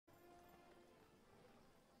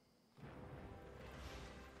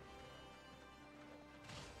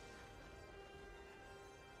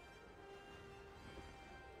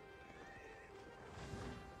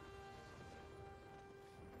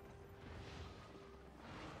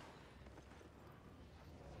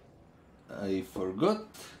I forgot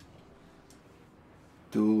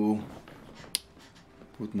to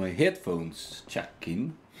put my headphones jack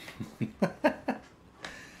in.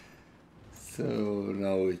 So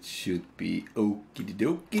now it should be okiddy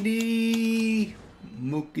dokiddy,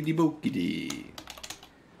 mokiddy bokiddy.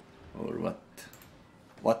 Or what?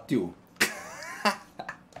 What you?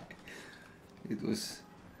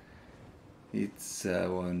 It's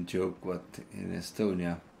one joke what in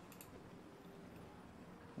Estonia.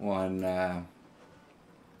 One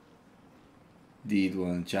did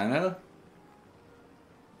one channel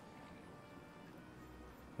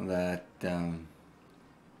that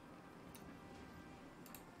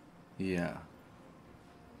yeah,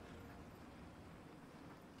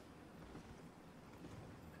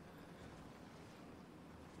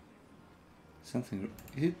 something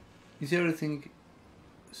is everything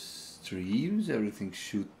streams, everything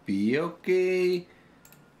should be okay.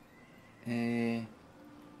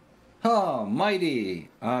 Oh, Mighty,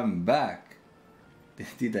 I'm back.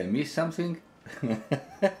 Did I miss something?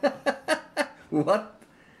 What?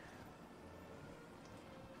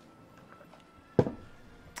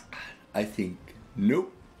 I think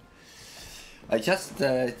nope. I just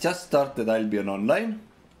started Albion Online,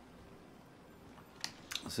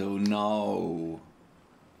 so now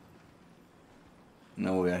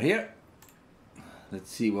we are here.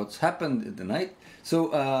 Let's see what's happened in the night.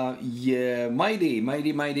 So yeah, Mighty,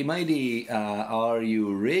 are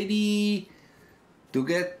you ready to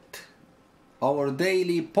get our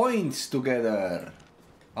daily points together?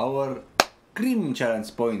 Our Grim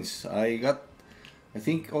Challenge points. I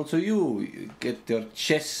think also you get your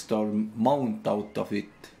chest or mount out of it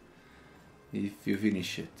if you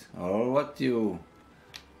finish it. Or what you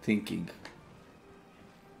thinking?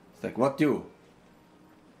 It's like what you?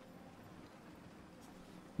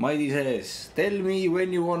 Mighty says, tell me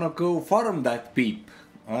when you wanna go farm that peep.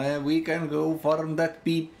 We can go farm that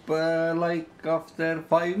peep like after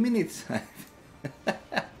 5 minutes.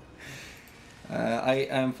 I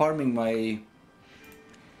am farming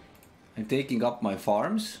I'm taking up my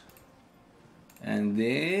farms and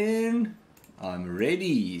then I'm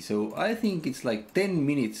ready. So I think it's like 10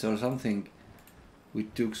 minutes or something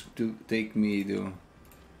it took to take me to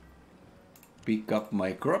pick up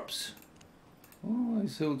my crops. Oh, I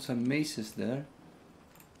sold some maces there.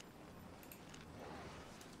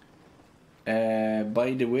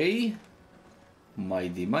 By the way,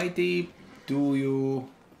 Mighty, do you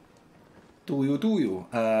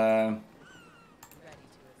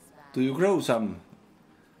grow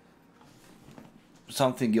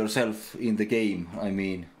something yourself in the game? I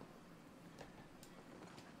mean,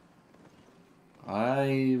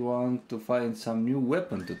 I want to find some new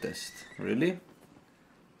weapon to test. Really?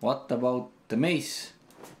 What about the mace?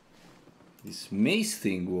 This mace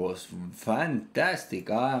thing was fantastic.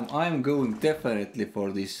 I'm going definitely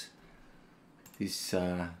for this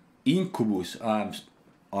incubus. I'm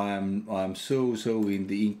so in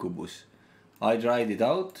the incubus. I tried it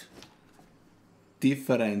out.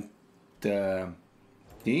 Different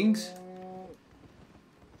things.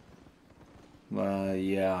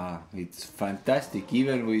 Yeah, it's fantastic.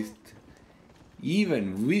 Even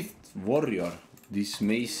with warrior, this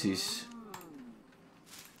mace is.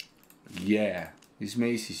 Yeah, this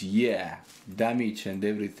mace is damage and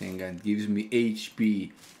everything, and gives me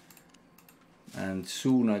HP. And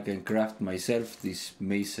soon I can craft myself these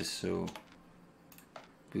maces, so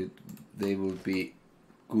they will be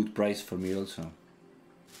good price for me also.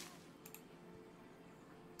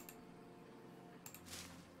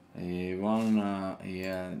 Now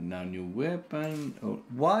new weapon. Oh,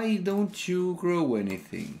 why don't you grow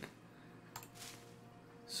anything?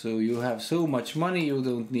 So you have so much money you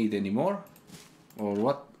don't need anymore, or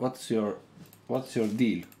what's your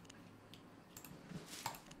deal?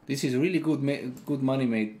 This is really good money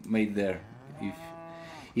made there.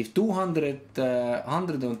 If 100 to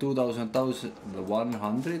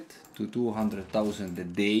 200,000 a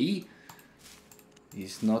day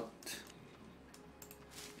is not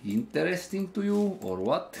interesting to you, or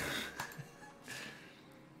what?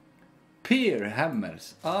 Peer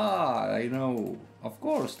hammers. I know. Of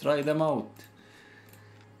course, try them out.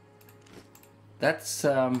 That's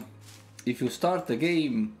if you start a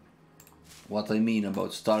game. What I mean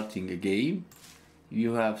about starting a game,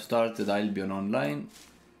 you have started Albion Online.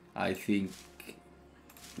 I think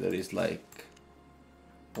there is like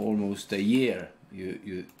almost a year.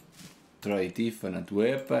 You try different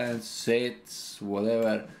weapons, sets,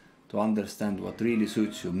 whatever, to understand what really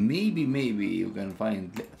suits you. Maybe you can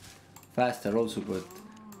find faster also, but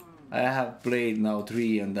I have played now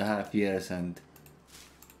 3.5 years and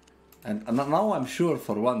now I'm sure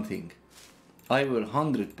for one thing. I will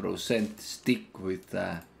 100% stick with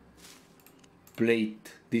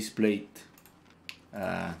this plate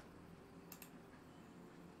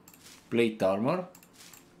armor,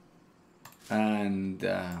 and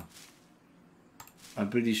I'm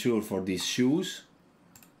pretty sure for these shoes.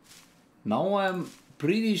 Now I'm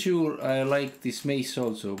pretty sure I like this mace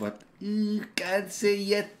also, but can't say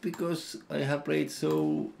yet because I have played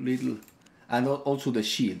so little. And also the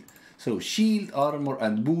shield. So shield, armor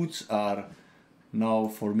and boots are now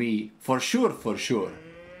for me, for sure.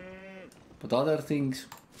 But other things,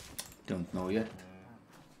 don't know yet.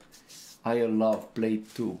 I love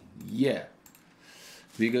plate too, yeah.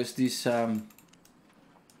 Because this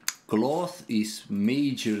cloth is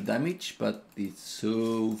major damage, but it's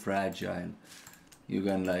so fragile. You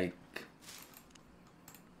can like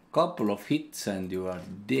couple of hits and you are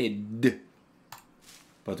dead.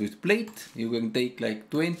 But with plate, you can take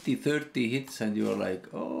like 20-30 hits and you're like,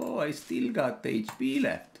 oh, I still got HP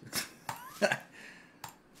left.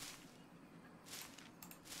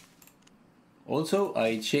 Also,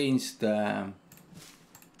 I changed the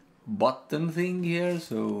button thing here,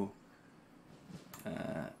 so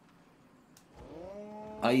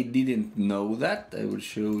I didn't know that. I will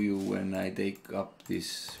show you when I take up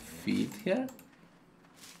this feed here.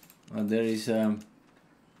 There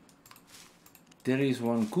is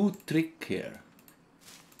one good trick here.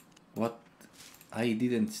 What I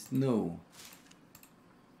didn't know.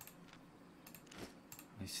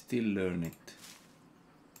 I still learn it.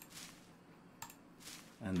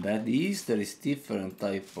 And that is, there is different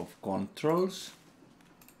type of controls.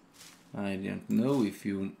 I don't know if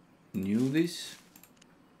you knew this.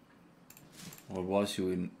 Or was you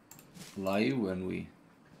in live when we...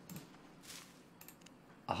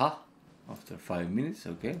 Aha! After 5 minutes,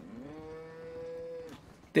 okay.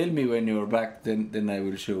 Tell me when you're back, then I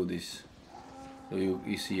will show this. So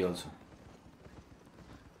you see also.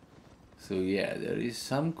 So yeah, there is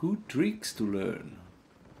some good tricks to learn.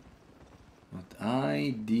 But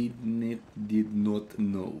I did not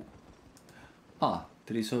know. Ah,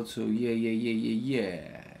 there is also, yeah.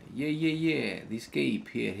 This cape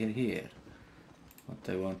here. What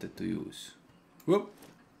I wanted to use. Whoop,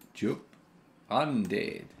 chop,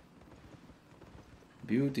 undead.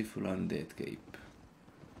 Beautiful undead cape.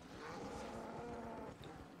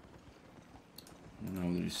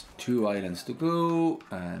 Now there's 2 islands to go,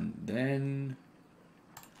 and then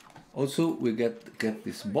also we get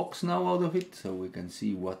this box now out of it, so we can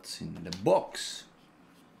see what's in the box.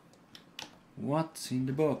 What's in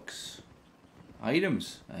the box?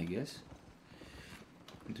 Items, I guess.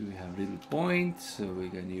 Do we have little points, so we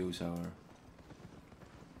can use our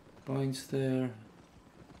points there.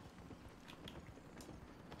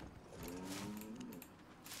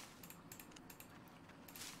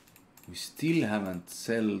 We still haven't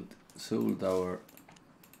sold our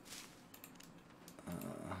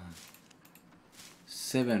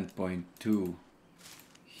 7.2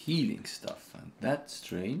 healing stuff, and that's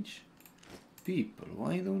strange. People,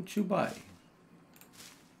 why don't you buy?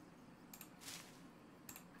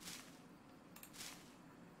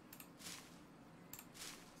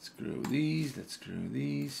 Let's grow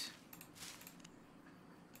these.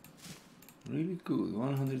 Really good.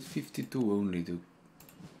 152 only to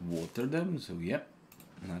water them, so yep,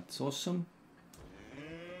 that's awesome.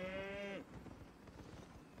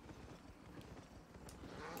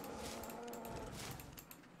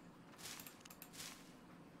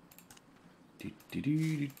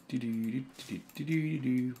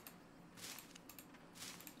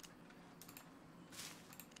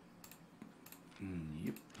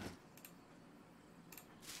 Yep.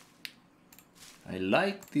 I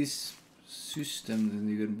like this system that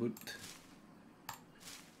you can put.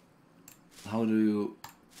 How do you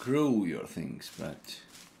grow your things, but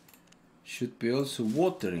should be also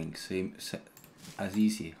watering same as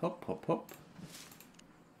easy. Hop.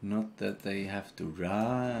 Not that they have to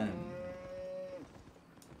run.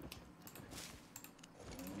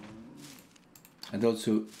 And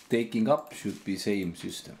also taking up should be same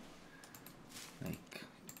system. Like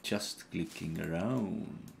just clicking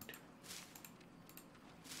around.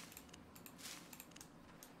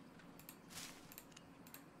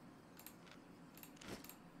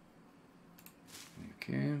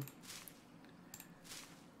 Okay.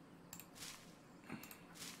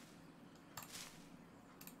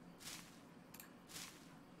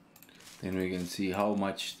 Then we can see how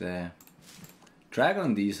much the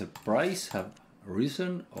dragon diesel price have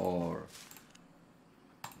risen, or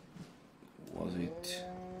was it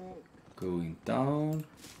going down?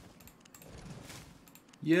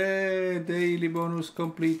 Yeah, daily bonus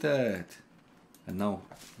completed. And now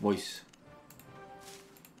voice.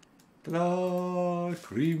 Ta-da!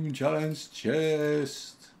 Cream challenge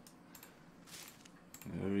chest.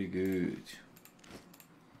 Very good.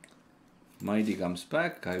 Mighty comes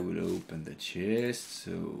back. I will open the chest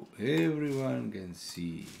so everyone can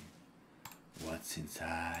see what's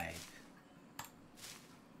inside.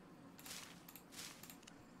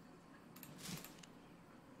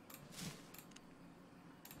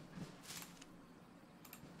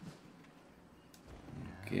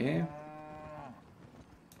 Okay.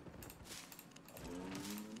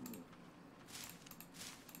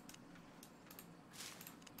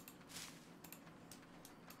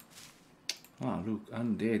 Ah, look,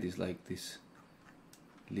 undead is like this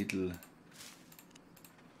little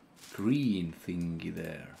green thingy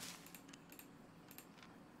there.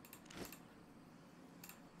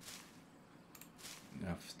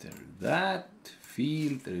 After that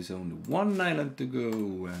field, there is only one island to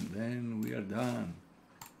go, and then we are done.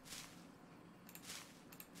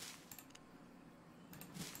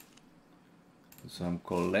 So I'm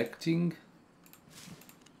collecting,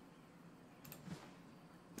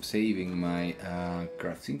 saving my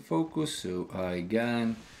crafting focus so I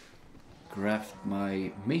can craft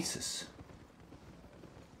my maces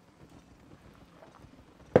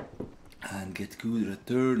and get good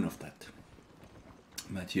return of that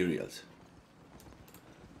materials.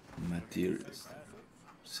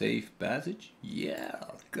 Safe passage? Yeah,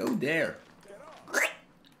 go there.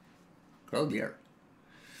 Go there.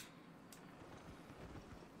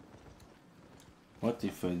 What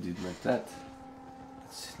if I did like that?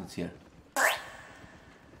 Let's hear.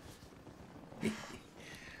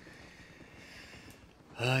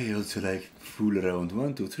 I also like fool around.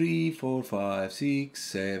 1, 2, 3, 4, 5, 6,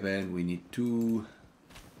 7. We need 2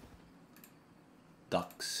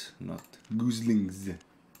 ducks, not gooselings.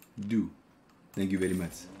 Do. Thank you very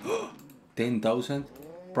much. 10,000.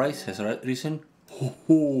 Price has risen.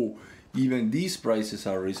 Ho, even these prices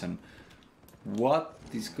are risen. What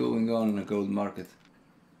is going on in the gold market?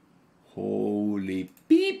 Holy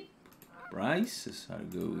beep! Prices are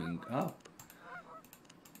going up.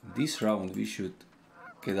 This round we should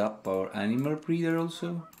get up our animal breeder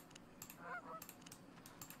also.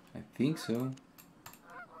 I think so.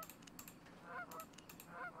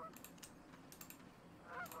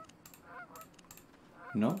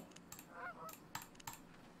 No?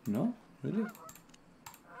 No? Really?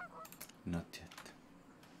 Not yet.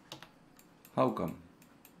 How come?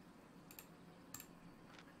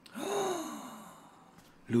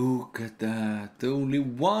 Look at that, only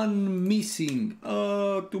one missing.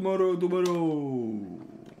 Ah, tomorrow.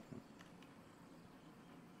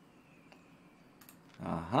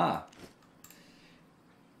 Aha.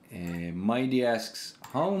 Mighty asks,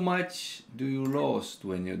 how much do you lost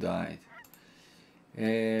when you died?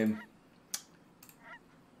 I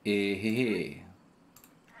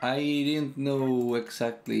didn't know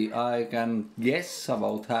exactly. I can guess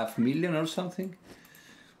about 500,000 or something.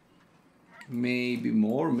 Maybe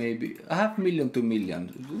more, maybe 500,000 to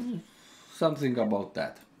 1,000,000. Something about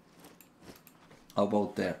that.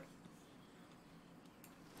 About there.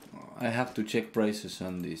 I have to check prices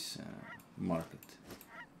on this market.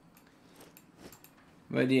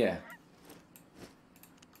 But yeah.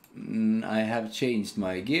 I have changed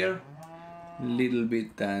my gear a little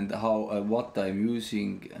bit and how what I'm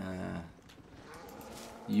using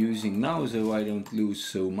now, so I don't lose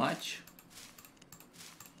so much.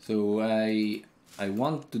 So I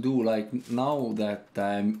want to do like now that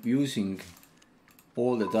I'm using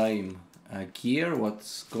all the time gear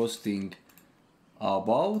what's costing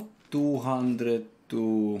about 200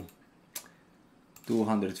 to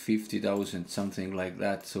 250,000, something like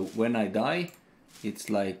that. So when I die, it's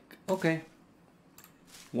like okay,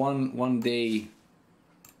 one day,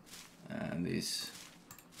 and this,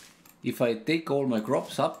 if I take all my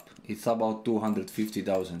crops up, it's about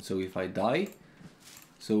 250,000. So if I die,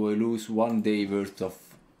 so I lose 1 day worth of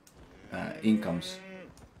incomes.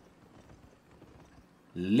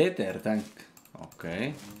 Leather tank,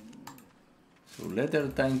 okay. So leather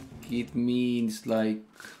tank, it means like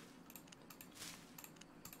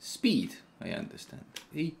speed, I understand.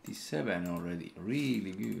 87 already,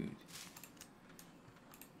 really good.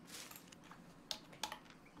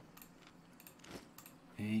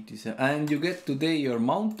 And you get today your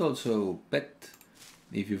mount also, pet,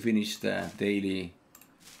 if you finish the daily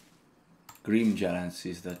Grim challenge,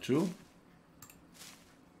 is that true?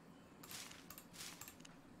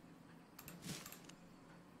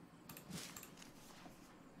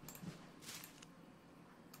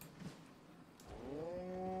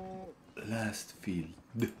 Last field.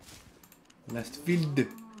 Last field.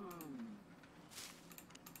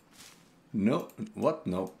 No, what?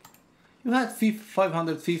 No. You had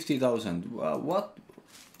 550,000. What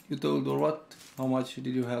you told, or what? How much did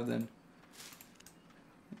you have then?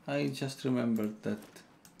 I just remembered that,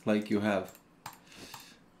 like you have.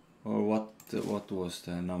 Or what was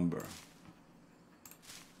the number?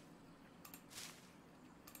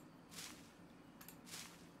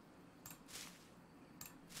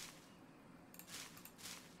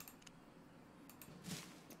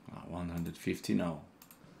 Ah, 150 now.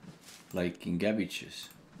 Like in cabbages.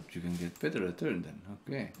 You can get better return then.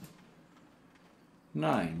 Okay.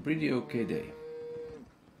 9, pretty okay day.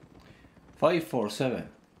 547.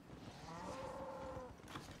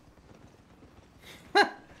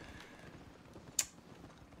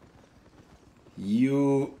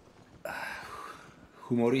 You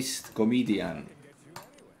humorist, comedian,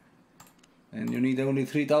 and you need only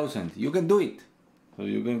 3,000. You can do it. So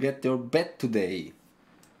you can get your bet today.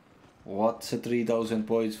 What's a 3,000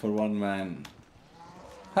 points for one man?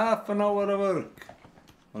 Half an hour of work,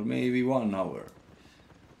 or maybe 1 hour.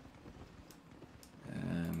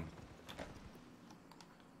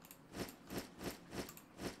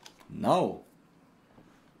 Now,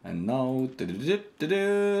 and now,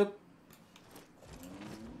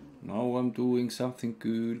 now I'm doing something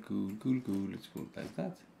cool. Let's go like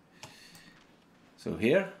that. So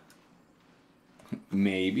here,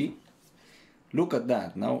 maybe. Look at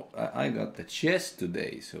that. Now I got the chest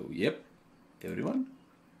today. So yep, everyone,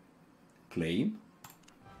 claim.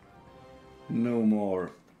 No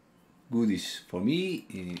more goodies for me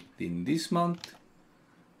in this month.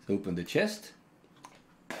 So open the chest.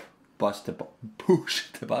 Push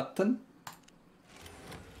the button.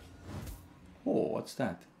 Oh, what's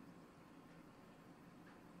that?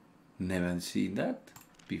 Never seen that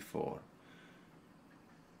before.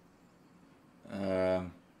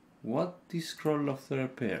 What is scroll of the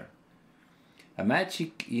repair? A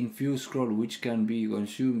magic infused scroll which can be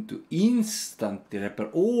consumed to instantly repair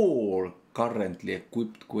all currently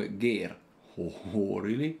equipped gear. Oh,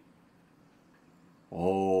 really?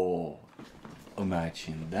 Oh,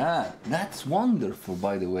 imagine that. That's wonderful,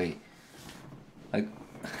 by the way. I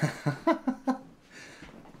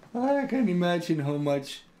I can imagine how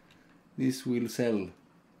much this will sell.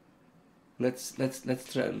 Let's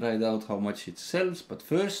try it out how much it sells, but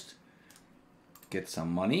first get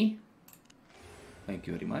some money. Thank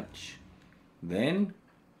you very much. Then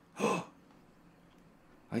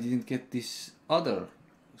I didn't get this other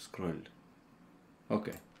scroll.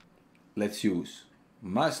 Okay, let's use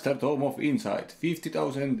Master Tome of Insight,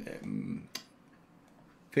 50,000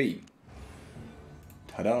 fame.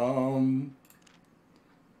 Ta-da!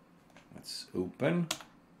 Let's open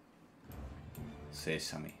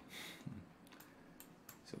Sesame.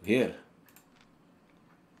 So here,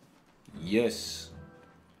 yes,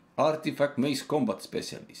 Artifact Mace Combat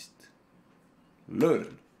Specialist.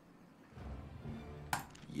 Learn.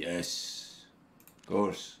 Yes, of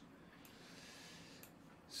course.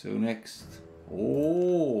 So next,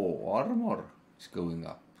 oh, armor is going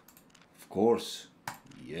up. Of course,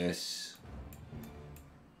 yes.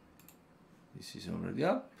 This is already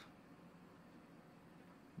up.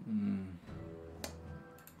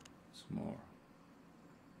 It's more.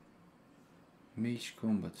 Mage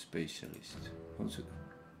Combat Specialist.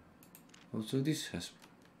 Also this has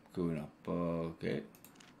going up. Okay.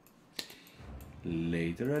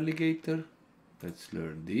 Later Alligator. Let's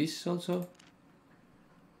learn this also.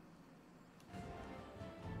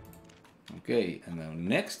 Okay, and now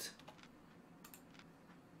next.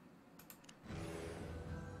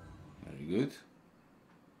 Very good.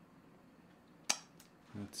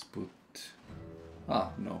 Let's put.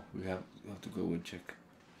 No, we have to go and check.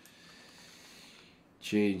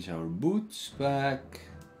 Change our boots back.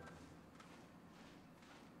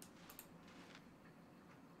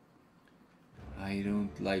 I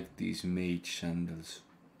don't like these mage sandals.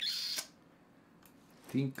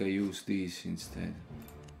 Think I use these instead.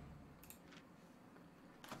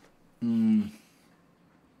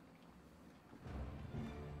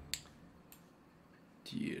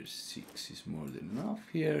 Tier 6 is more than enough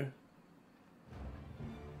here.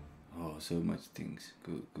 Oh, so much things.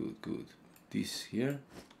 Good. This here.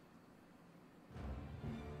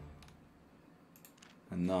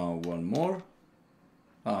 And now one more.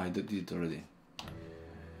 I did it already.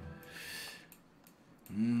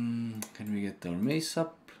 Can we get our mace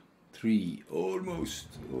up? 3.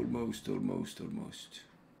 Almost.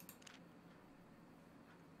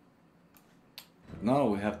 But now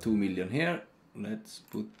we have 2 million here. Let's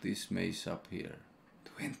put this mace up here.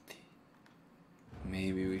 20.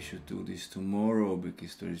 Maybe we should do this tomorrow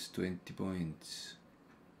because there is 20 points.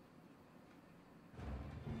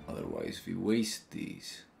 Otherwise we waste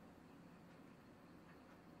these.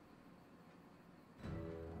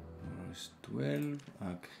 Tomorrow's 12.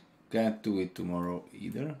 Okay. Can't do it tomorrow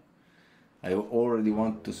either. I already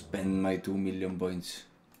want to spend my 2 million points.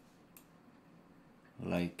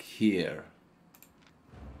 Like here.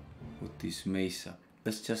 With this mesa.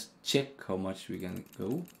 Let's just check how much we can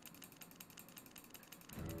go.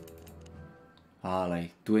 Ah,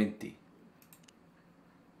 like 20.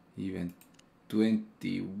 Even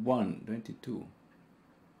 21, 22.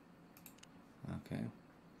 Okay.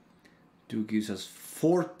 2 gives us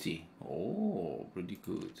 40. Oh, pretty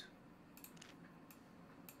good.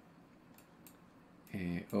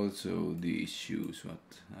 Also the shoes what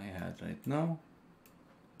I had right now.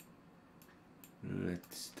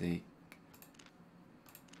 Let's take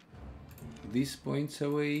these points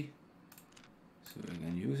away so I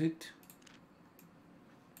can use it.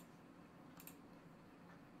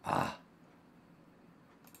 Ah,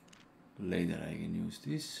 later I can use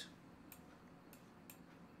this.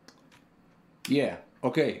 Yeah,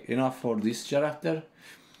 okay, enough for this character.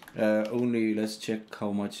 Only let's check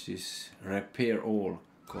how much this repair all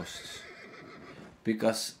costs.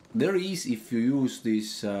 Because there is, if you use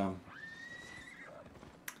this,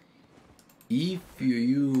 if you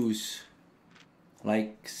use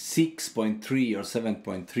like 6.3 or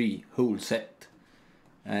 7.3 whole set,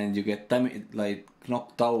 and you get like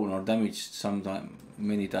knocked down or damaged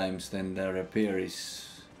many times, then the repair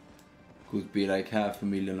could be like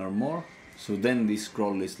 500,000 or more. So then this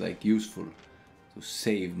scroll is like useful to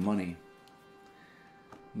save money.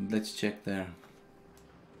 Let's check there.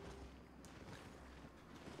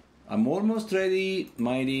 I'm almost ready,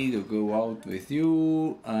 Mighty, to go out with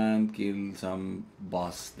you and kill some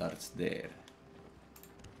bastards there.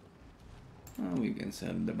 Oh, we can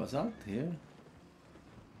sell the basalt here.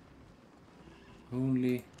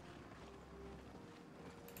 Only.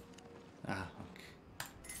 Ah, okay.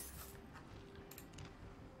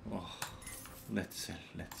 Oh, let's sell,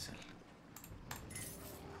 let's sell.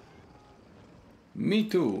 Me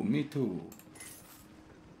too, me too.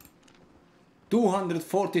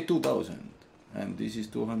 242,000. And this is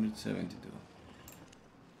 272.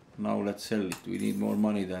 Now let's sell it. We need more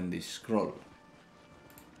money than this scroll.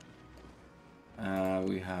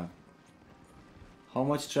 We have. How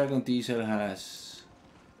much Dragon Diesel has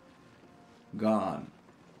gone?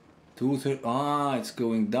 230. Ah, it's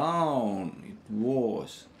going down. It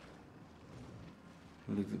was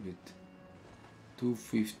a little bit.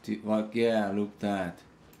 250. Well, yeah, look at that.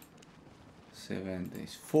 7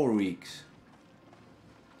 days, 4 weeks.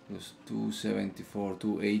 It was 274,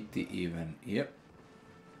 280 even. Yep.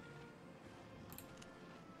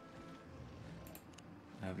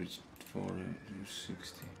 Average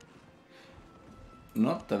 460.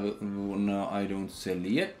 Not no, I don't sell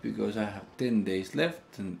yet because I have 10 days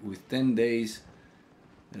left, and with 10 days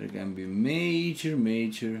there can be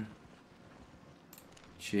major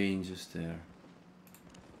changes there.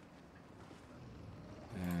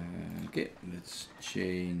 Okay, let's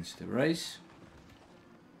change the price.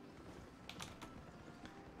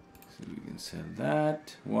 So we can sell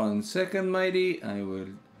that. 1 second, Mighty. I will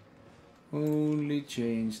only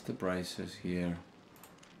change the prices here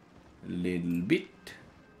a little bit.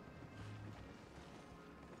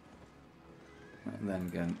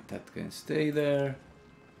 And then that can stay there.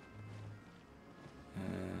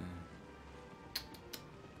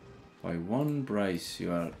 By 1 price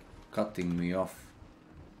you are cutting me off.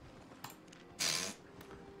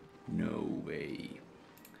 No way.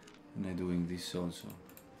 And I'm doing this also.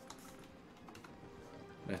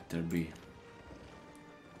 Better be.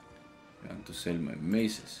 I want to sell my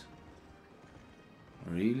maces.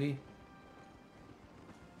 Really?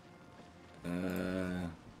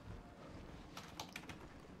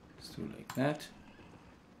 Let's do like that.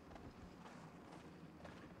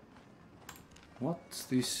 What's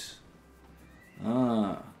this?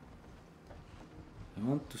 Ah, I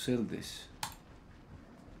want to sell this.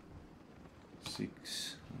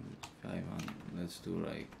 600, 500. Let's do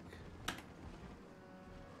like.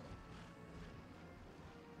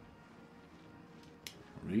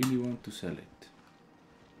 Really want to sell it.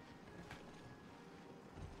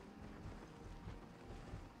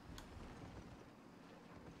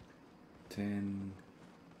 $10,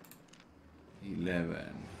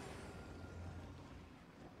 $11.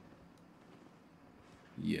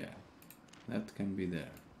 Yeah, that can be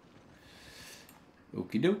there.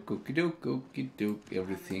 Okie doke, okie doke, okie doke.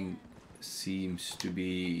 Everything seems to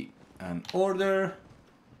be in order.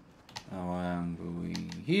 Now I'm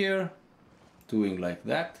going here, doing like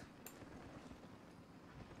that.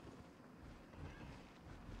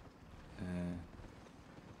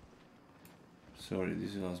 Sorry,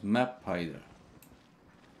 this was map hider.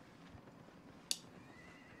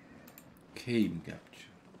 Game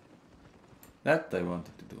capture. That I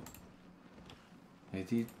wanted to do. I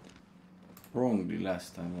did wrongly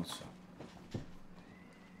last time also.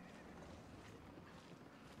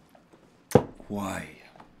 Why?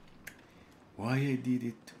 Why I did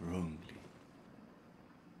it wrongly?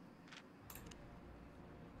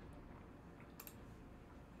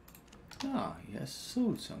 Ah, he has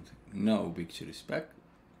sold something. No picture is back.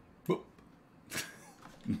 Boop.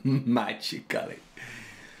 Magically.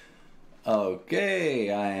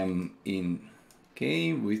 Okay, I am in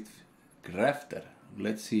game with Crafter.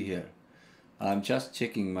 Let's see here. I'm just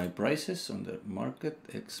checking my prices on the market.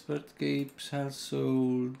 Expert capes has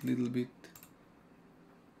sold a little bit.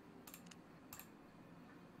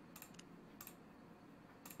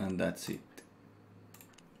 And that's it.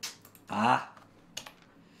 Ah!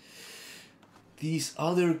 These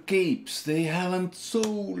other capes, they haven't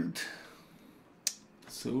sold.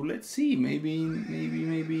 So let's see, maybe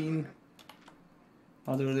in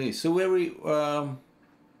other days. So where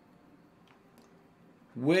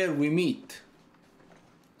we meet,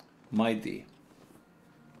 Mighty.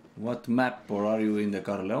 What map, or are you in the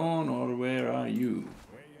Carleon, or where are you?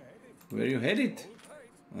 Where you headed?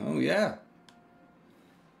 Oh yeah.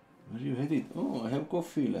 Where you headed? Oh, I have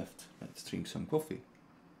coffee left. Let's drink some coffee.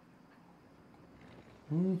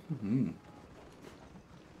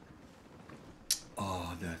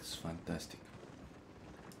 Oh, that's fantastic.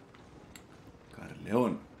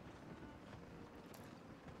 Carleon.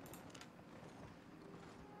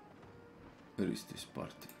 Where is this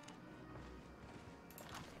party?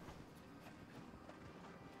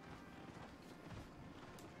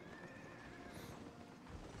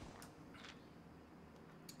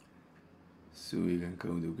 So we can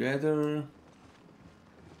go together.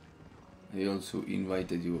 I also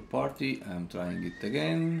invited you a party. I'm trying it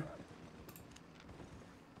again.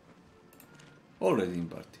 Already in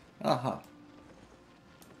party. Aha.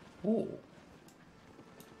 Oh.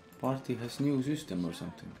 Party has new system or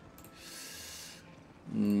something.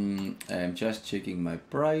 I'm just checking my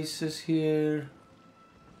prices here.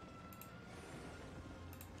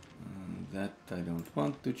 That I don't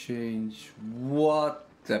want to change. What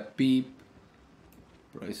the peep?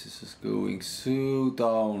 Prices is going so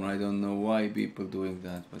down. I don't know why people doing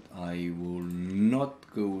that, but I will not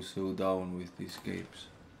go so down with these capes.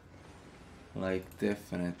 Like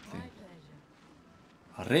definitely.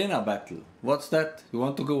 Arena battle. What's that? You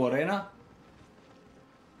want to go arena?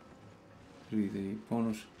 3-day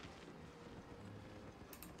bonus.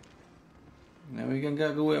 Now we can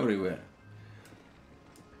go everywhere.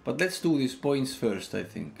 But let's do these points first, I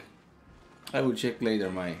think. I will check later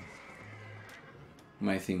my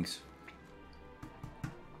things.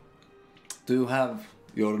 Do you have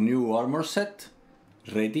your new armor set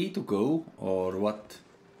ready to go, or what?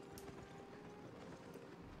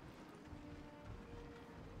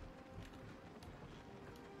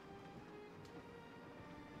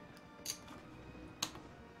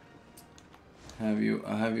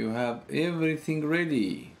 Have you everything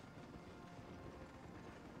ready?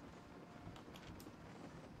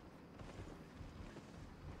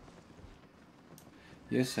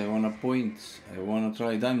 Yes, I wanna points. I wanna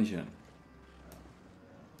try dungeon.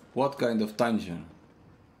 What kind of dungeon?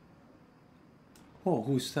 Oh,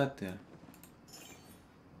 who's that there?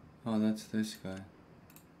 Oh, that's this guy.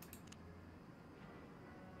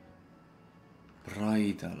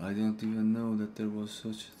 Bridal. I don't even know that there was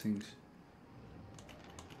such things.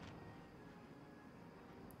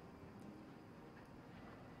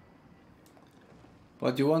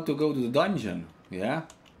 But you want to go to the dungeon, yeah?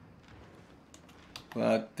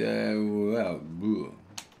 But, well, boo.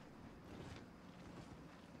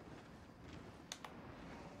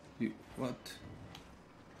 What?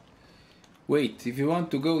 Wait, if you want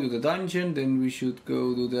to go to the dungeon, then we should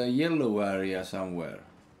go to the yellow area somewhere.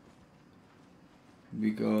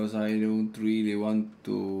 Because I don't really want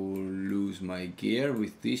to lose my gear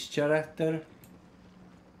with this character.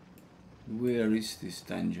 Where is this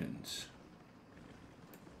dungeons?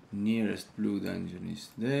 Nearest blue dungeon is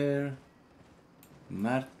there.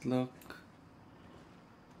 Martlock.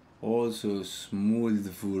 Also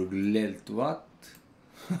Smuldfurglelt. What?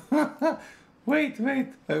 Wait,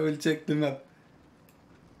 I will check the map.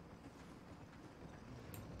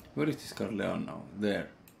 Where is this Carleon now? There.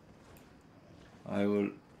 I will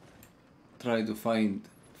try to find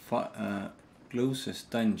closest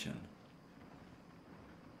dungeon.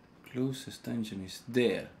 Closest dungeon is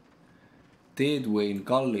there. Deadwayne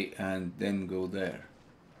Gully, and then go there.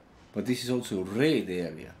 But this is also red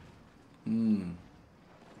area.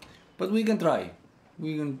 But we can try.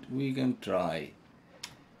 We can try.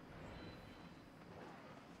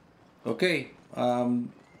 Okay,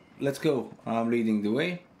 let's go. I'm leading the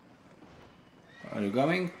way. Are you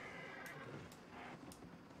coming?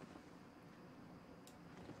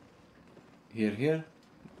 Here.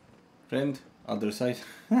 Friend, other side.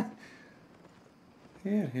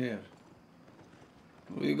 Here.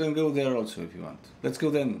 You can go there also if you want. Let's go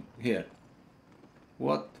then here.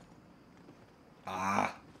 What?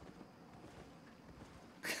 Ah.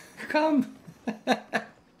 Come.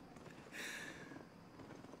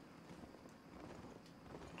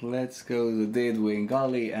 Let's go to Deadwing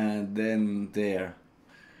Gully and then there.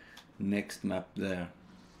 Next map there.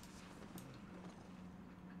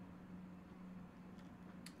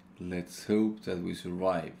 Let's hope that we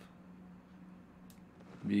survive.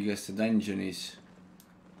 Because the dungeon is...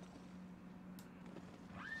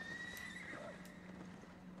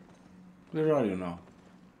 Where are you now?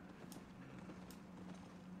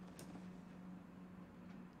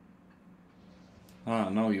 Ah,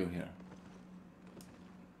 now you're here.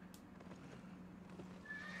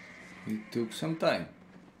 It took some time.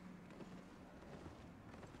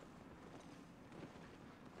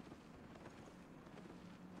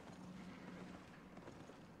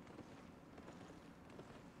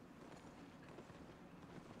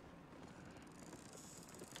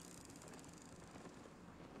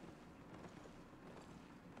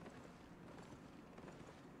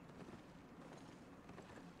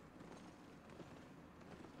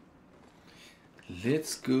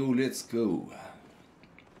 Let's go.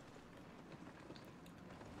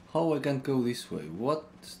 How I can go this way?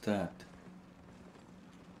 What's that?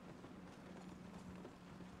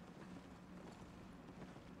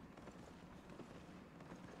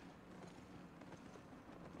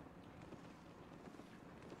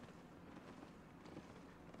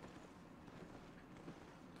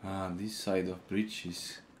 Ah, this side of bridge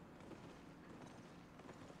is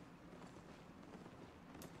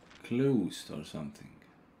closed or something.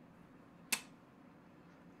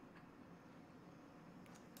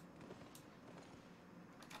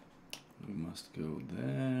 We must go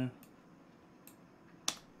there.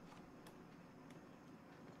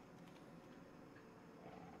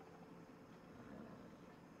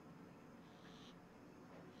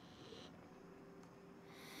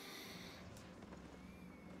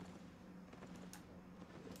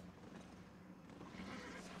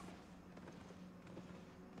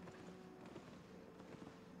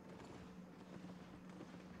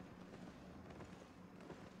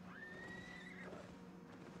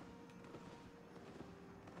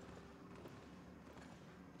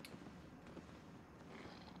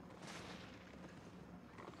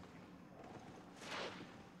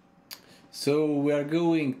 So we are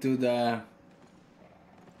going to the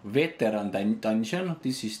veteran dungeon.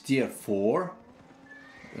 This is tier 4,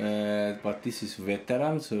 but this is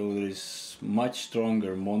veteran, so there is much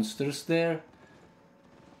stronger monsters there.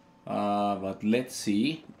 But let's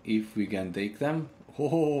see if we can take them.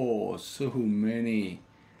 Oh, so many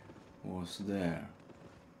was there.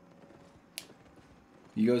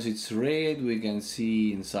 Because it's red, we can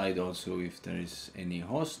see inside also if there is any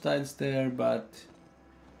hostiles there, but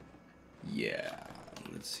yeah,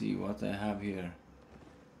 let's see what I have here.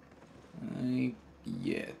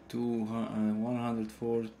 Yeah,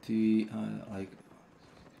 140, like,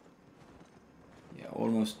 yeah,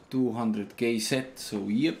 almost 200k set, so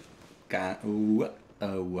yep, I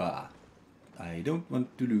don't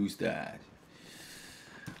want to lose that.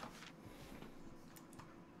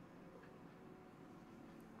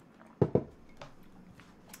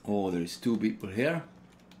 Oh, there is 2 people here.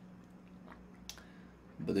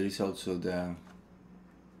 But there is also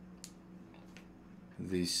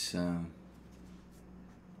this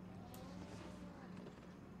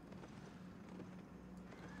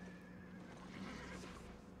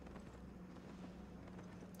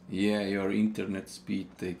yeah, your internet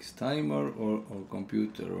speed takes timer or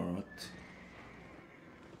computer or what?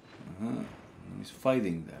 He's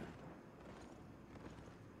fighting there.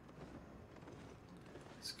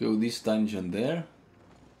 Let's go this dungeon there.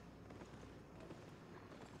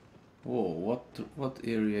 Oh, what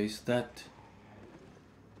area is that?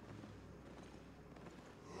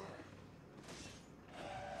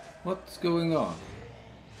 What's going on?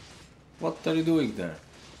 What are you doing there?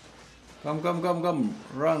 Come,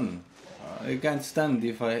 run! I can't stand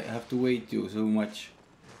if I have to wait you so much.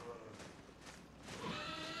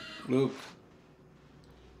 Look.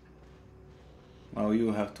 Now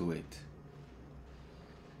you have to wait.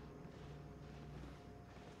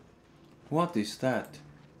 What is that?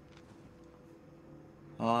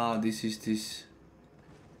 Ah, this is this.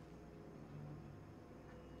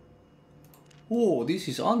 Oh, this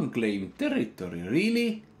is unclaimed territory,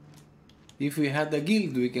 really? If we had a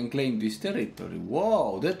guild, we can claim this territory.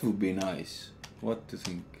 Wow, that would be nice. What do you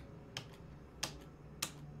think?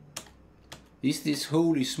 Is this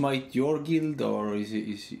Holy Smite your guild, or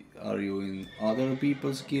are you in other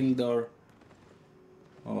people's guild, or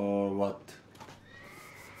what?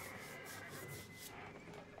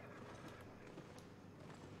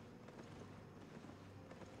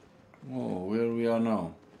 Oh, where we are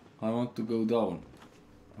now? I want to go down.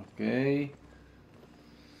 Okay.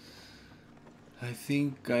 I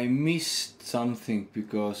think I missed something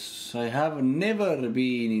because I have never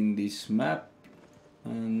been in this map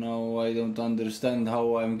and now I don't understand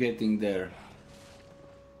how I'm getting there.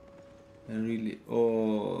 I really...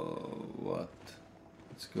 Oh, what?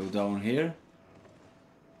 Let's go down here.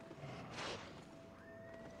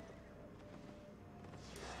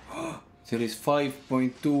 There is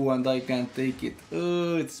 5.2 and I can't take it.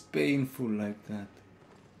 Oh, it's painful like that.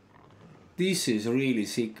 This is really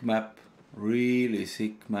sick map. Really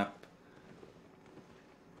sick map.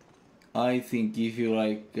 I think if you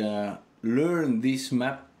like learn this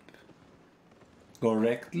map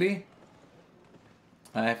correctly,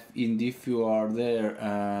 and if you are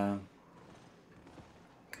there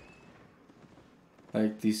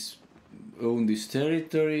like this, own this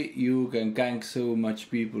territory, you can gank so much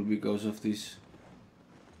people because of this.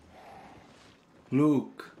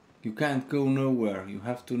 Look, you can't go nowhere. You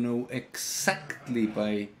have to know exactly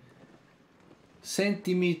by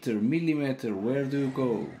centimeter, millimeter, where do you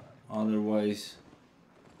go? Otherwise,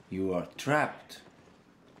 you are trapped.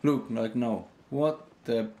 Look, like now. What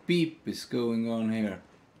the beep is going on here?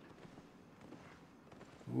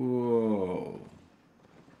 Whoa.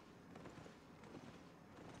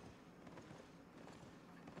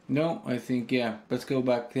 No, I think, yeah, let's go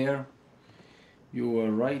back there. You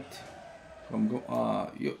were right. Where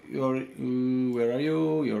are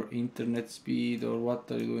you? Your internet speed, or what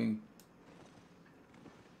are you doing?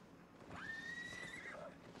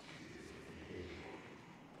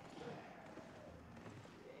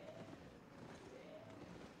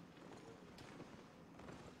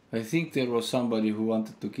 I think there was somebody who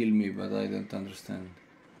wanted to kill me, but I don't understand.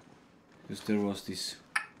 Because there was this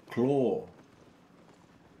claw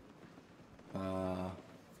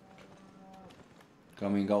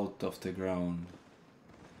coming out of the ground.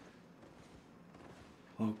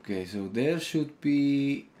 Okay, so there should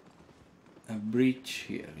be a bridge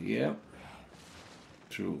here, yeah?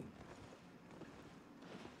 True.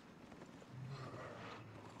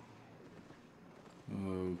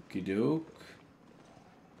 Okie doke.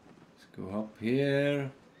 Let's go up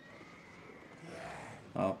here.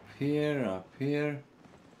 Up here, up here.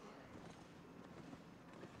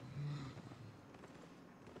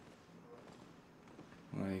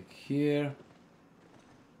 Like here.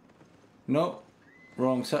 No.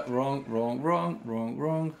 Wrong side, wrong.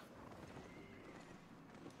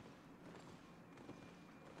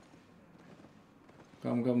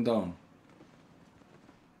 Come down.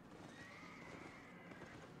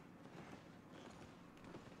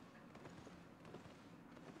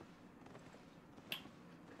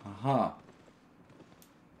 Aha.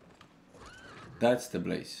 That's the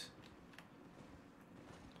place.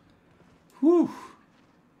 Whew.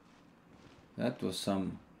 That was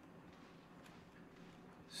some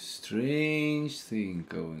strange thing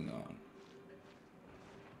going on.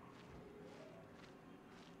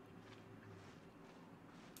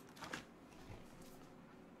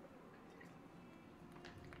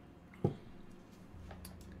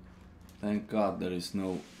 Thank God there is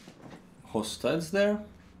no hostiles there,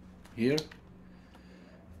 here.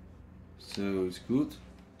 So it's good.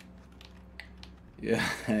 Yeah,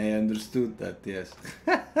 I understood that, yes.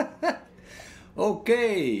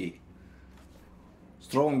 Okay.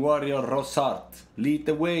 Strong warrior Rosart, lead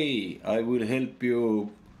the way. I will help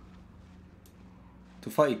you to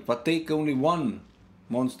fight, but take only one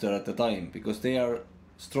monster at a time, because they are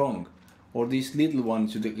strong. Or these little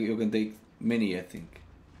ones, you can take many, I think.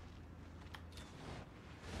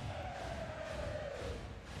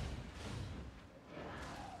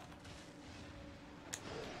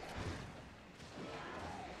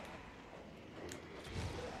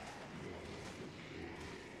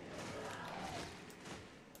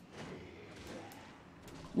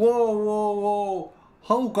 Whoa.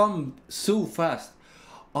 How come so fast?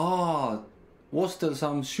 Ah, was there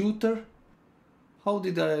some shooter? How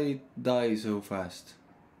did I die so fast?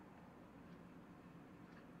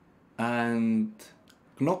 And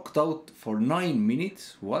knocked out for 9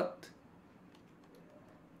 minutes? What?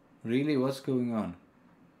 Really, what's going on?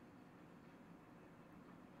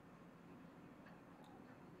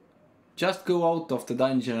 Just go out of the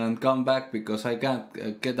dungeon and come back, because I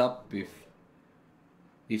can't get up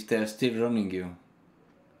if they're still running you.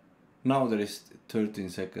 Now there is 13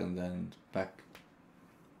 seconds and back.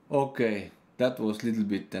 Okay, that was a little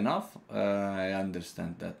bit enough. I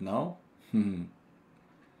understand that now.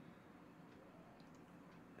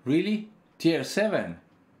 Really? Tier 7?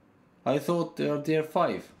 I thought they are tier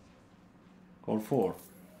 5 or 4.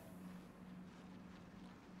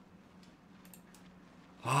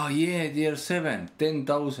 Oh yeah, tier 7,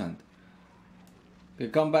 10,000. Okay,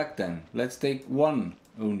 come back then. Let's take one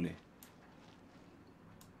only.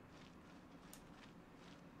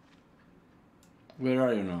 Where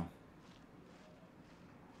are you now?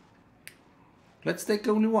 Let's take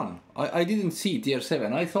only one. I didn't see tier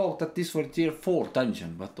 7. I thought that this was tier 4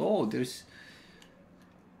 dungeon, but oh, there's...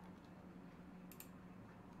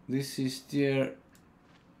 This is tier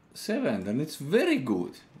 7 and it's very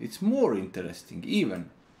good. It's more interesting even.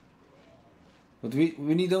 But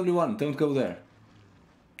we need only one. Don't go there.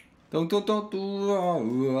 Don't.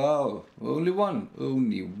 Wow. Only one.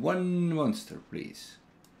 Only one monster, please.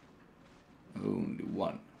 Only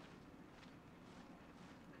one.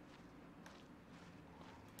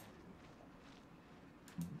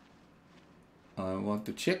 I want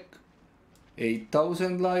to check.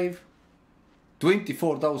 8,000 live.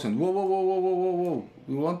 24,000. Whoa, whoa, whoa, whoa, whoa, whoa, whoa.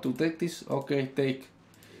 You want to take this? Okay, take.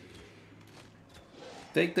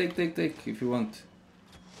 Take if you want.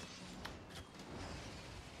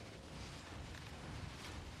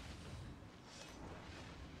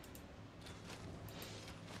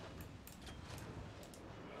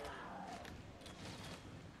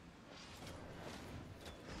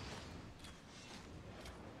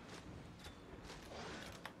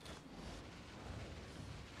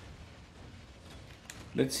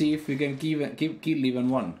 Let's see if we can kill even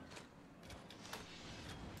one.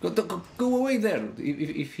 Go away there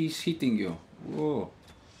if he's hitting you. Whoa.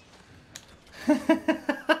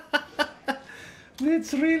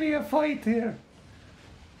 It's really a fight here.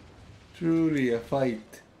 Truly a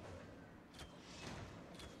fight.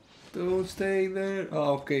 Don't stay there.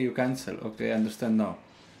 Oh, okay, you cancel. Okay, I understand now.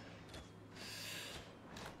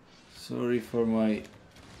 Sorry for my...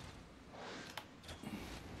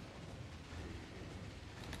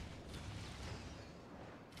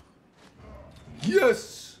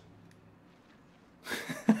 Yes!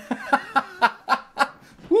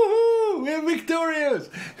 Woohoo! We're victorious!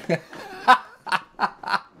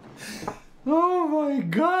 Oh my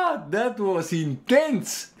god, that was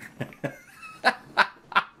intense!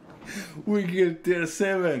 We killed tier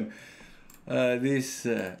 7.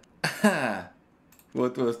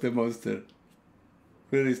 What was the monster?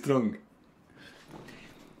 Very strong.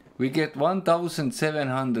 We get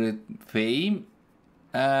 1,700 fame.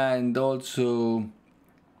 And also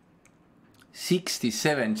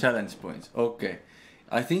 67 challenge points. Okay,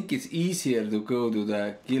 I think it's easier to go to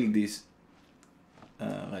the kill this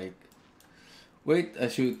like... Wait, I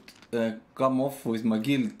should come off with my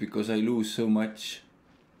guild because I lose so much.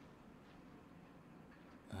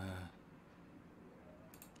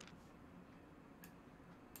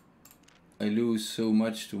 I lose so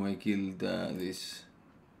much to my guild this.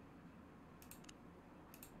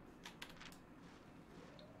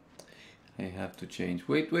 I have to change.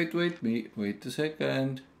 Wait a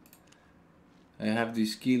second. I have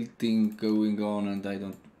this guild thing going on and I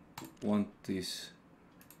don't want this.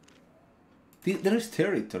 There is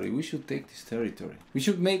territory. We should take this territory. We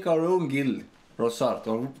should make our own guild, Rosart.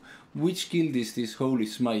 Or which guild is this Holy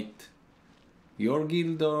Smite? Your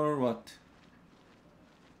guild or what?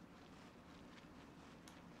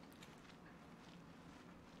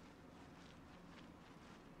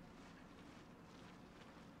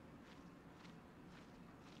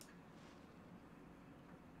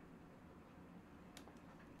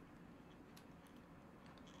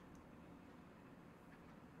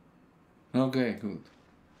 Okay, good.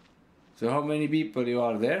 So how many people you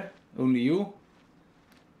are there? Only you?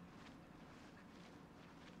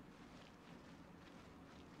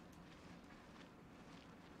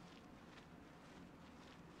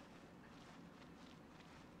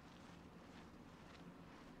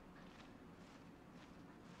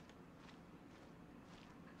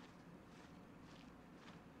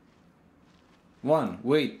 One,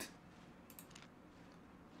 wait.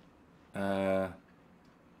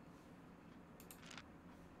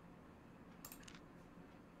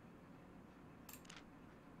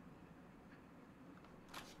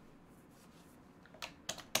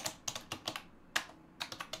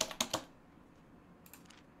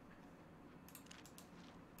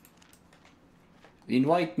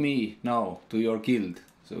 Invite me now to your guild,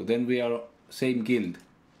 so then we are same guild.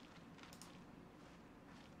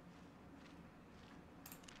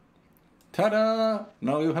 Ta-da!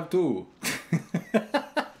 Now you have two.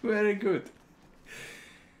 Very good.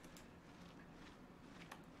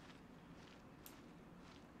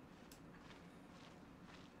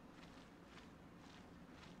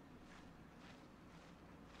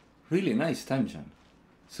 Really nice dungeon.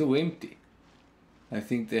 So empty. I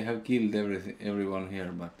think they have killed everyone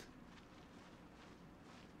here, but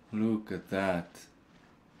look at that.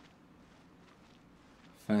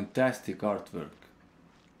 Fantastic artwork.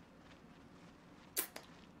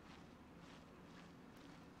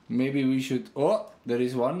 Maybe we should... Oh, there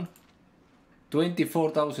is one.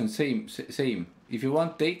 24,000, same. If you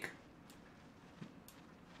want, take.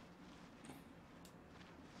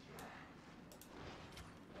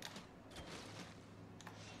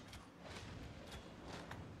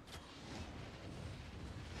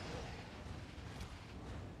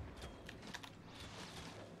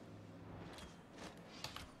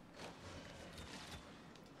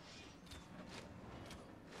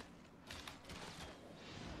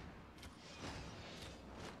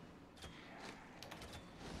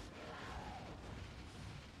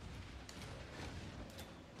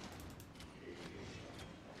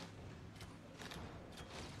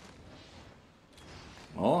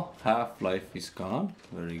 Oh, Half-Life is gone.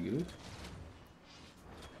 Very good.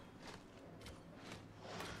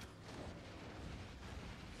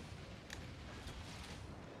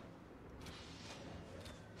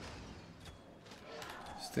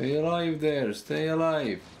 Stay alive there, stay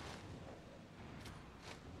alive.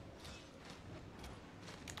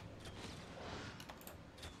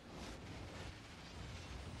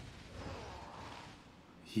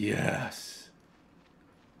 Yes.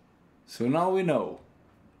 So now we know.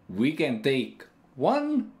 We can take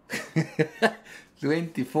one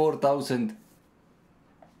 24,000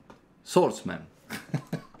 swordsman.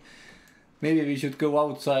 Maybe we should go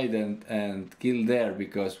outside and kill there,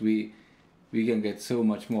 because we can get so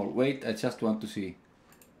much more. Wait, I just want to see.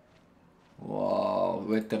 Wow,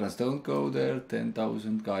 veterans, don't go there.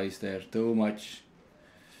 10,000 guys there, too much.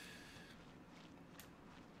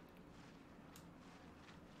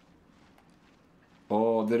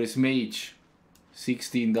 Oh, there is mage.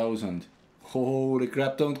 16,000. Holy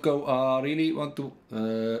crap, don't go. Really want to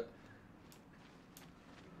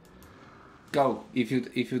go. If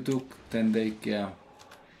you took, then take.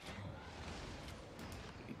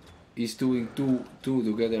 He's doing two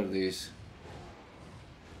together, these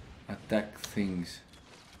attack things.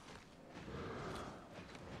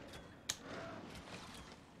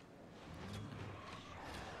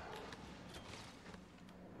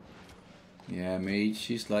 Yeah,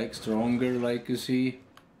 mage is like stronger, like you see.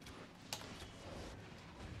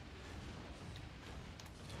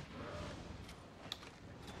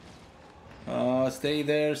 Stay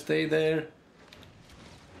there, stay there.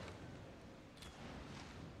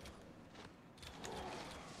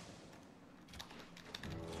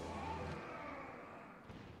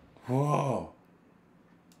 Whoa.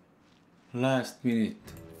 Last minute.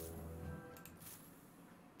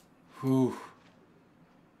 Whew.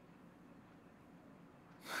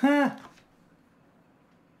 Ha!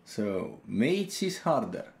 So, mage is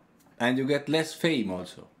harder. And you get less fame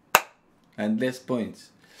also. And less points.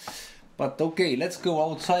 But okay, let's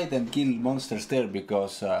go outside and kill monsters there,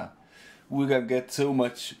 because we can get so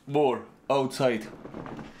much more outside.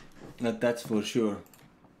 That's for sure.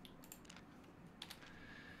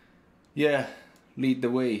 Yeah, lead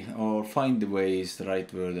the way, or find the way is the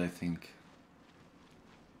right word, I think.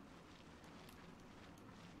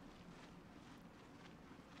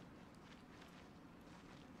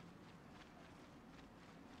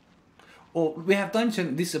 Oh, we have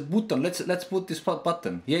dungeon, this button. Let's put this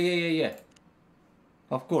button. Yeah.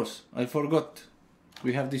 Of course, I forgot.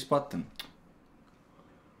 We have this button.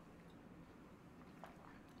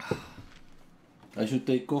 I should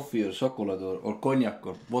take coffee or chocolate or cognac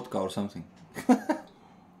or vodka or something.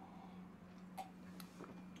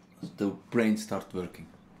 The brain start working.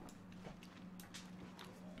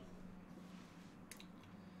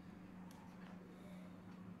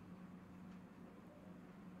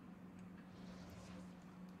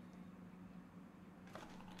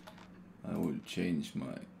 I will change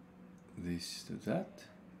my this to that.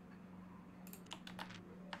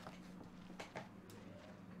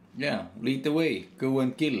 Yeah, lead the way. Go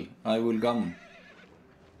and kill. I will come.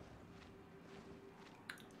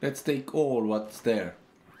 Let's take all what's there.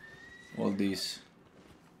 All these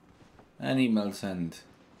animals and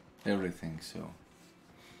everything, so.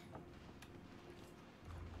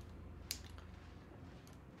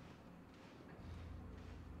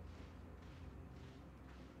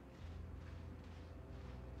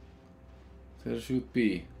 There should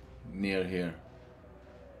be near here.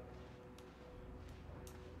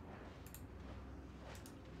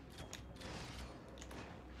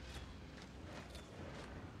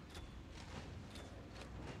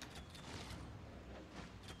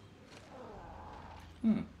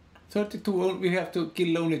 32, we have to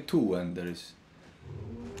kill only 2 and there is...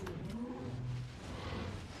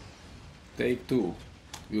 Take 2.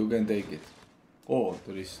 You can take it. Oh,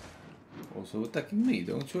 there is also attacking me.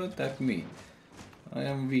 Don't you attack me. I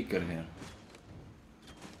am weaker here.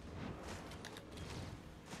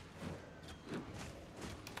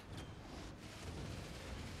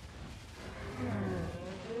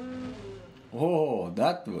 Oh,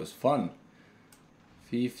 that was fun.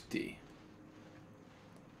 50.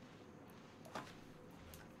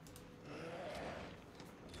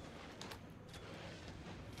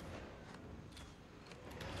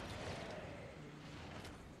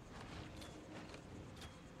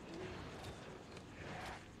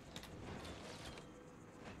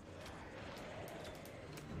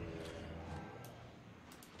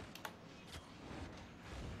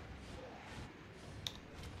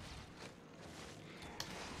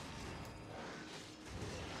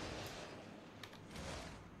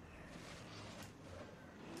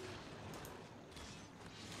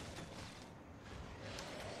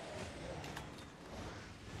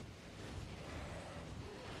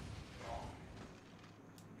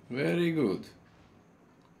 Very good.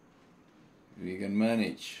 We can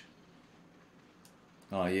manage.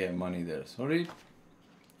 Oh yeah, money there, sorry.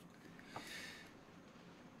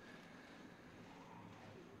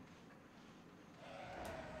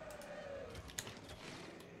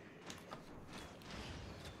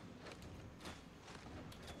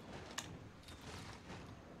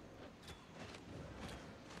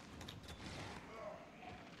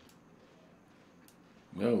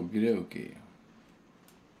 Okie dokie.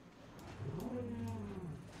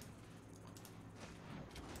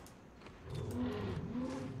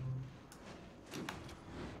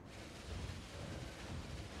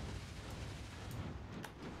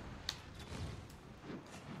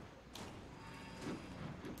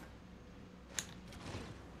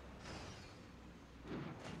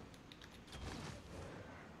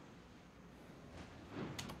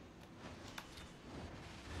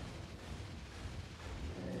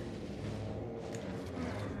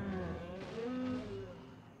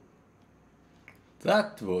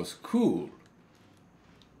 That was cool.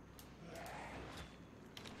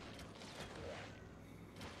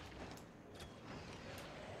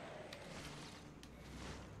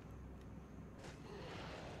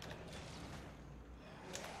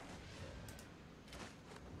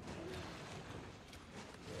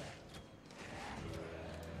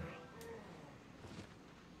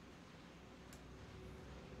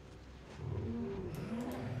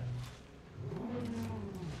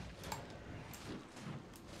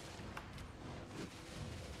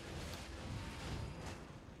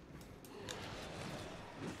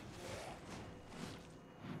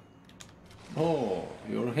 Oh,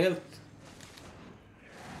 your health.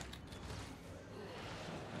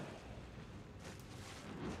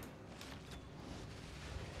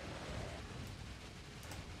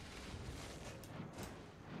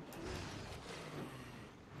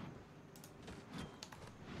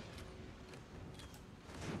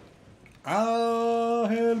 Ah,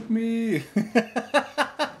 help me.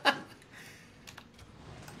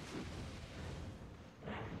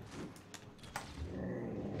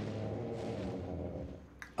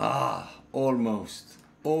 Almost.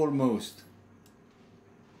 Almost.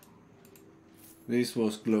 This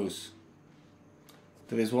was close.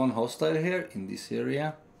 There is one hostile here in this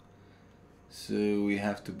area. So we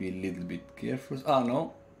have to be a little bit careful. Ah,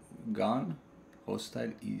 no. Gone.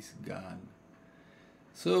 Hostile is gone.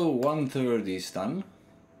 So 1/3 is done.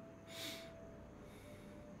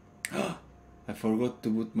 I forgot to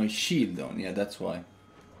put my shield on. Yeah, that's why.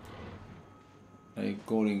 I'm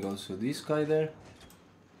calling also this guy there.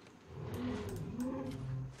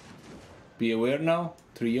 Be aware now.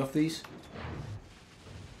 3 of these.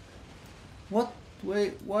 What?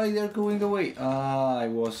 Wait, why they're going away? Ah, I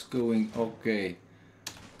was going... Okay.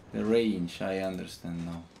 The range, I understand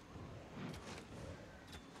now.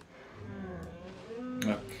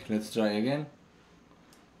 Okay, let's try again.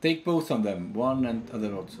 Take both of them. One and other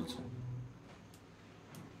rods also.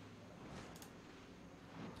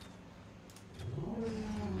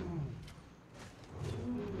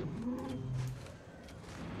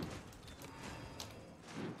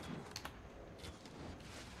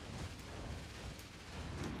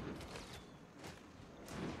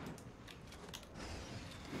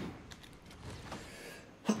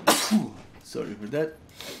 Sorry for that.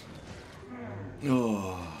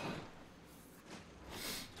 Oh.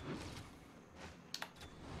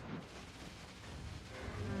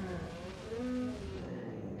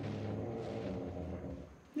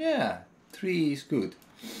 Yeah, 3 is good.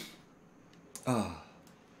 Ah.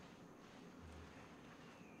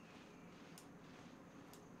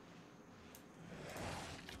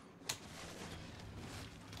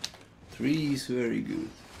 3 is very good.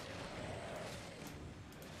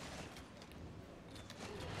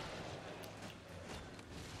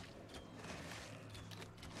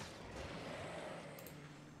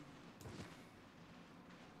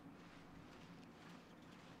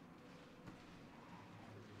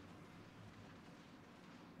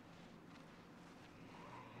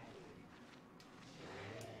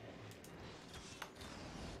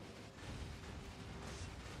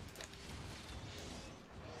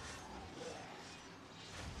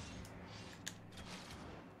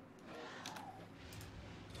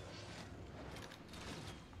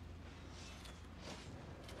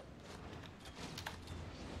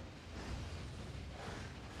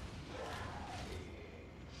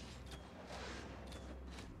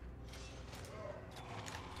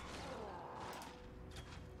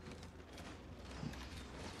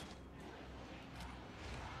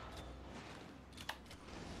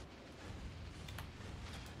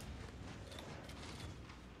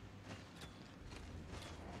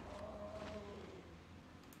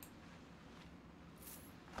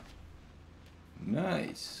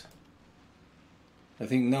 Nice. I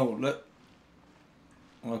think no.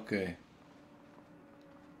 Okay.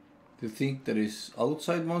 Do you think there is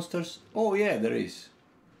outside monsters? Oh yeah, there is.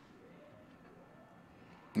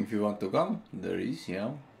 If you want to come, there is,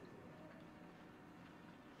 yeah.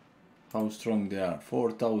 How strong they are?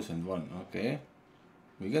 4001. Okay.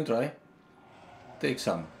 We can try. Take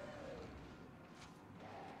some.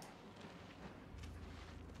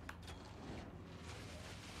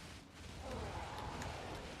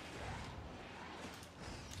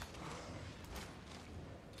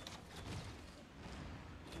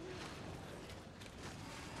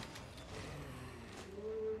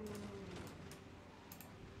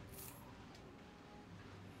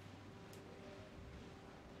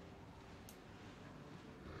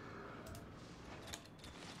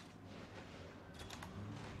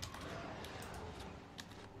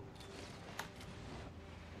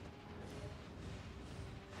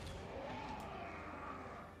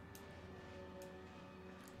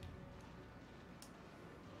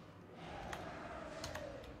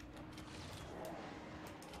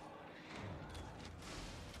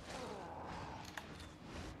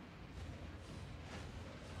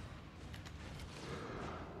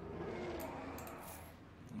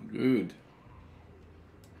 Good.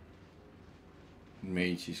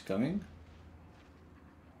 Mage is coming.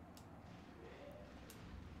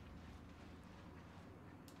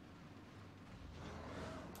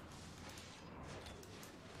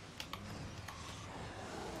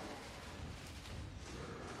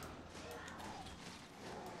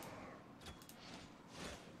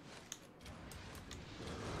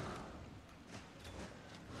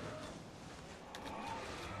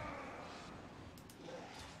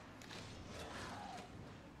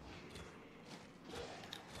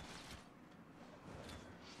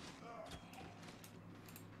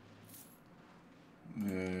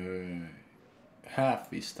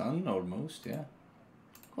 Half is done almost, yeah.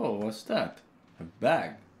 Oh, what's that? A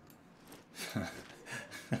bag.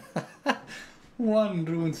 One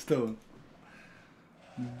runestone.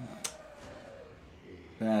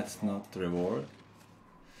 That's not reward.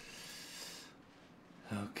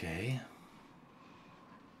 Okay.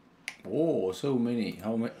 Oh, so many.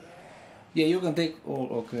 How many? Yeah, you can take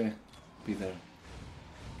all. Okay, Peter.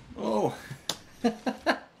 Oh.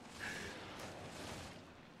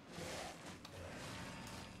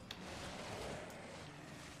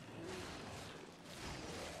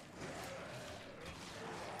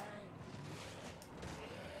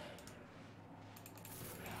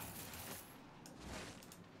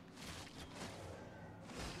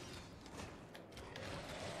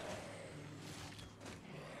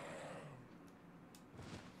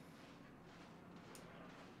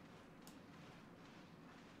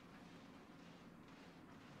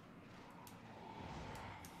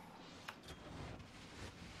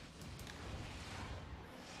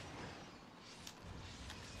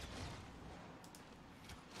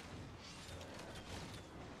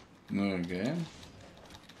 No again.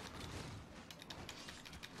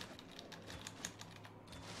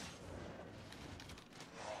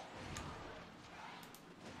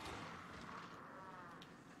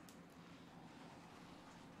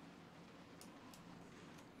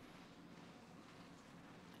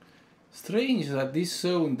 Strange that this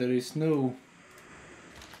zone there is no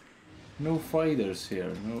fighters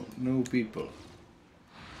here, no people.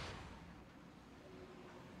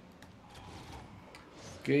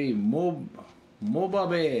 Okay, Moba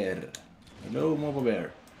Bear. Hello, Moba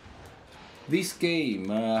Bear. This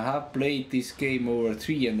game, I have played this game over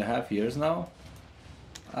 3.5 years now.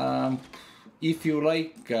 If you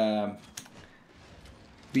like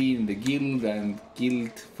be in the guild and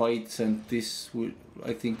guild fights, and this will,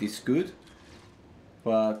 I think it's good.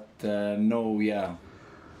 But no, yeah,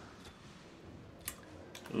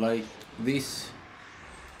 like this,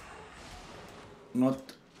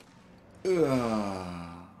 not. Let's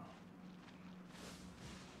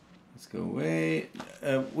go away.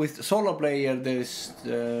 With solo player, there's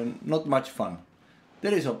not much fun.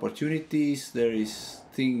 There is opportunities, there is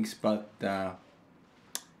things, but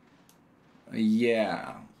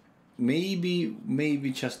yeah,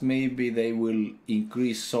 maybe just maybe they will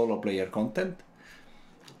increase solo player content.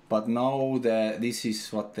 But now this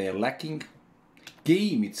is what they're lacking.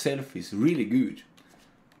 Game itself is really good.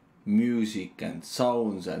 Music and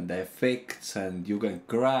sounds and effects, and you can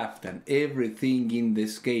craft and everything in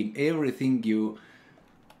this game. Everything you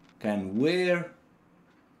can wear,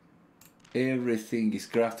 everything is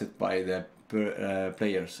crafted by the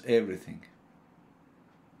players. Everything.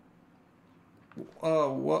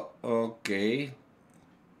 Oh, what? Okay.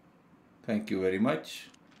 Thank you very much.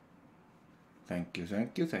 Thank you,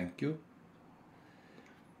 thank you, thank you.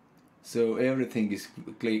 So everything is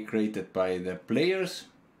created by the players.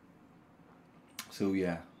 So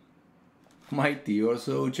yeah. Mighty, you're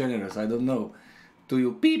so generous. I don't know. Do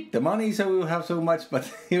you peep the money so you have so much? But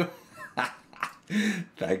you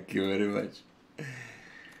thank you very much.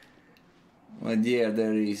 But yeah,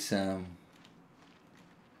 there is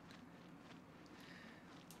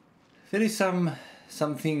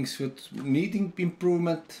some things with needing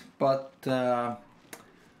improvement, but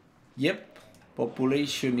yep,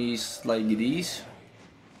 population is like it is.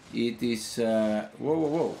 It is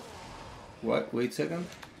whoa. What? Wait a second.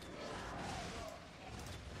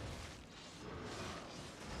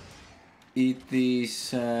 It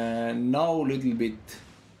is now a little bit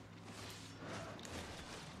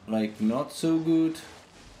like not so good,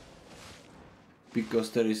 because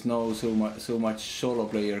there is no so much solo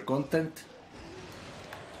player content.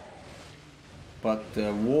 But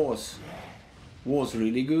was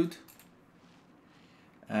really good.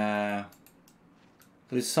 There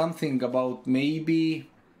is something about maybe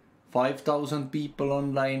 5,000 people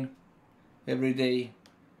online every day.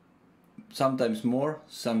 Sometimes more,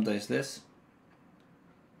 sometimes less.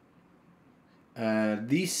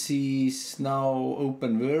 This is now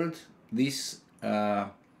open world. This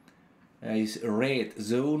is red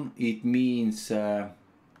zone. It means I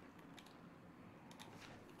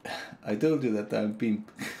told you that I'm pimp.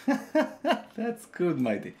 That's good,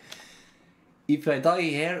 Mighty. If I die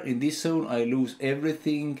here in this zone, I lose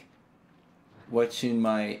everything what's in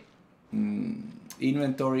my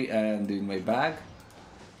inventory and in my bag.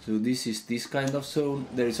 So this is this kind of zone.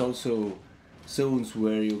 There is also zones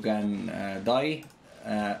where you can die,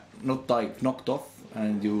 not die, knocked off,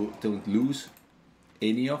 and you don't lose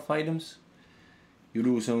any of items. You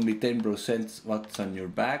lose only 10% what's on your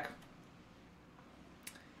bag.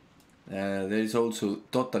 There is also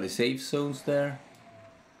totally safe zones there.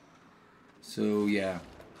 So yeah.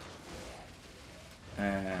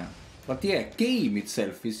 But yeah, game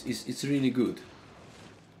itself is really good,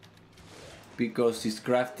 because it's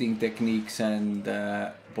crafting techniques and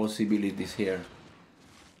possibilities here.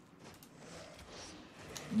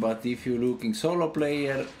 But if you're looking solo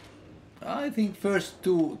player, I think first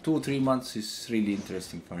 2-3 months is really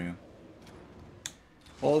interesting for you.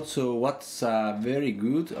 Also, what's very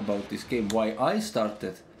good about this game, why I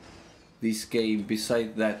started this game,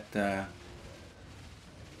 besides that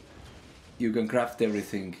you can craft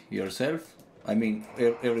everything yourself. I mean,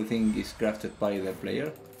 everything is crafted by the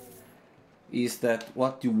player. Is that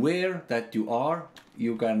what you wear, that you are.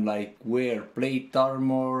 You can like wear plate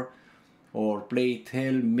armor or plate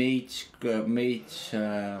helm, mage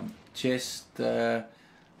chest,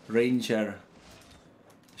 ranger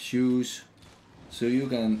shoes. So you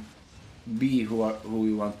can be who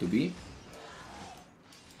you want to be.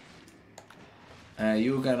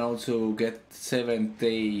 You can also get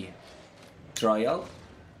 7-day trial.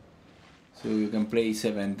 So you can play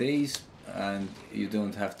 7 days and you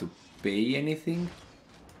don't have to pay anything.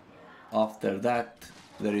 After that,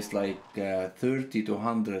 there is like 30 to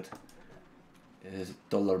 100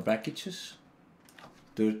 dollar packages,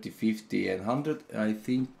 30, 50 and 100. I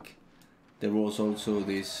think there was also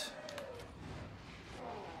this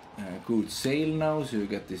good sale now, so you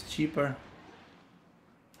get this cheaper.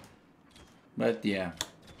 But yeah,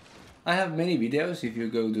 I have many videos. If you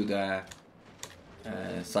go to the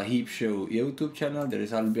Sahiib show YouTube channel, there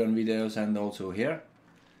is Albion videos, and also here,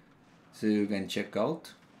 so you can check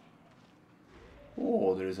out.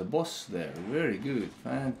 Oh, there is a boss there. Very good,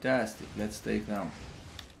 fantastic. Let's take down.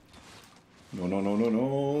 No, no, no, no,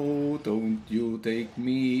 no! Don't you take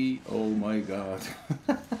me! Oh my God!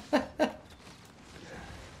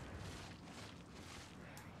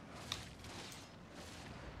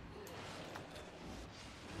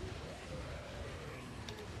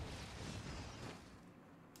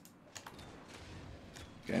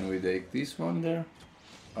 Can we take this one there?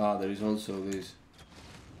 Ah, there is also this.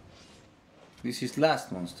 This is last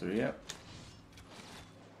monster, yeah.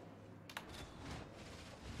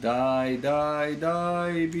 Die, die,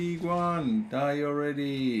 die, big one. Die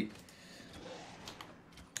already.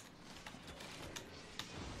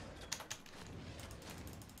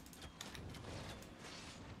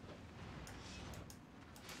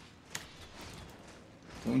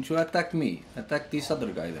 Don't you attack me. Attack this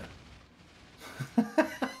other guy there.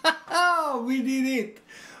 Oh, we did it.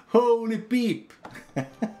 Holy peep.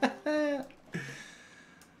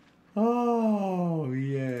 Oh,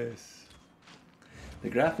 yes. The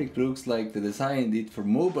graphic looks like the design did for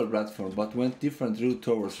mobile platform, but went different route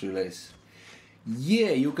towards release.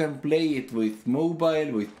 Yeah, you can play it with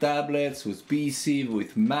mobile, with tablets, with PC,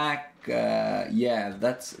 with Mac. Yeah,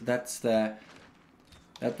 that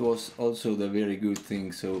was also the very good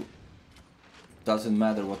thing. So doesn't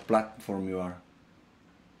matter what platform you are.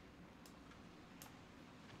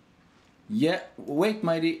 Yeah, wait,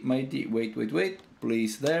 mighty, wait,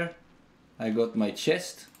 please there. I got my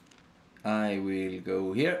chest. I will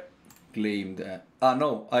go here, claim the...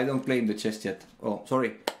 no, I don't claim the chest yet. Oh,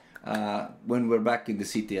 sorry. When we're back in the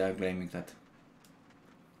city, I'm claiming that.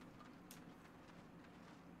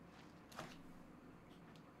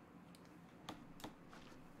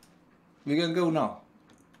 We can go now.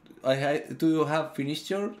 Do you have finished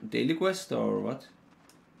your daily quest or what?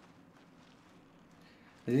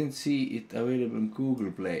 I didn't see it available on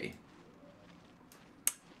Google Play.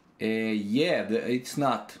 Yeah, it's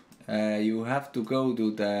not. You have to go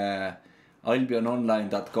to the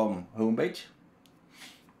albiononline.com homepage,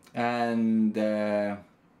 and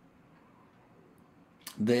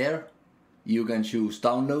there you can choose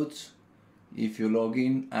downloads if you log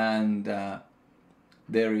in, and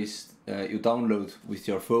there is you download with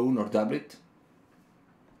your phone or tablet.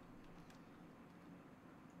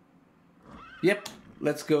 Yep,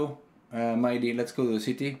 let's go, mighty. Let's go to the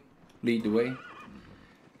city. Lead the way.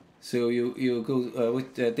 So you go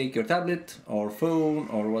take your tablet or phone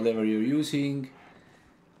or whatever you're using,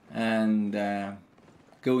 and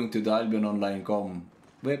going to the albiononline.com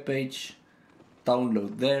webpage,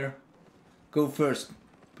 download there. Go first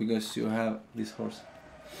because you have this horse,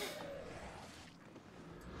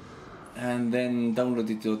 and then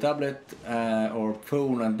download it to a tablet or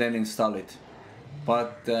phone and then install it.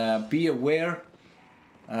 But be aware,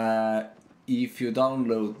 if you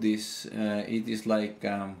download this, it is like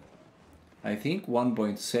I think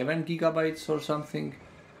 1.7 gigabytes or something,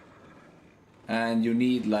 and you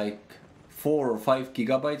need like 4 or 5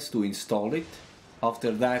 gigabytes to install it. After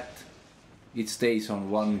that it stays on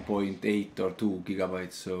 1.8 or 2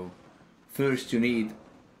 gigabytes. So first you need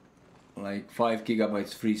like 5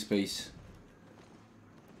 gigabytes free space,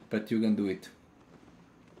 but you can do it.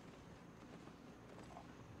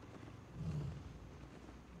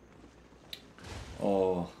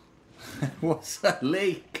 Oh, what's a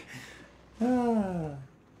lake? Ah.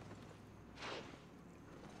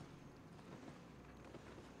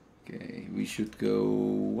 Okay, we should go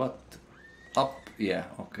what? Up? Yeah,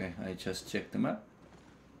 okay, I just checked the map.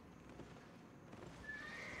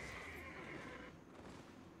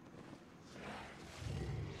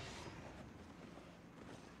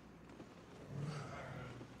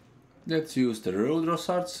 Let's use the road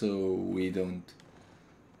Rossard so we don't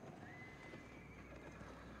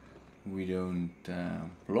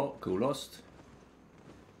go lost.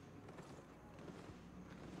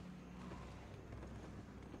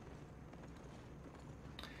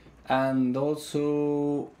 And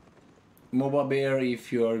also, Moba Bear,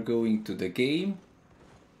 if you are going to the game,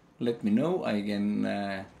 let me know. I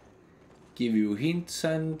can give you hints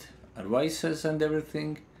and advices and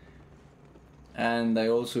everything. And I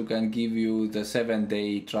also can give you the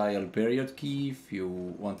 7-day trial period key if you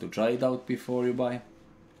want to try it out before you buy.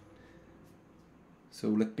 So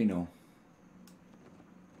let me know.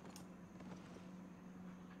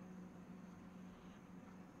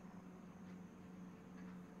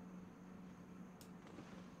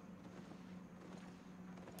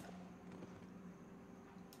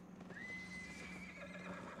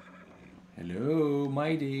 Hello,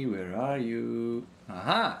 Mighty, where are you?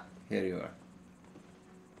 Aha, here you are.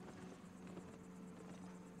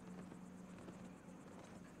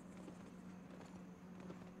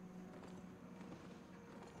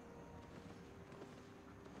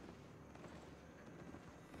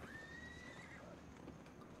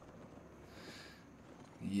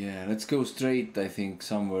 Yeah, let's go straight, I think,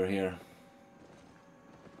 somewhere here.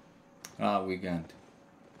 Ah, we can't.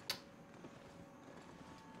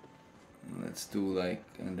 Let's do like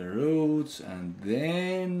on the roads and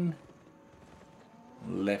then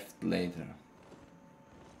left later.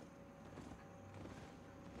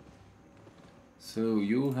 So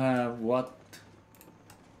you have what?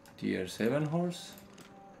 Tier 7 horse?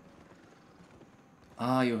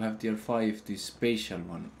 Ah, you have tier 5, this spatial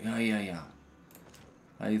one. Yeah.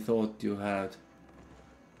 I thought you had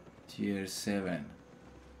tier 7.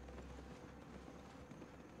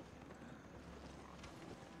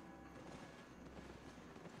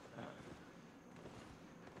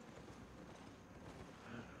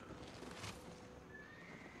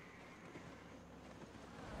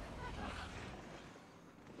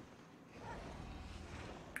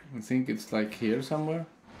 I think it's like here somewhere.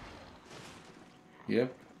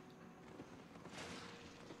 Yep.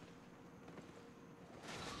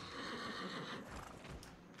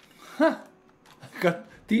 Huh! I got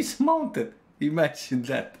dismounted. Imagine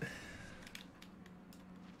that.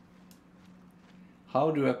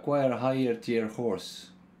 How to acquire higher tier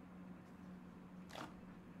horse?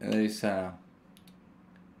 There is a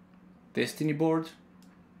destiny board,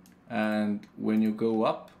 and when you go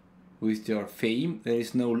up with your fame, there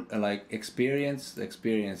is no like experience. The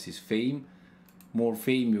experience is fame. More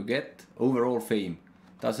fame you get, overall fame.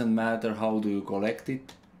 Doesn't matter how do you collect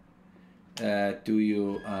it. Do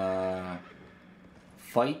you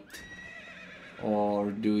fight, or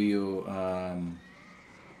do you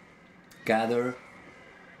gather,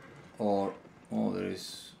 or there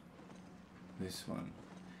is this one.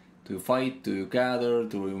 Do you fight? Do you gather?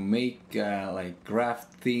 Do you make like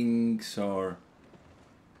craft things, or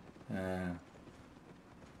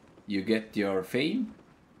you get your fame,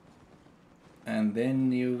 and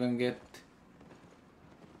then you can get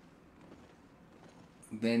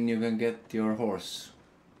your horse,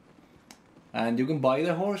 and you can buy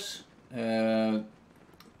the horse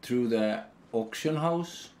through the auction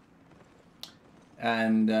house,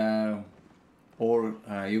 and or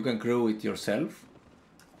you can grow it yourself.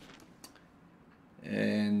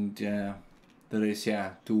 And there is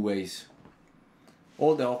 2 ways.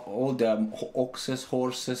 All the oxes,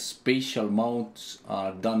 horses, spatial mounts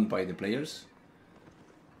are done by the players,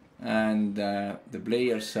 and the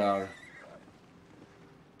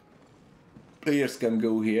players can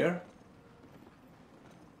go here.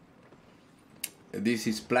 This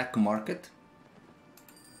is black market.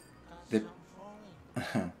 The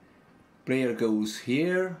player goes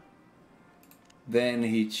here. Then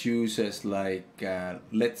he chooses like,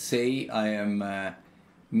 let's say I am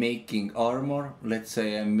making armor. Let's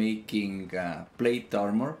say I'm making plate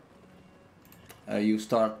armor. You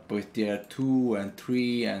start with tier 2 and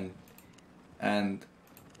 3 and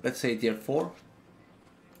let's say tier 4.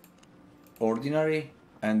 Ordinary,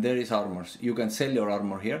 and there is armors. You can sell your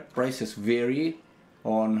armor here. Prices vary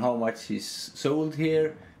on how much is sold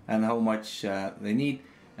here and how much they need.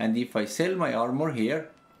 And if I sell my armor here,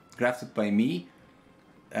 crafted by me,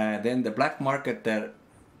 then the black market there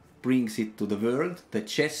brings it to the world, the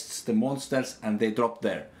chests, the monsters, and they drop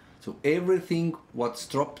there. So everything what's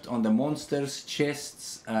dropped on the monsters,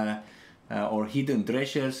 chests, or hidden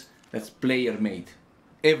treasures, that's player made.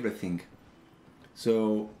 Everything.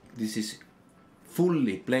 So this is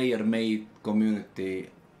fully player made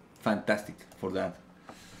community. Fantastic for that.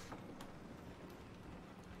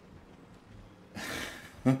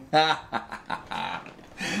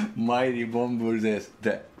 Mighty Bomber says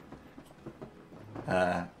that.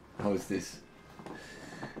 How's this?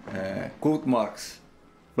 Quote marks,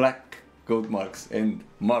 black quote marks, and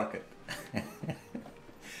market.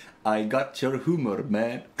 I got your humor,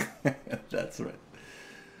 man. That's right.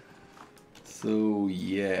 So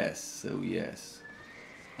yes.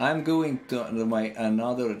 I'm going to my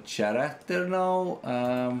another character now.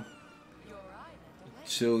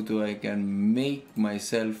 So do I can make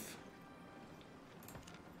myself.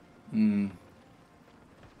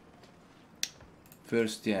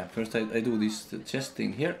 First I do this chest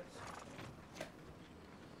thing here.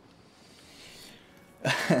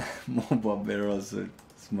 Moba Bear also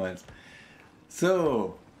smiles.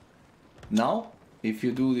 So now if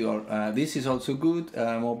you do your this is also good.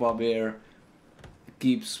 Moba Bear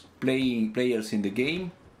keeps players in the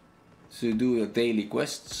game. So you do your daily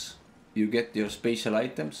quests, you get your special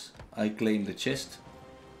items. I claim the chest.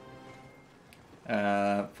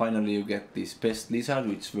 Finally you get this pest lizard,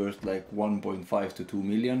 which is worth like 1.5 to 2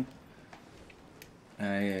 million.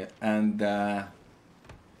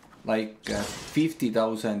 Like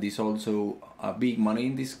 50,000 is also a big money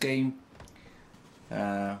in this game.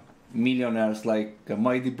 Millionaires like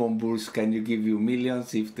Mighty Bombers can you give you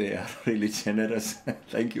millions if they are really generous.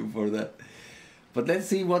 Thank you for that. But let's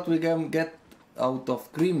see what we can get out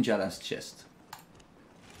of Grim Challenge chest.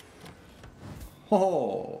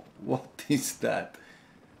 Oh, what is that?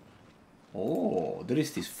 Oh, there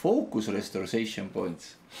is this focus restoration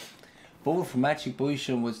points. Powerful magic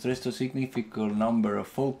position with restore significant number of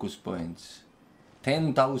focus points.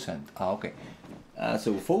 10,000. Ah, okay.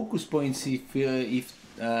 So focus points, if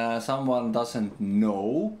someone doesn't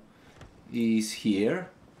know, is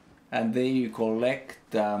here, and then you collect.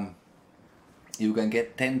 You can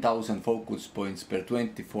get 10,000 focus points per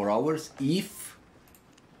 24 hours if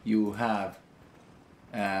you have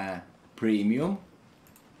premium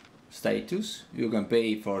status. You can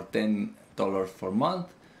pay for $10 per month,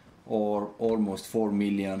 or almost 4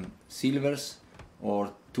 million silvers,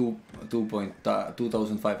 or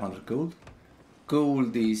 2,500 gold.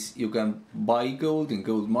 Gold is, you can buy gold in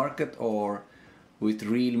gold market or with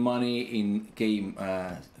real money in game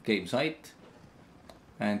site,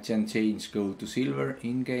 and can change gold to silver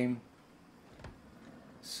in game.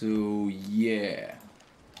 So yeah,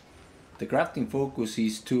 the crafting focus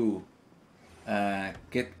is to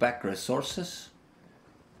get back resources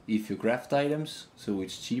if you craft items, so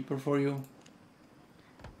it's cheaper for you,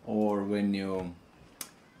 or when you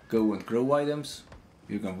go and grow items,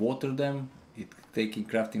 you can water them, it's taking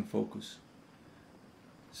crafting focus.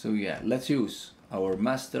 So yeah, let's use our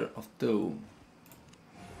Master of Dome.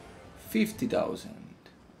 50,000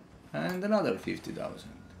 and another 50,000,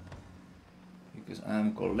 because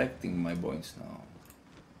I'm collecting my points now,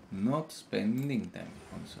 not spending them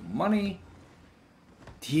on some money.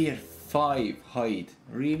 Tier 5 hide,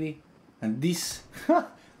 really? And this,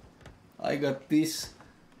 I got this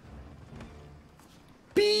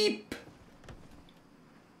beep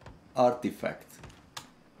artifact.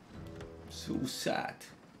 So sad.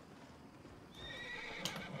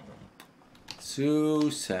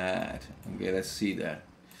 So sad. Okay, let's see that.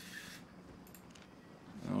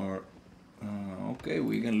 Or okay,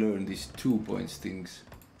 we can learn these 2 points things.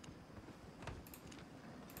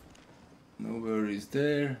 Nowhere is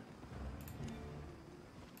there.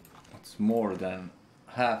 It's more than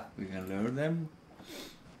half. We can learn them.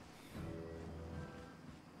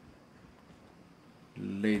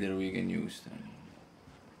 Later we can use them.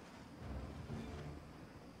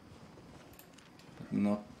 But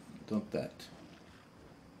not that.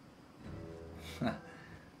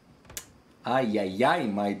 Ay ay ay,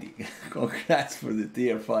 mighty. Congrats for the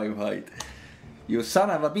tier 5 height. You son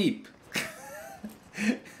of a beep.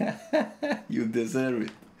 You deserve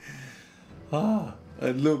it. Ah,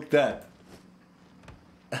 and look that.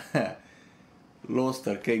 Lost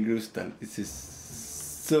Arcane Crystal. This is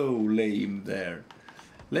so lame there.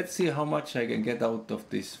 Let's see how much I can get out of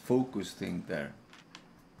this focus thing there.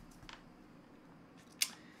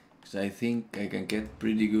 Because I think I can get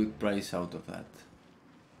pretty good price out of that.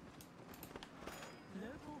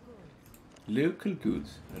 Local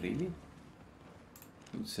goods, really?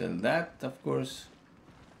 Could sell that, of course.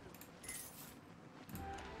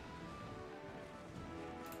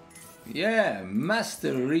 Yeah,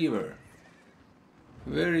 Master River.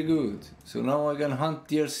 Very good. So now I can hunt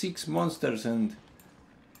tier 6 monsters and,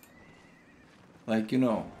 like, you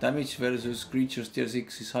know, damage versus creatures tier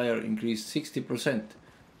 6 is higher, increased 60%.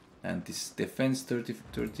 And this defense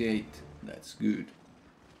 38. That's good.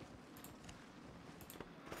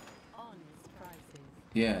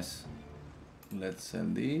 Yes. Let's sell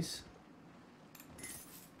these.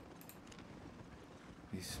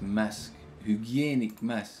 This mask. Hygienic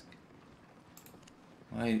mask.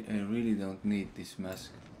 I really don't need this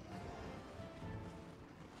mask.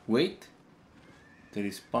 Wait. There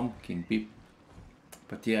is pumpkin pip.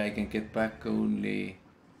 But yeah, I can get back only...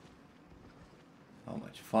 how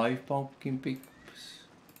much? 5 pumpkin pips.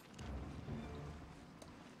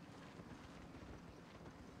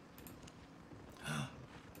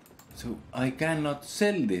 So I cannot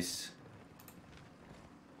sell this.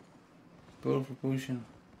 Powerful potion.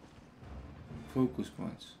 Focus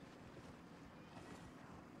points.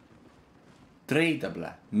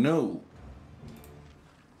 Tradable. No.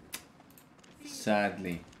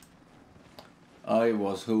 Sadly. I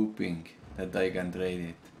was hoping that I can trade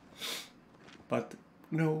it. But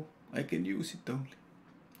no, I can use it only.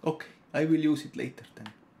 Okay, I will use it later then.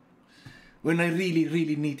 When I really,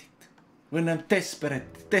 really need it. When I'm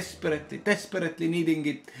desperately needing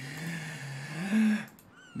it.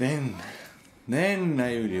 Then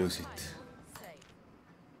I will use it.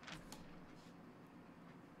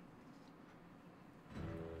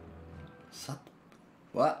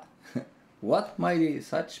 What? What mighty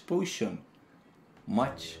such potion?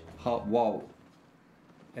 Much? How? Wow.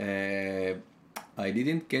 I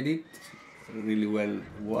didn't get it really well.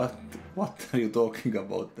 What are you talking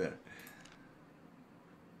about there?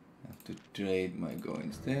 I have to trade my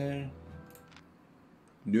coins there.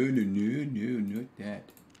 No, not that.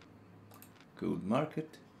 Gold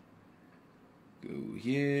market. Go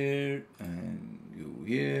here and go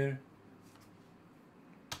here.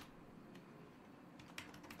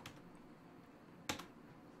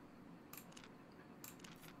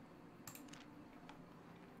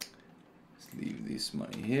 Let's leave this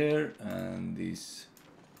money here and this.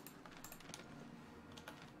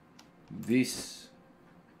 This.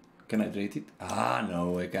 Can I trade it? Ah,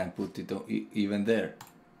 no, I can't put it even there.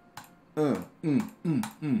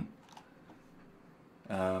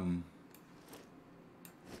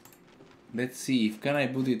 Let's see if can I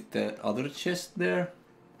put it the other chest there.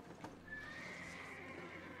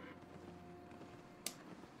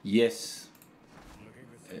 Yes.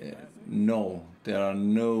 No, there are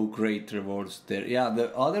no great rewards there. Yeah,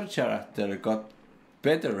 the other character got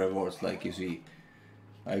better rewards, like you see.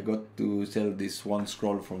 I got to sell this one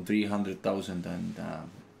scroll from 300,000 and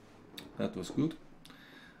that was good.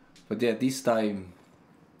 But yeah, this time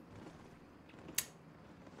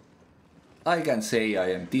I can say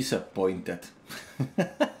I am disappointed.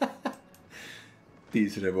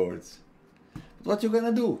 These rewards. What you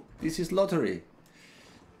gonna do? This is lottery.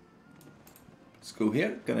 Let's go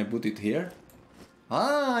here. Can I put it here?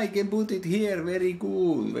 Ah, I can put it here. Very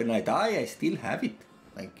good. When I die, I still have it.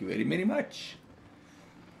 Thank you very, very much.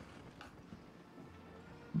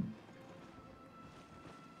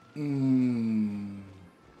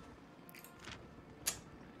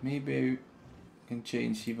 Maybe I can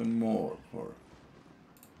change even more for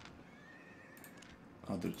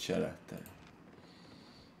other character.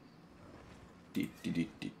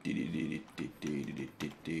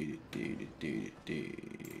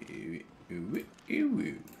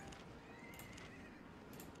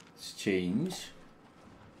 Let's change.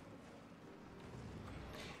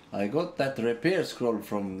 I got that repair scroll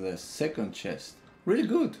from the second chest. Really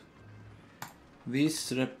good.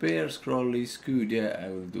 This repair scroll is good. Yeah, I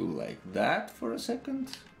will do like that for a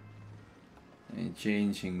second. And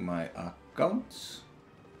changing my accounts.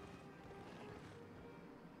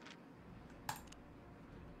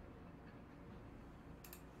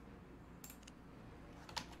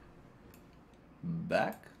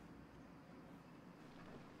 Back.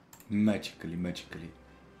 Magically.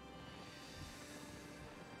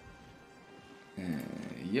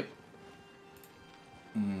 Yep.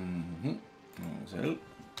 Sell.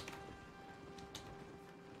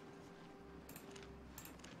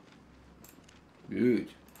 Good.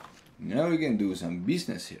 Now we can do some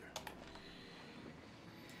business here.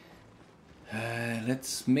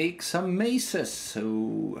 Let's make some maces.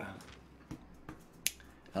 So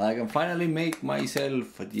I can finally make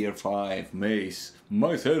myself a tier 5 mace.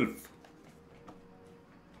 Myself.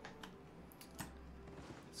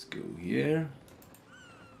 Let's go here.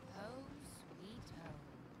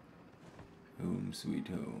 Home sweet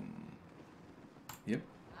home. Yep.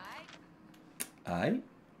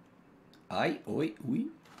 Oi, we.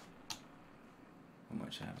 How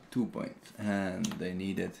much I have? 2 points. And I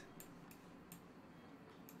needed.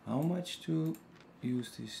 How much to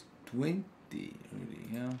use this? 20, really,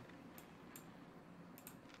 yeah.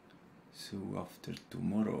 So after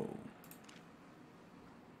tomorrow.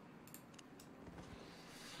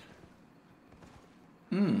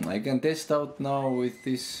 I can test out now with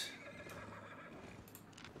this.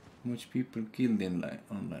 How much people killed in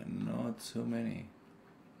online? Not so many.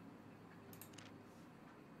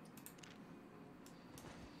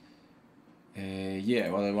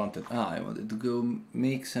 Yeah, what I wanted. I wanted to go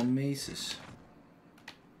make some maces.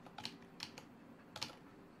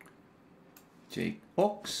 Take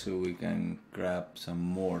ox so we can grab some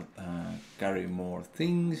more, carry more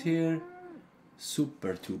things here.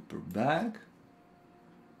 Super duper bag.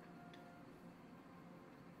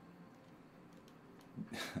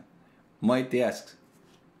 Mighty asks,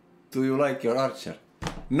 do you like your archer?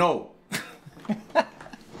 No.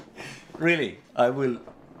 Really, I will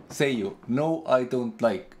say you, no, I don't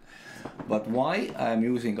like. But why I'm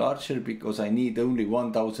using archer? Because I need only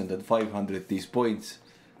 1,500 these points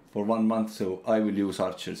for 1 month, so I will use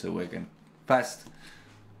archer so I can fast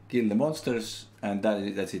kill the monsters, and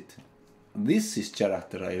that's it. This is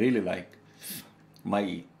character I really like.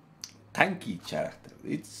 My tanky character.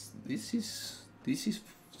 This is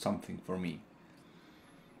something for me.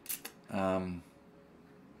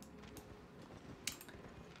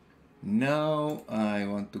 Now I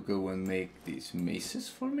want to go and make these maces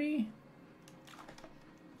for me.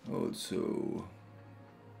 Also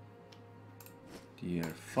tier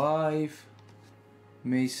 5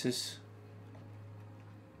 maces.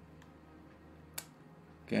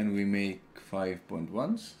 Can we make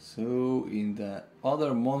 5.1s? So in the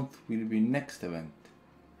other month will be next event.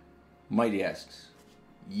 Mighty asks.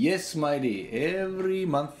 Yes, Mighty, every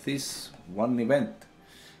month is one event.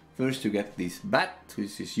 First you get this bat,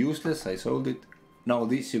 which is useless, I sold it. Now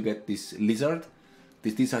this you get this lizard.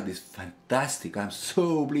 This lizard is fantastic, I'm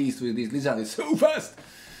so pleased with this lizard, it's so fast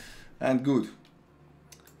and good.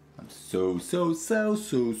 I'm so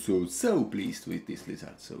pleased with this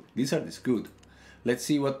lizard. So lizard is good. Let's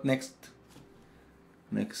see what next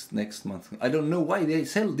month. I don't know why they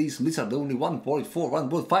sell these lizard only 1.4,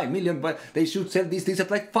 1.5 million, but they should sell this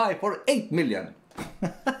lizard like 5 or 8 million.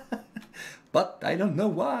 But I don't know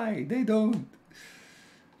why they don't.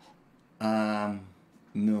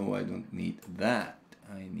 No, I don't need that.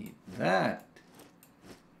 I need that,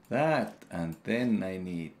 and then I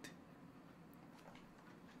need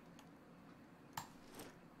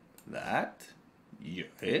that.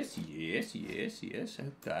 Yes,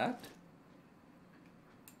 like that.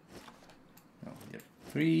 No, yeah.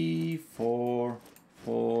 3, 4,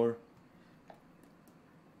 4.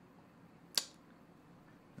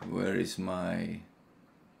 Where is my...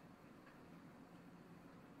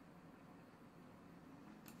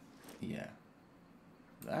 Yeah,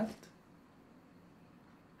 that.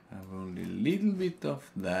 I have only a little bit of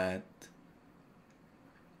that.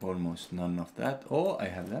 Almost none of that. Oh, I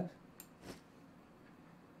have that.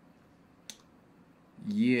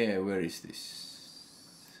 Yeah, where is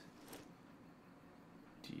this?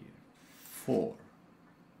 Tier 4.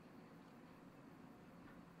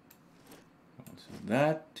 Also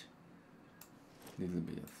that. Little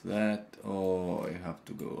bit of that. Oh, I have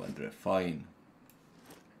to go and refine.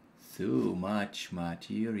 So much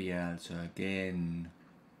materials again.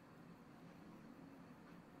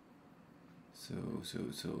 So.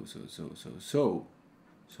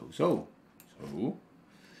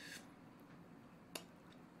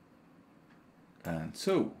 And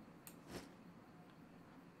so.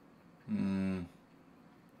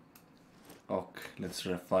 Okay, let's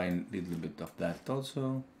refine a little bit of that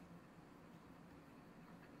also.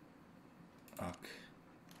 Okay.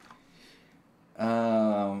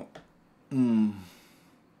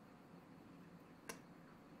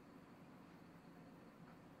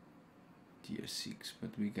 Tier 6,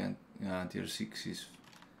 but we can't. Tier 6 is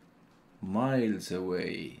miles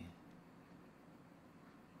away.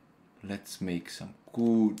 Let's make some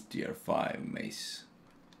good tier 5 mace.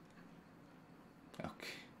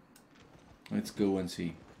 Okay. Let's go and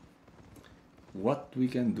see what we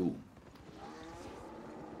can do.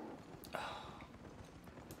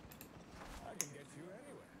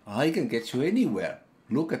 I can get you anywhere.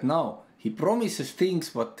 Look at now. He promises things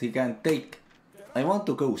but he can't take. I want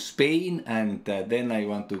to go Spain, and then I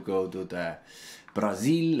want to go to the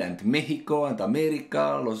Brazil and Mexico and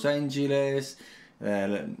America, Los Angeles,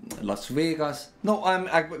 Las Vegas. No, I'm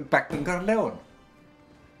back in Carleon.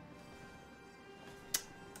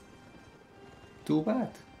 Too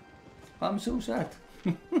bad. I'm so sad.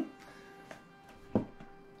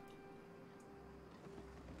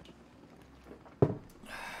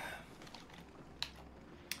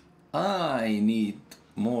 I need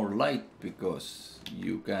more light because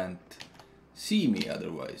you can't see me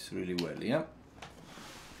otherwise really well, yeah?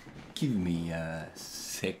 Give me a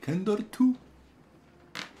second or two.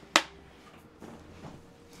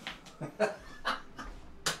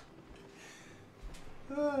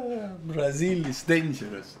 Brazil is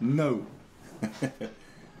dangerous. No.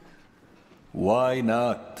 Why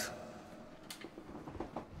not?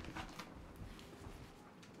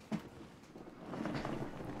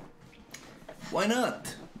 Why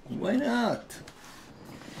not? Why not?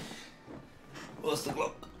 What's the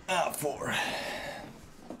clock? 4.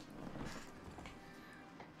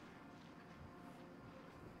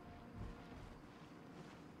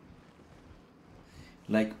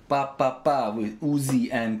 Like pa with Uzi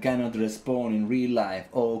and cannot respawn in real life.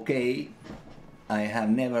 Okay. I have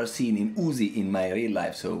never seen an Uzi in my real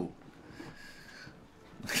life, so...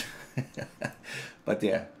 But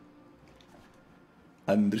yeah.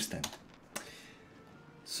 I understand.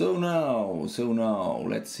 So now,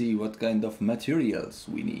 let's see what kind of materials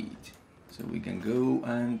we need. So we can go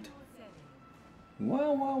and...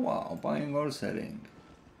 Wow, buying or selling.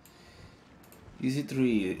 Is it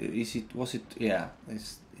real? Was it? Yeah,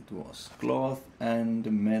 it was. Cloth and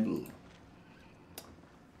metal.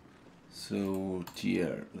 So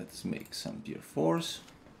tier, let's make some tier 4s.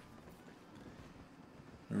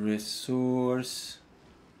 Resource.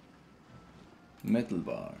 Metal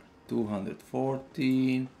bar.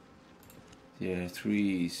 214. Tier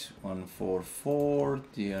 3 is 144.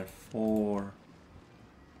 Tier 4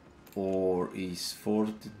 is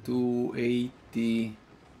 4280.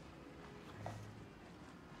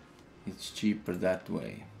 It's cheaper that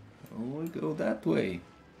way. So we'll go that way.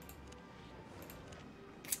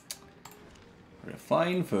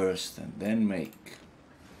 Refine first and then make.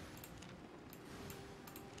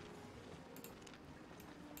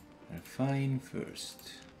 Refine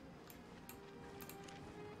first.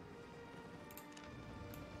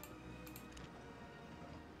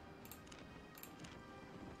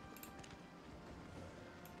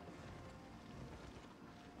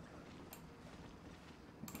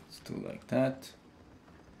 do like that.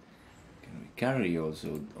 Can we carry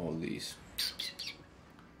also all these?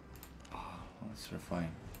 Let's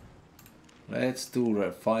refine. Let's do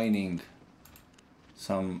refining.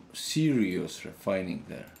 Some serious refining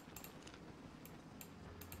there.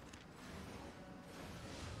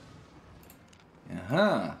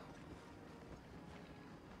 Aha.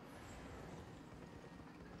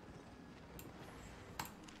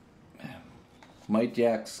 Might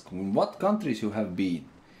ask, what countries you have been?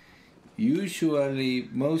 Usually,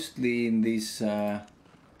 mostly in these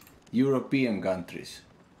European countries.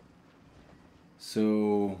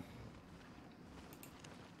 So,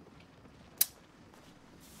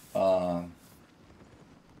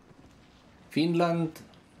 Finland,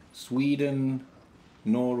 Sweden,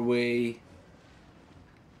 Norway,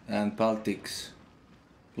 and Baltics,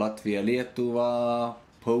 Latvia, Lietuva,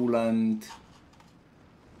 Poland,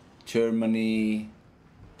 Germany,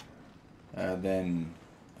 then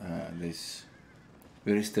this,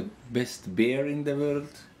 where is the best beer in the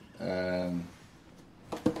world?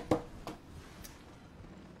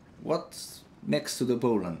 What's next to the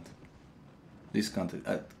Poland? This country.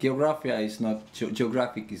 Geography is not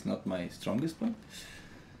geographic is not my strongest point.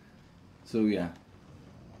 So yeah,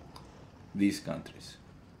 these countries.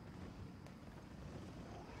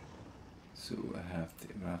 So I have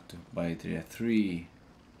to buy 3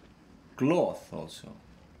 cloth also.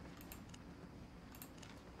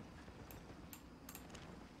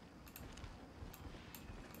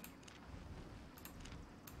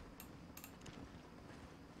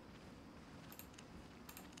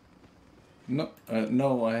 No,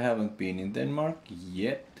 no, I haven't been in Denmark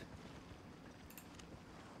yet.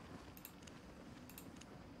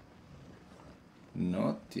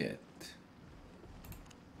 Not yet.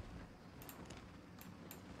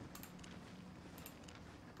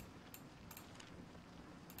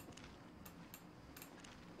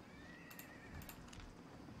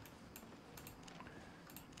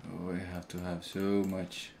 Oh, I have to have so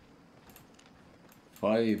much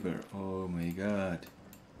fiber. Oh my god.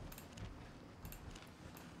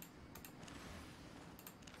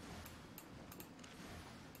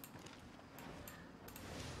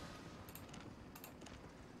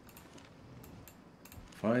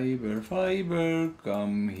 Fiber, fiber,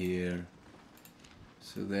 come here.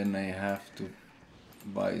 So then I have to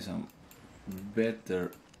buy some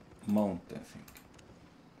better mount, I think.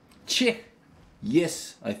 Czech!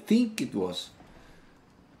 Yes, I think it was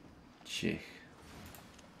Czech.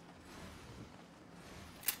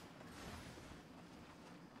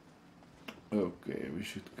 Okay, we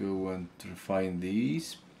should go and refine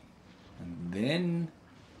these. And then...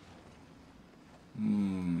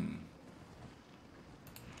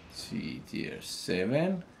 see, tier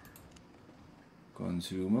 7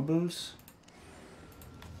 consumables,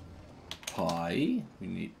 pie, we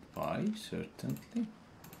need pie certainly.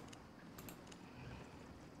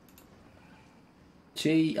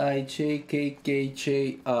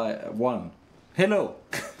 JIJKKJ1. Hello.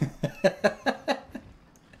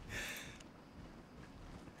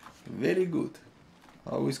 Very good.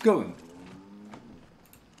 How is going?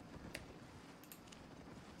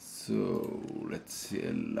 So let's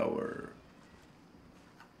sell our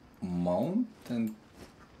mount and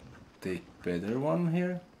take better one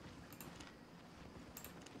here.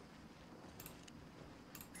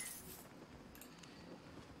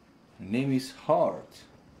 Name is Hart.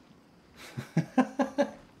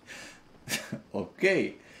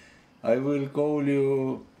 Okay, I will call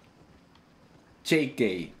you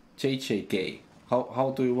JJK.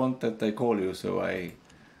 How do you want that I call you so I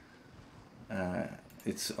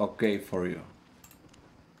it's okay for you?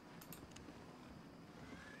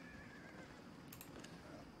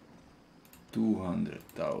 $200,000,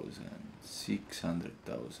 $600,000.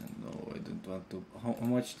 No, I don't want to. How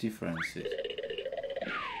much difference is it?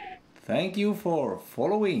 Thank you for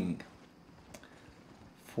following.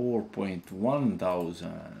 4.1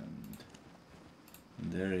 thousand.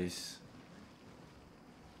 There is.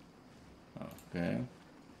 Okay.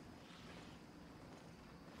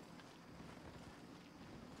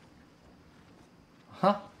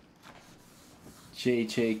 Huh?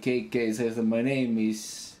 JJKK says that my name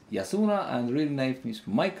is Yasuna and real name is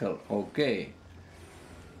Michael. Okay.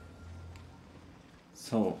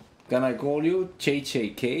 So, can I call you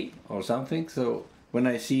JJK or something? So, when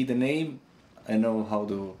I see the name, I know how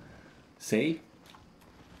to say.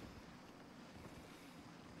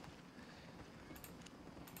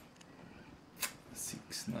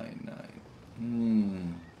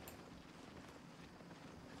 $699.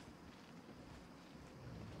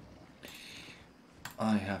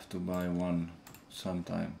 I have to buy one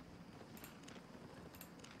sometime.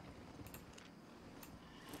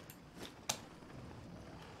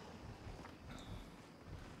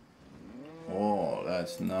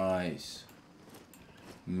 that's nice.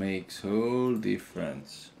 Makes whole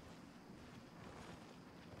difference.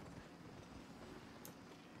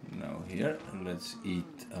 Now here, let's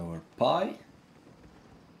eat our pie.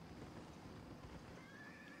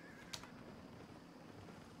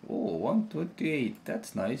 Oh, 128,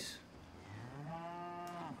 that's nice.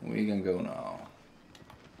 We can go now.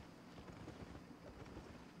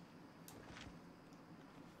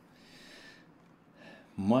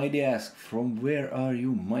 Might ask, from where are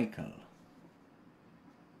you, Michael?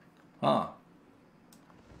 Ah,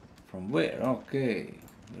 from where? Okay,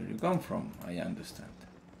 where you come from, I understand.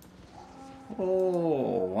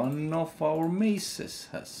 Oh, one of our maces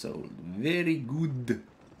has sold. Very good.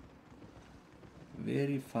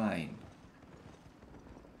 Very fine.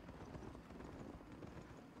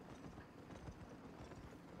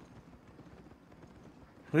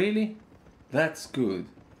 Really? That's good.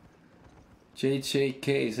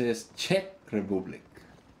 JJK says Czech Republic.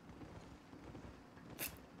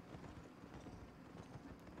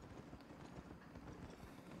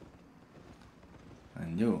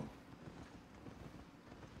 And you?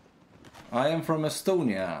 I am from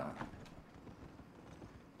Estonia.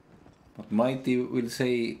 But Mighty will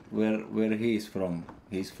say where he is from.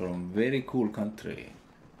 He's from very cool country.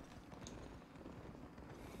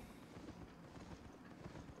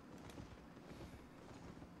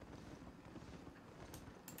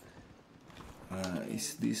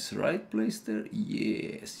 Is this right place there?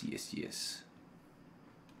 Yes, yes, yes.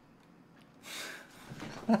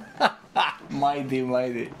 Mighty,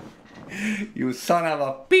 mighty. You son of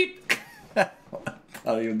a peep! What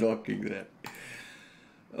are you talking there?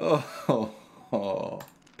 Oh, oh.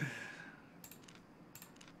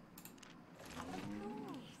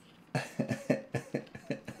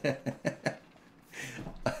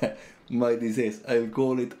 Mighty says, I'll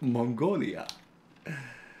call it Mongolia.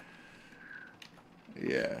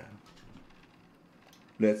 Yeah.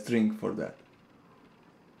 Let's drink for that.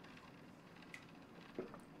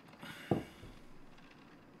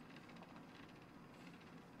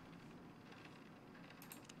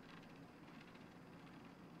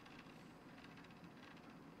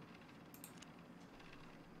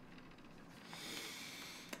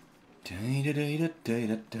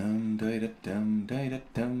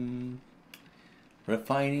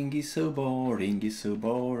 Refining is so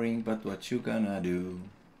boring, but what you gonna do?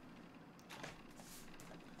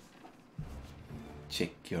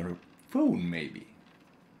 Check your phone, maybe.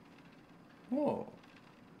 Oh,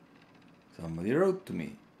 somebody wrote to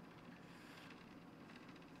me.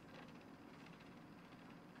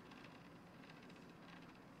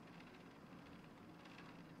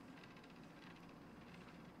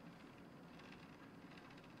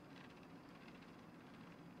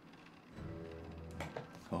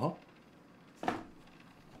 Oh.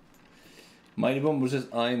 Mighty Bomber says,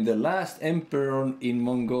 I'm the last emperor in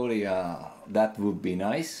Mongolia. That would be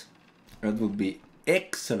nice. That would be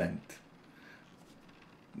excellent.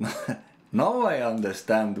 Now I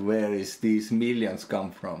understand where is these millions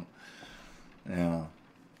come from. Yeah.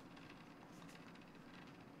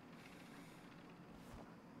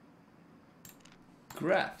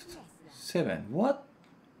 Craft 7. What?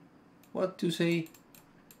 What to say?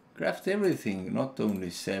 Craft everything, not only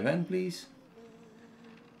 7, please.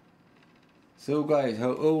 So guys,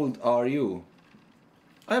 how old are you?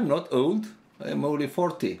 I'm not old. I'm only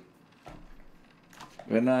 40.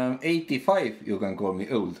 When I'm 85, you can call me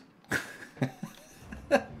old.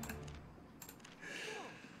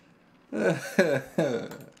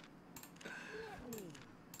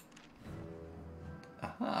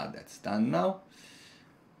 Aha, that's done now.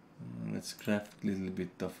 Let's craft a little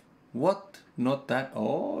bit of what? Not that.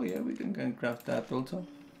 Oh, yeah, we can craft that also.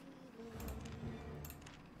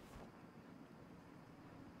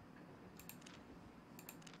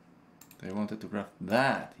 I wanted to craft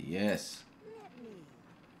that. Yes.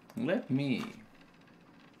 Let me.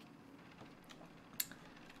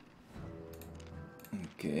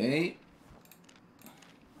 Okay.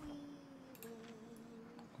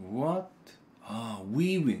 What? Ah,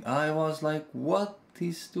 weaving. I was like, what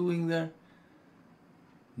is doing there?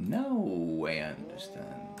 Now I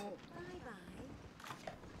understand.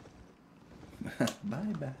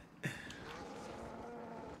 Bye bye.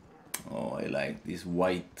 Oh, I like this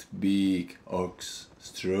white, big ox.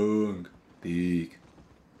 Strong, big,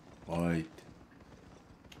 white.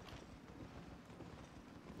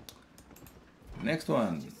 Next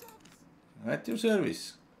one. At your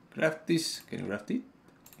service. Craft this. Can you craft it?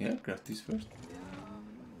 Yeah, craft this first.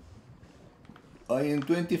 I am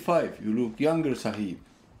 25. You look younger, Sahiib.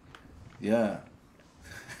 Yeah.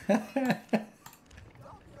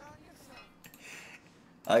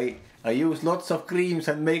 I use lots of creams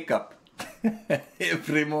and makeup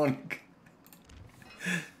every morning.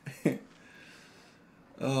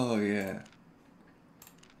 Oh yeah.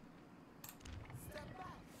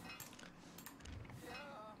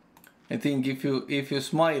 I think if you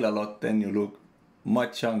smile a lot, then you look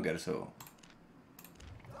much younger. So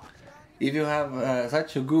if you have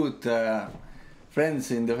such a good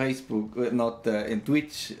friends in the Facebook, not in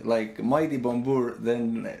Twitch, like Mighty Bombour,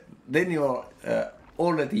 then you're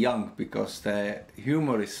already young because the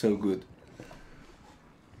humor is so good.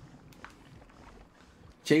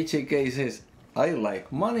 JJK says, I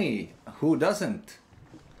like money. Who doesn't?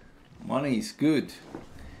 Money is good.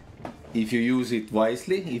 If you use it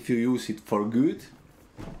wisely, if you use it for good,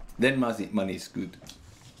 then money is good.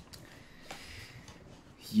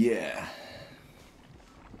 Yeah.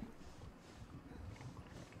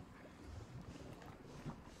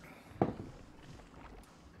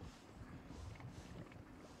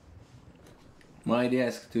 Might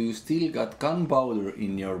ask, do you still got gunpowder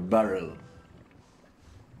in your barrel?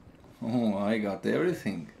 Oh, I got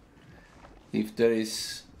everything. If there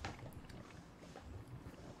is...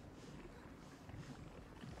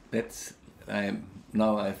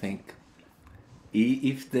 now I think,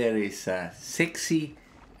 if there is a sexy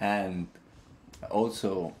and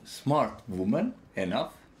also smart woman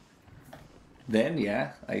enough, then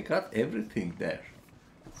yeah, I got everything there.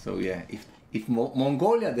 So yeah, if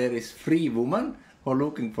Mongolia there is free woman who are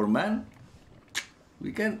looking for man,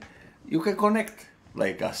 you can connect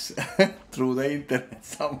like us through the internet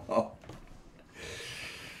somehow.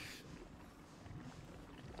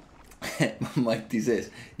 Mighty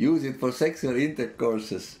says, use it for sexual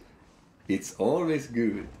intercourses. It's always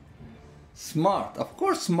good. Smart, of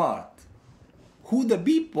course smart. Who the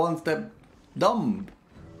beep wants the dumb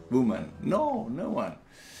woman? No, no one.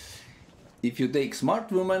 If you take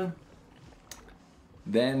smart woman,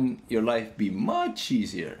 then your life be much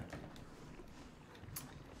easier.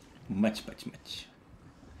 Much.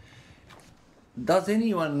 Does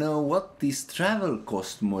anyone know what this travel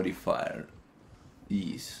cost modifier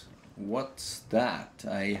is? What's that?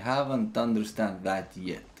 I haven't understand that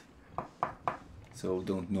yet. So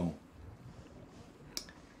don't know.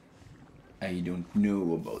 I don't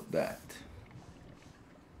know about that.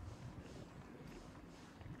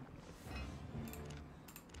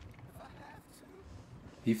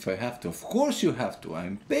 If I have to, of course you have to.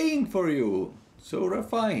 I'm paying for you. So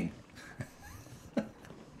refine.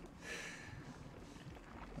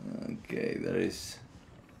 Okay, there is.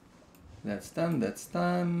 That's done. That's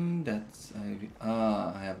done.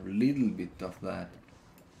 I have a little bit of that.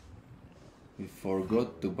 We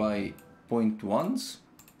forgot to buy 0.1s.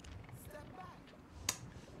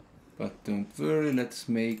 But don't worry. Let's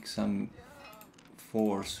make some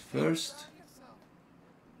 4s first.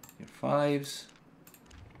 Your 5s.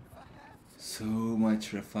 So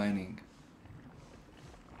much refining.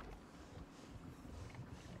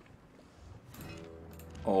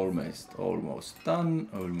 Almost done.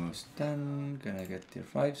 Can I get your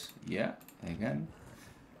 5s? Yeah, I can.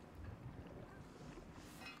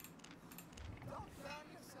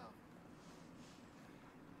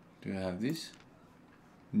 Do you have this?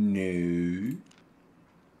 No.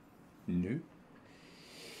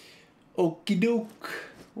 Okie doke.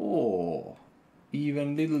 Oh,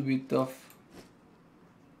 even little bit of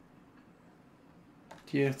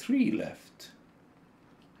tier 3 left.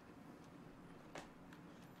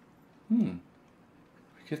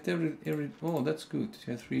 Get every. Oh, that's good.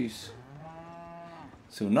 Tier 3s.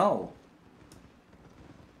 So now,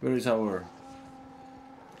 where is our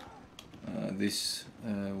this?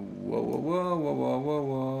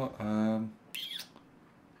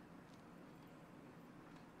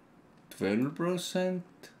 12%.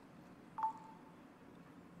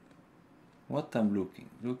 What I'm looking.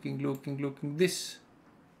 This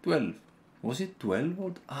 12. Was it 12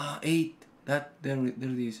 or 8? That there it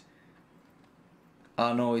is.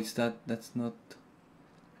 No, it's that. That's not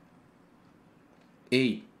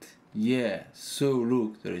 8. Yeah. So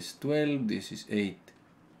look, there is 12. This is 8.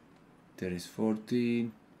 There is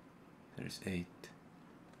 14. There is 8.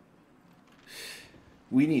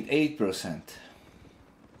 We need 8%.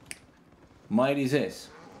 Mighty says,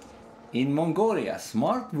 in Mongolia,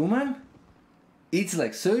 smart woman, it's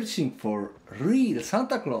like searching for real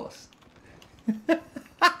Santa Claus.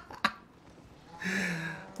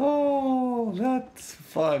 Oh, that's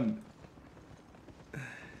fun.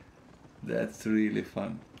 That's really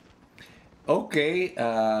fun. Okay,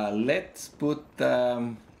 let's put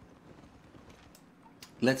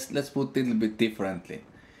let's put it a little bit differently.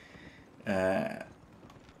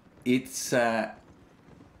 It's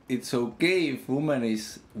okay if woman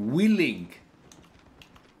is willing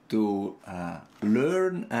to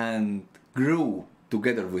learn and grow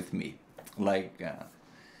together with me. Like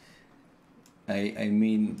I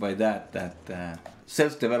mean by that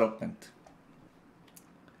self-development.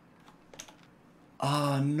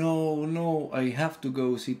 Ah, no, I have to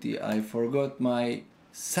go city. I forgot my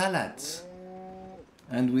salads.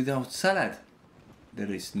 And without salad,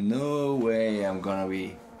 there is no way I'm gonna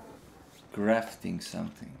be crafting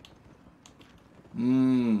something.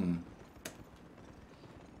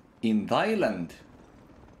 In Thailand,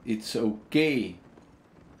 it's okay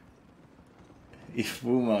if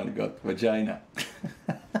woman got vagina.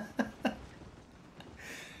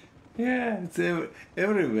 Yeah, it's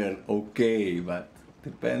everywhere okay, but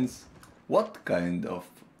depends what kind of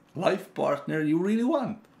life partner you really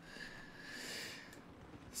want.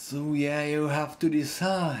 So yeah, you have to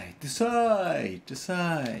decide.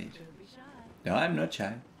 No, I'm not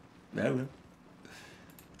shy. Very well.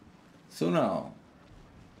 So now,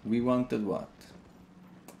 we wanted what?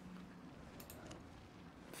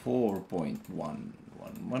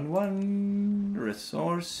 4.1111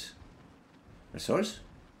 resource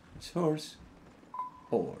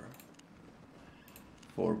or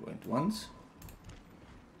 4.1s.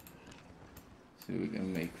 So we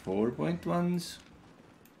can make 4.1s.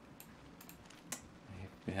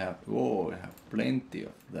 We have plenty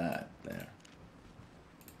of that there.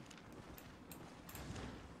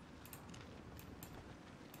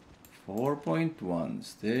 Four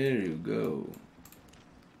 4.1s, there you go.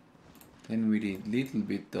 Then we need little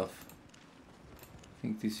bit of, I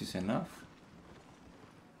think this is enough.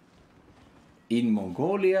 In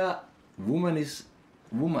Mongolia, woman,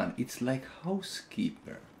 it's like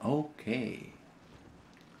housekeeper. Okay.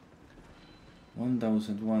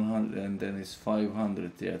 1,100 and then it's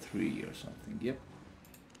 500 tier 3 or something. Yep.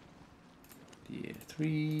 Tier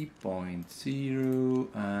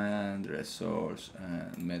 3.0 and resource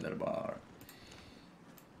and metal bar.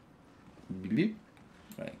 Bleep.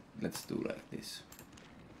 Right, let's do like this.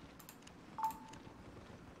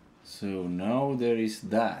 So now there is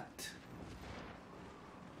that.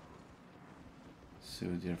 So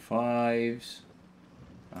tier 5s.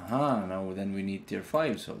 Aha, now then we need tier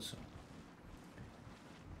 5s also.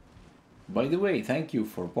 By the way, thank you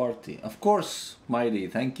for party. Of course, Miley,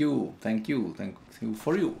 thank you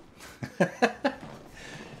for you.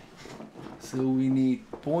 So we need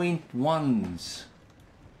 0.1s.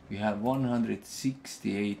 We have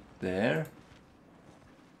 168 there.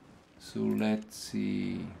 So let's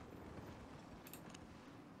see.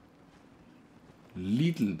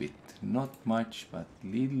 Little bit, not much, but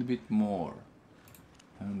little bit more.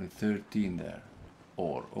 Only 13 there.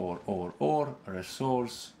 Or,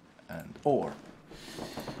 resource and ore.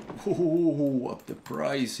 Oh, what the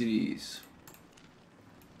price it is.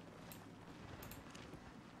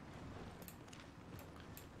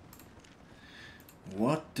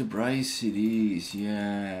 What the price it is,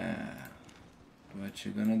 yeah. What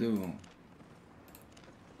you gonna do?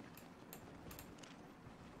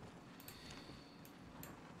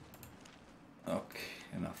 Okay,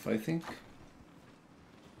 enough I think.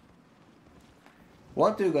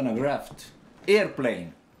 What are you gonna craft?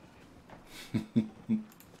 Airplane.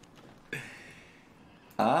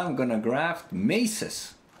 I'm gonna craft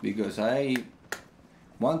maces because I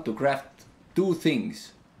want to craft two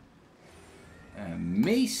things. A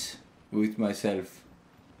mace with myself,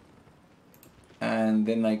 and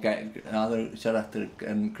then I can, another character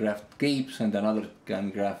can craft capes and another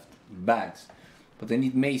can craft bags. But I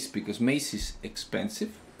need mace because mace is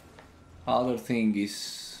expensive. Other thing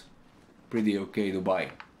is pretty okay to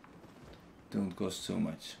buy. Don't cost so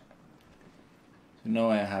much. So now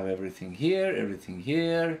I have everything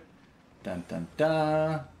here. Dun dun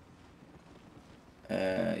dun.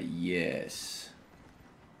 Yes.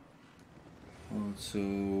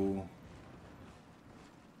 Also,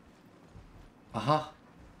 aha.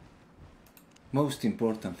 Most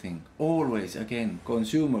important thing, always again,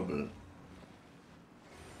 consumable.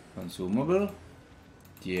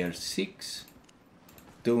 Tier 6.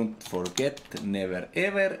 Don't forget, never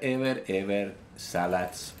ever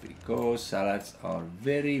salads, because salads are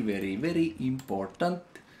very important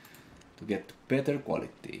to get better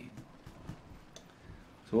quality.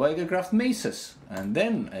 So I can craft maces, and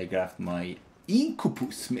then I craft my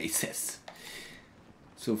incubus maces.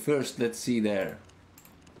 So first let's see there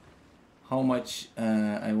how much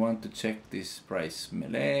I want to check this price.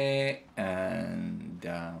 Melee and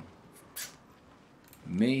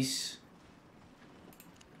mace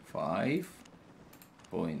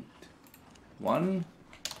 5.1,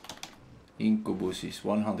 incubus is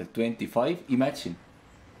 125. Imagine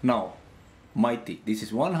now, mighty, this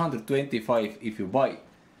is 125 if you buy.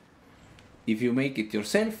 if you make it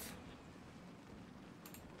yourself,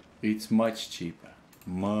 it's much cheaper.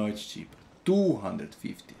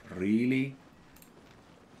 250, really?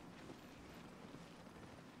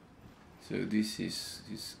 So this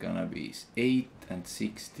is gonna be 8 and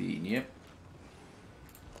 16, yep.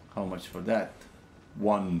 How much for that?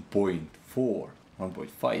 1.4,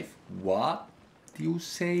 1.5. What do you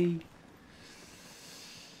say?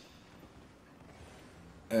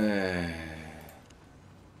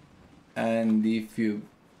 And if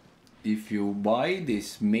you buy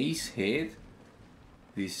this mace head,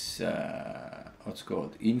 this what's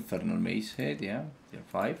called infernal mace head, yeah, tier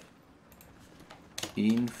 5.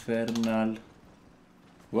 Infernal.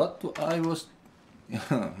 What I was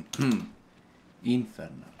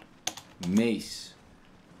infernal mace.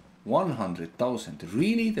 100,000.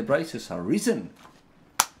 Really? The prices are risen.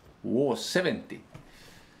 Was 70.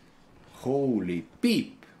 Holy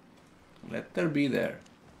peep. Let her be there.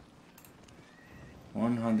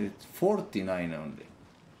 149 only.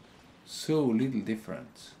 So little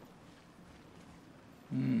difference.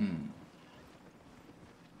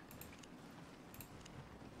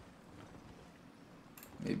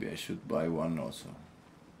 Maybe I should buy one also.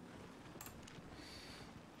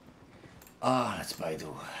 Let's buy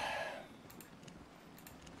two.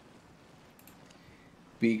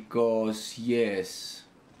 Because yes,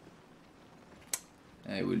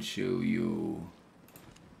 I will show you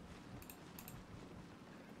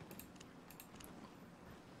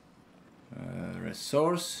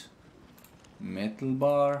resource metal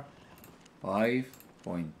bar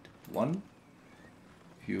 5.1.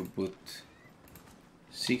 If you put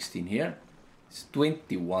 16 here, it's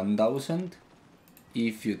 21,000.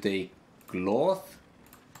 If you take cloth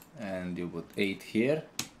and you put 8 here,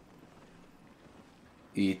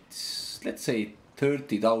 it's, let's say,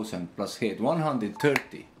 30,000 plus head,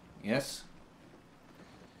 130. Yes.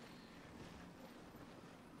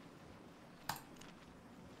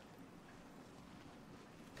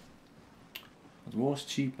 It was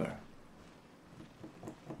cheaper,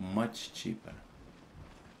 much cheaper.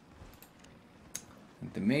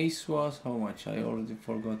 And the mace was how much? I already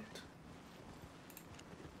forgot.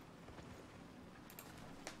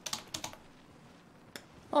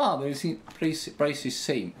 There is price is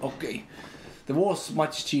same. Okay, there was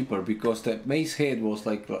much cheaper because the mace head was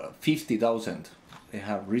like 50,000. They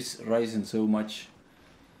have risen so much.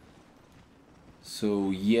 So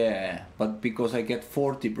yeah, but because I get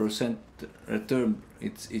 40% return,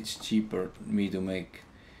 it's cheaper me to make.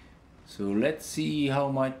 So let's see how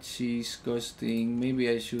much is costing. Maybe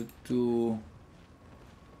I should do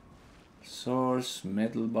source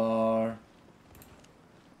metal bar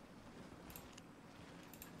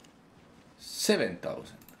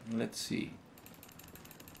 7,000. Let's see.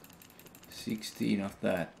 16 of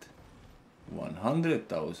that.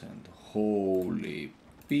 100,000. Holy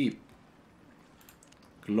peep.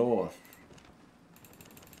 Cloth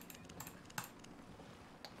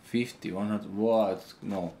 50, 100. What?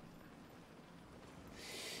 No.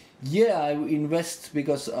 Yeah, I invest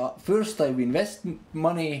because first I invest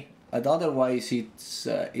money, and otherwise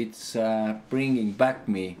it's bringing back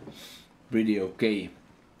me pretty okay.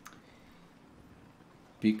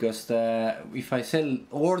 Because if I sell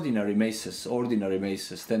ordinary maces,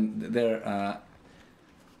 then they're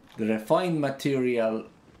the refined material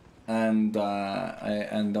and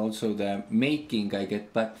also the making, I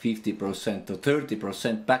get back 50% or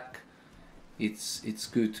 30% back. It's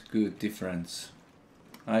good difference.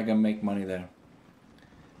 I can make money there.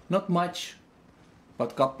 Not much,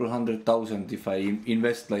 but couple 100,000. If I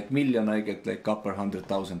invest like million, I get like couple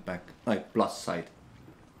 100,000 back, like plus side.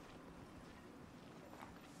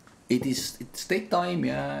 It's take time,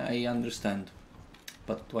 yeah, I understand,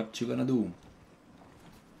 but what you gonna do?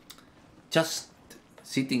 Just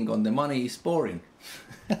sitting on the money is boring.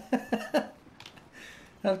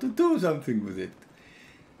 Have to do something with it.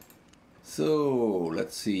 So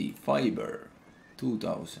let's see, fiber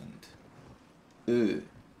 2,000.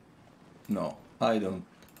 No, I do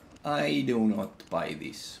not buy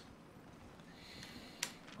this.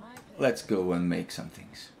 Let's go and make some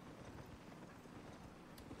things.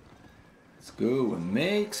 Let's go and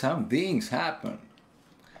make some things happen.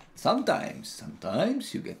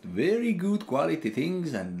 Sometimes you get very good quality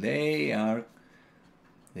things, and they are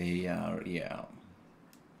yeah.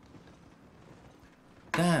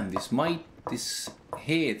 Damn, this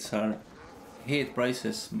head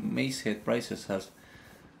prices, mace head prices has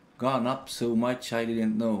gone up so much I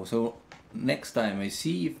didn't know. So next time I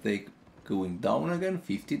see if they going down again,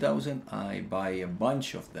 50,000, I buy a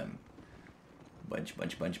bunch of them. Bunch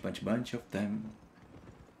of them.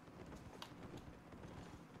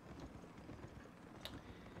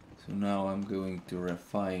 So now I'm going to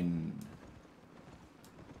refine,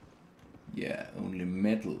 yeah, only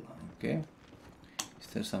metal, okay. Is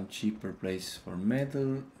there some cheaper place for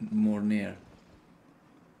metal more near?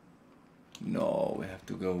 No, we have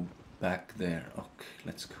to go back there. Okay,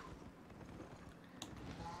 let's go.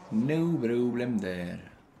 No problem there.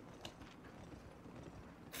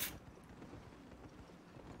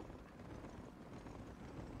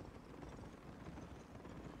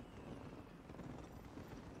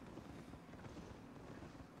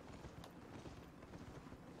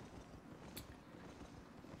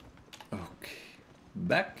 Okay,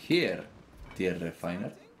 back here, dear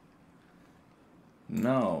refiner.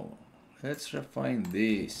 Now, let's refine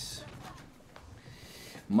this.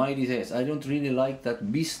 Mighty says, I don't really like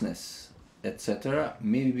that business, etc.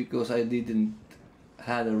 Maybe because I didn't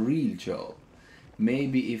had a real job.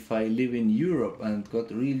 Maybe if I live in Europe and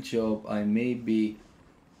got a real job, maybe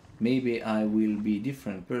I will be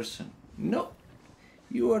different person. No,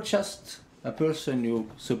 you are just a person you're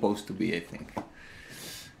supposed to be, I think.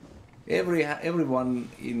 Everyone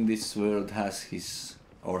in this world has his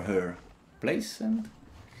or her place, and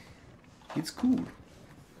it's cool.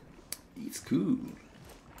 It's cool.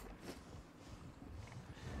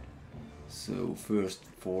 So first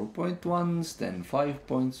 4.1s, then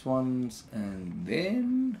 5.1s, and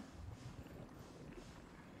then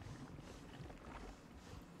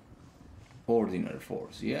ordinary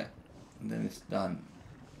force, yeah. And then it's done.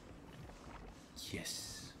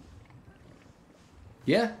 Yes.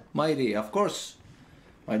 Yeah, Mighty, of course.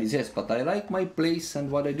 Mighty says, but I like my place and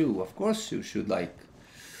what I do. Of course you should like.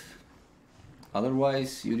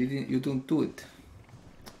 Otherwise you don't do it.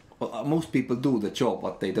 Well, most people do the job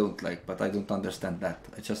what they don't like, but I don't understand that.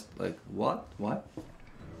 I just like, what? What?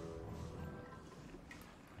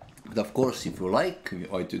 But of course, if you like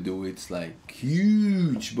what you do, it's like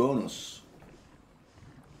huge bonus.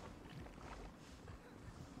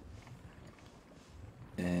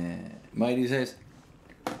 Mighty says,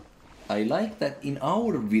 I like that in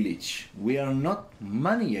our village we are not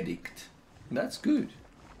money addict. That's good.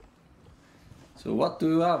 So what do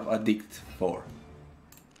you have addict for?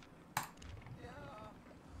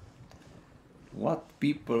 What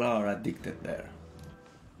people are addicted there?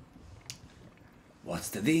 What's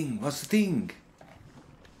the thing? What's the thing?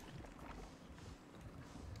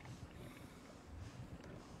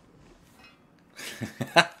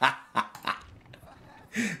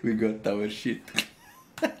 We got our shit.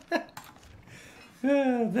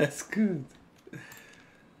 Yeah, that's good.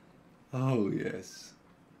 Oh yes.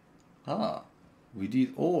 Ah, we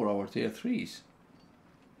did all our tier 3s.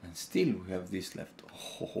 And still we have this left.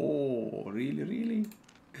 Oh, really, really?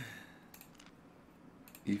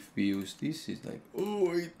 If we use this, it's like,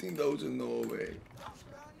 oh, 18,000, no way.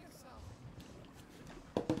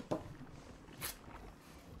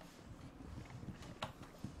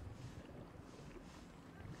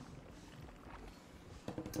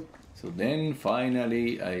 So then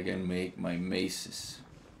finally I can make my maces.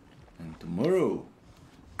 And tomorrow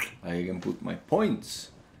I can put my points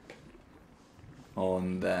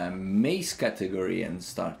on the mace category and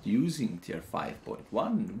start using tier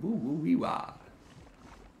 5.1. Woo-woo-wee-wah.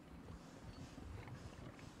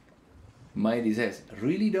 Mighty says,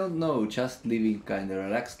 really don't know, just living kind of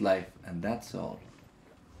relaxed life and that's all.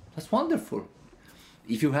 That's wonderful.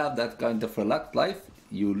 If you have that kind of relaxed life,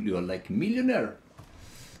 you're like millionaire.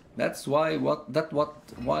 That's why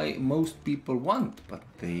why most people want, but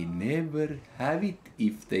they never have it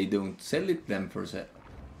if they don't sell it themselves.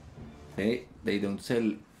 They don't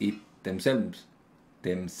sell it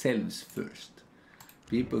themselves first.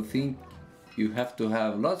 People think you have to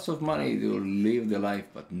have lots of money to live the life,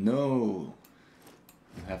 but no.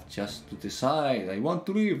 You have just to decide, I want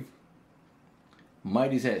to live.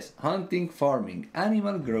 Mighty says, hunting, farming,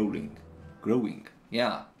 animal growing.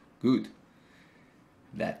 Yeah, good.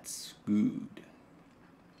 That's good.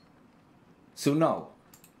 So now,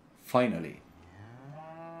 finally,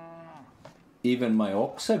 even my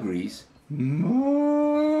ox agrees.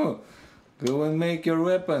 No, go and make your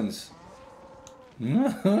weapons.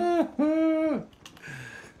 Yeah,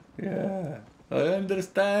 I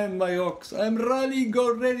understand, my ox. I'm running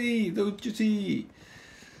already, don't you see?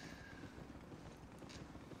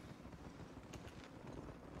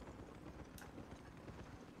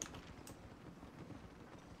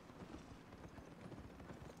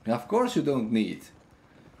 Of course you don't need.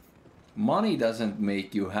 Money doesn't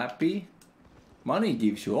make you happy. Money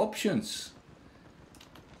gives you options.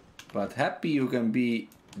 But happy you can be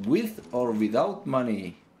with or without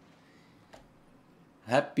money.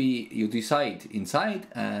 Happy you decide inside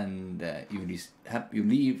and you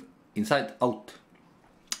leave inside out.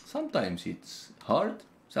 Sometimes it's hard,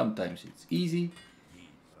 Sometimes it's easy.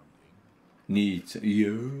 Needs,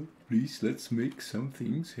 yeah, please, let's make some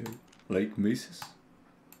things here. Like maces.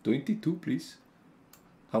 22, please.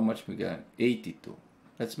 How much we got? 82.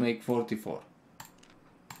 Let's make 44.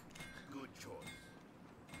 Good choice.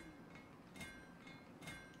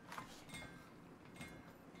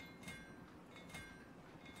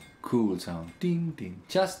 Cool sound. Ding, ding.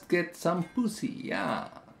 Just get some pussy, yeah.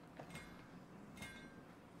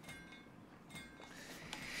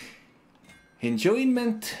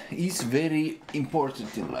 Enjoyment is very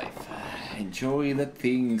important in life. Enjoy the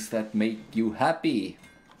things that make you happy.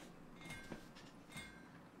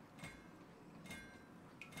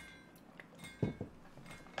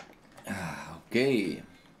 Okay.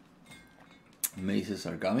 Maces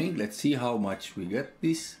are coming. Let's see how much we get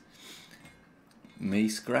this.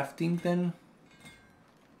 Mace crafting then.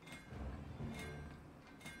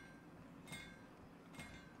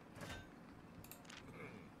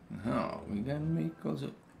 We can make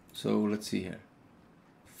also. So let's see here.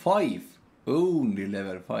 5. Only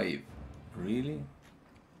level 5. Really?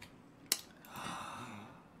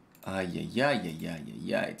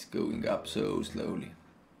 Yeah. It's going up so slowly.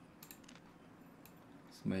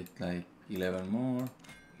 Let's make like 11 more.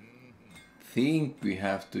 Think we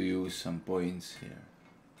have to use some points here.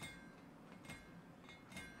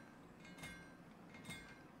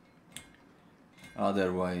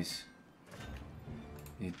 Otherwise,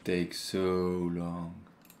 it takes so long.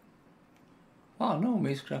 Oh no,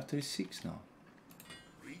 Mace Crafter is 6 now.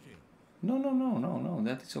 No,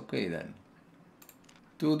 that is okay then.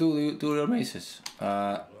 Do your maces.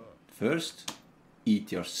 First,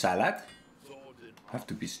 eat your salad. Have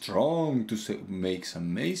to be strong to make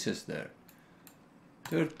some maces there.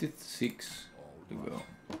 36 to go.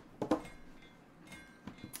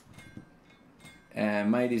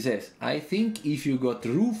 Mighty says, I think if you got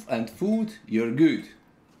roof and food, you're good.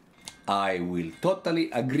 I will totally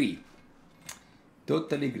agree.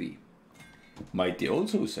 Totally agree. Mighty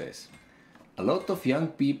also says, a lot of young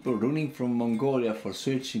people running from Mongolia for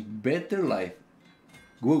searching better life,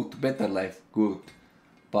 quote, better life, quote,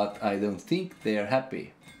 but I don't think they are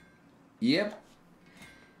happy. Yep.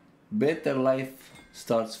 Better life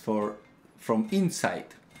starts from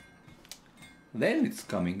inside. Then it's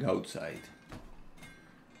coming outside.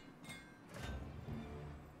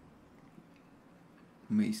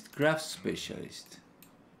 Mace craft specialist.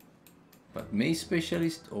 But mace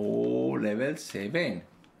specialist, oh, level 7.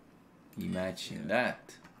 Imagine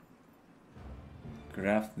that.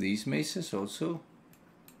 Craft these maces also.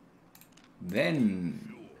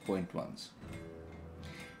 Then point ones.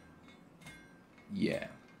 Yeah.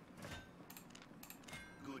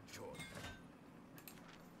 Good choice.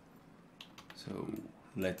 So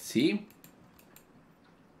let's see.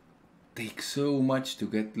 Takes so much to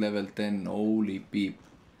get level 10. Holy peep.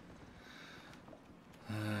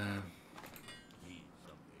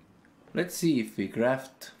 Let's see if we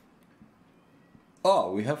craft.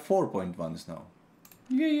 Oh, we have 4.1s now.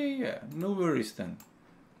 Yeah. No worries then.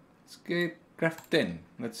 Let's get craft 10.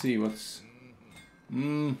 Let's see what's.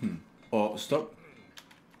 Oh, stop.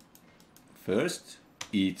 First,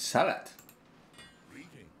 eat salad.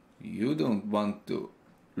 You don't want to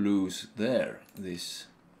lose there this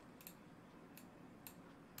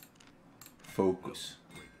focus.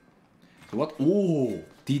 So what? Oh,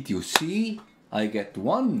 did you see? I get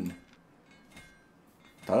 1.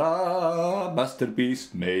 Ta-da!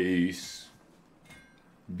 Masterpiece mace.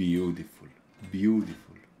 Beautiful.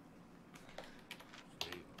 Beautiful.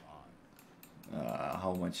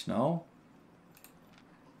 How much now?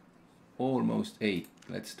 Almost 8.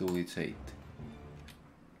 Let's do it 8.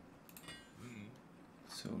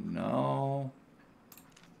 So now...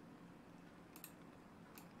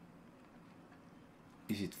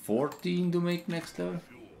 Is it 14 to make next level?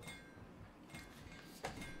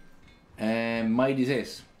 And Mighty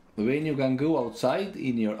says, when you can go outside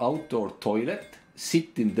in your outdoor toilet,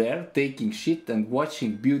 sit in there taking shit and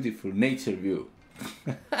watching beautiful nature view.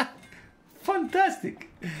 Fantastic!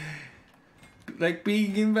 Like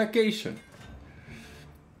being in vacation.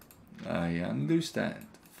 I understand.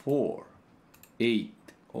 4, 8,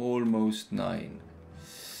 almost 9.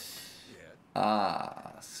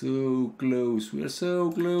 So close. We're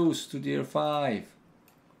so close to tier 5.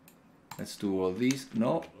 Let's do all these.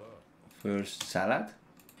 No. First salad.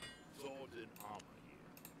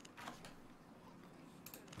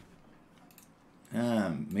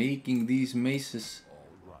 Making these maces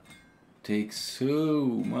takes so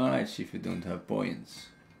much if you don't have points.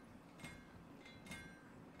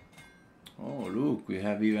 Oh look, we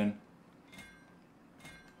have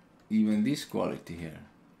even this quality here.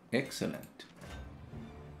 Excellent.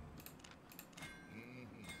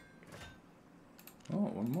 Oh,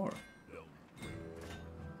 one more.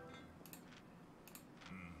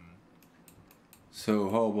 So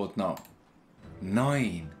how about now?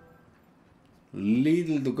 9.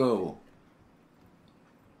 Little to go.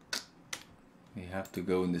 We have to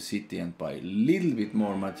go in the city and buy a little bit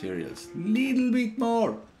more materials. Little bit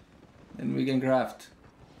more. Then we can craft.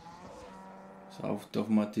 So out of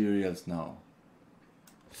materials now.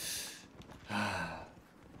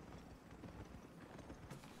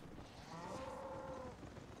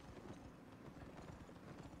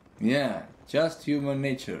 Yeah, just human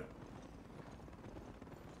nature.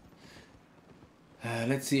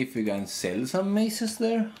 Let's see if we can sell some maces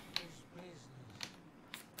there.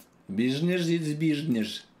 Business is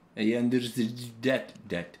business. I understand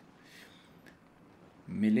that.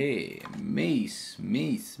 Melee, mace,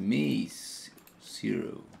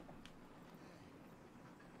 0.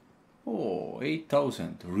 Oh,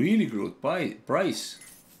 8,000. Really good price.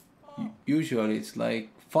 Usually it's like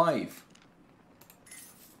 5.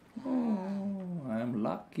 Oh, I'm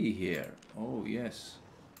lucky here. Oh, yes.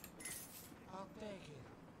 I'll take it.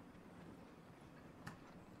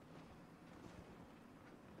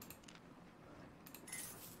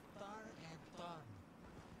 Done and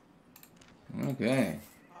done. Okay.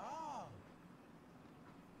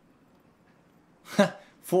 Oh.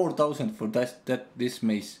 4,000 for this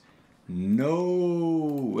mace.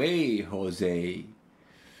 No way, Jose.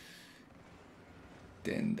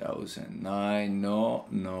 10,000. 9. No.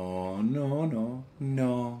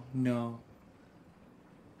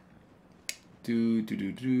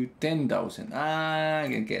 10,000. I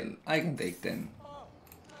can take 10. Oh,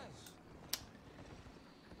 nice.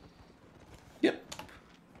 Yep.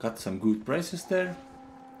 Got some good prices there.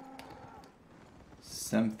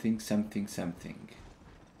 Something.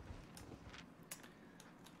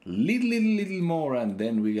 Little more, and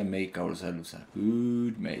then we can make ourselves a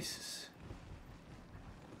good maces.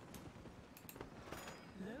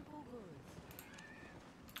 Local goods.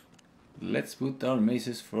 Let's put our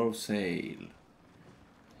maces for sale.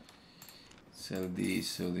 Sell these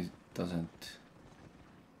so this doesn't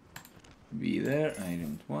be there. I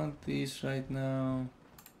don't want these right now.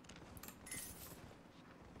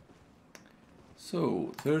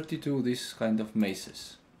 So 32 this kind of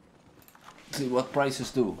maces. See what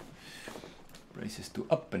prices do. Prices do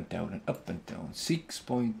up and down.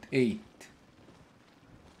 6.8.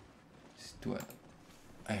 12.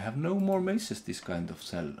 I have no more maces this kind of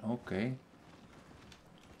sell. Okay.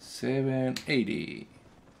 780.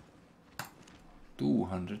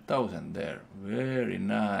 200,000 there. Very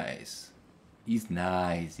nice. Is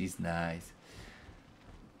nice.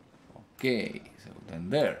 Okay, so then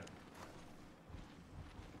there.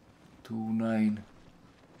 29.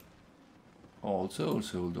 Also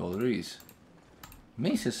sold all these.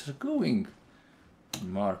 Maces are going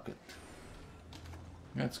in market.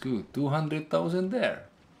 That's good. 200,000 there.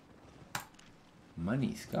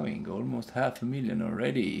 Money's coming. Almost 500,000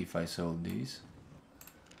 already if I sold these.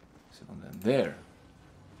 So then there.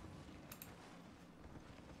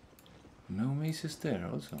 No maces there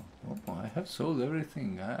also. Oh, I have sold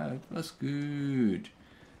everything. It was good.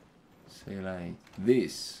 Say like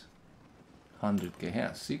this. 100k,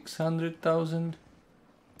 yeah, 600,000.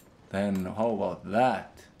 Then how about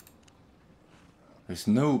that? There's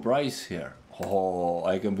no price here. Oh,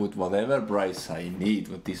 I can put whatever price I need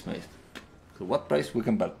with this mace. So what price we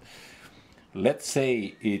can put? Let's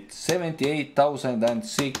say it's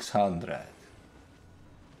 78,600.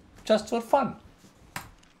 Just for fun.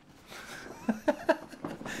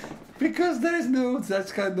 Because there is no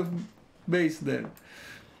such kind of mace there.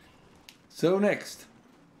 So next.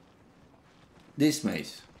 This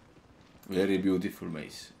mace, very beautiful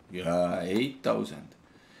mace. Yeah, 8,000.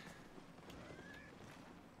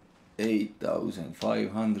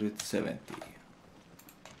 8,570.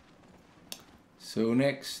 So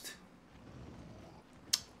next,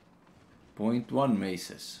 0.1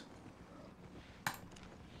 maces.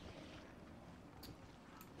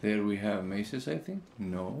 There we have maces, I think.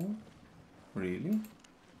 No, really.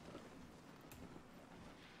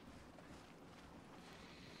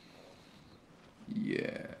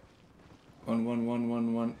 Yeah,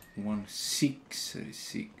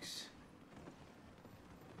 1,1,1,1,1,636.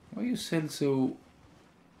 Why you sell so?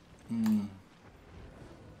 6.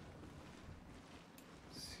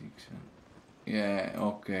 Yeah,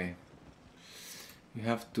 okay. You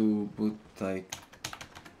have to put like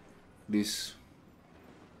this.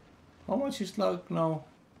 How much is like now?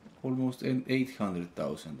 Almost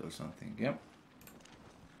 800,000 or something. Yeah.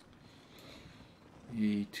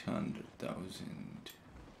 800,000.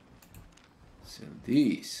 Sell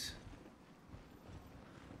these.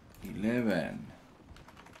 11.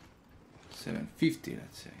 750,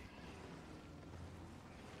 let's say.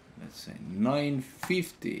 Let's say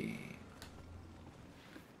 950.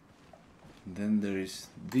 Then there is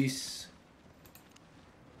this.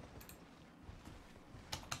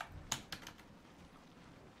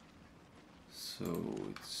 So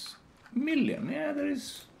it's million. Yeah, there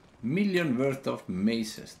is million worth of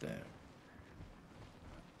maces there.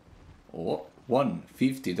 Oh,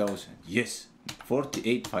 150,000. Yes,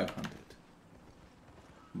 48,500.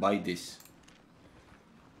 Buy this.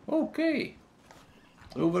 Okay.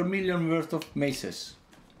 Over million worth of maces.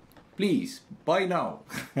 Please, buy now.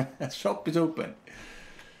 Shop is open.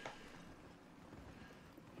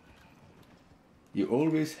 You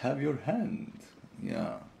always have your hand.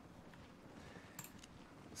 Yeah.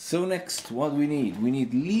 So next, what we need? We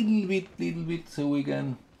need little bit, so we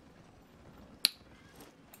can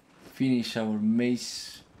finish our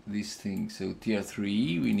maze, this thing. So tier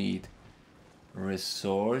 3, we need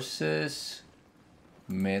resources,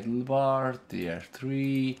 metal bar, tier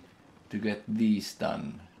 3, to get these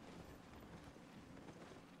done.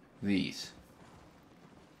 These.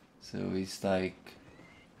 So it's like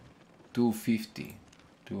 250,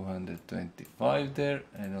 225 there.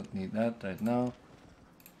 I don't need that right now.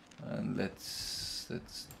 And let's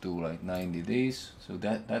do like 90 days. So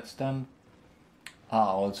that's done.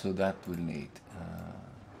 Also that will need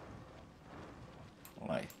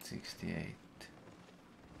light 68.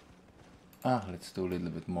 Let's do a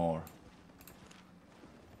little bit more.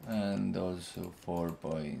 And also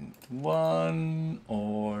 4.1,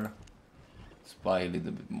 or let's buy a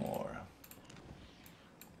little bit more.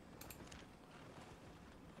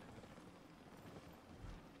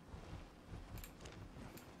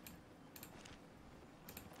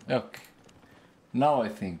 Okay, now I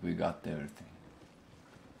think we got everything.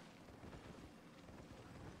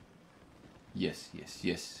 Yes.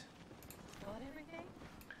 Got everything?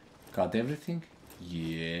 Got everything?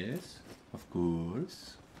 Yes, of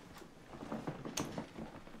course.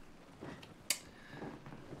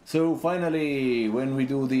 So finally, when we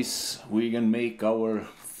do this, we can make our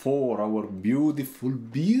beautiful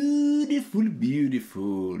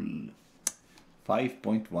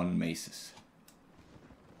 5.1 maces.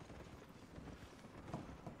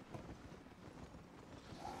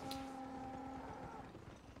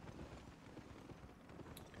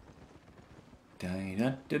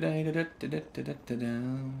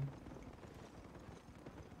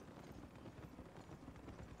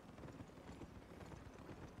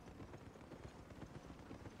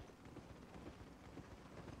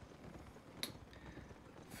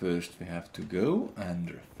 First we have to go and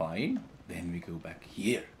refine, then we go back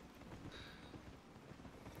here.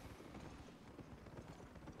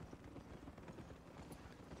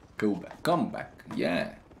 Go back, come back,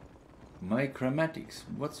 yeah. My chromatics,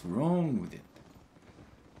 what's wrong with it?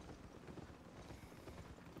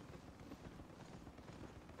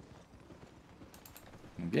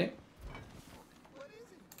 Okay.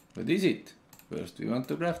 What is it? First we want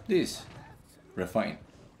to craft this. Refine.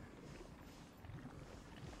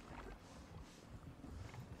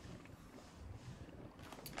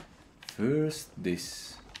 First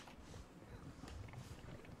this.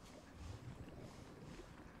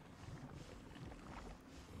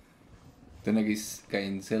 Then I guess I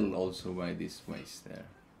can sell also by this waste there.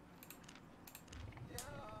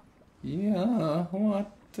 Yeah,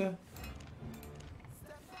 what?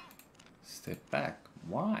 Step back.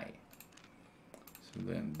 Why? So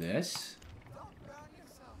then this.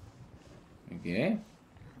 Okay.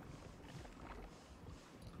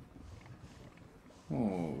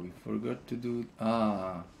 Oh, we forgot to do.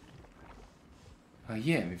 Yeah,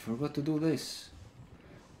 we forgot to do this.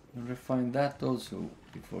 We'll refine that also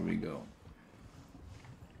before we go.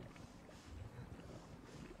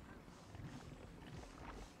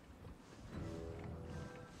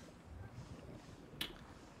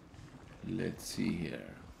 Let's see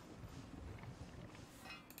here.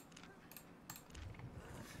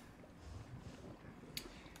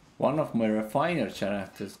 One of my refiner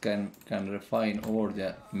characters can refine all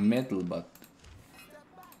the metal, but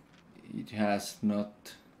it has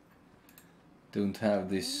not, don't have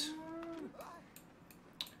this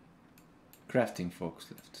crafting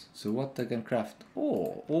focus left. So what I can craft?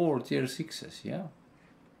 Oh, or tier 6s, yeah.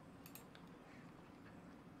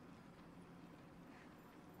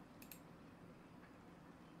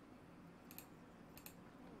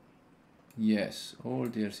 Yes, all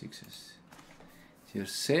tier 6s. Tier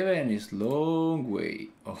 7 is long way.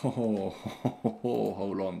 Oh, how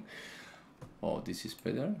long? Oh, this is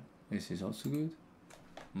better. This is also good.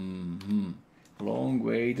 Long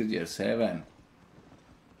way to tier 7.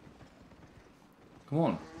 Come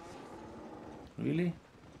on. Really?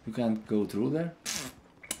 You can't go through there?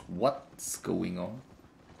 What's going on?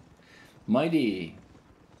 Mighty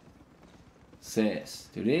says,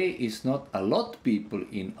 today is not a lot people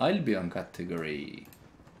in Albion category.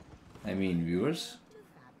 I mean viewers.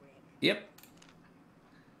 Yep.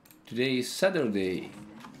 Today is Saturday.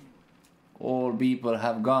 All people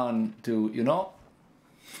have gone to, you know,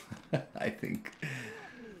 I think.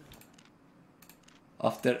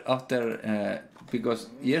 After because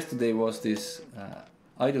yesterday was this,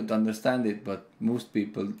 I don't understand it, but most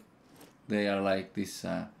people, they are like this,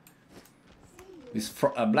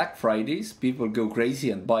 Black Fridays, people go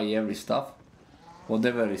crazy and buy every stuff,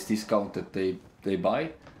 whatever is discounted they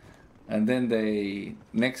buy, and then they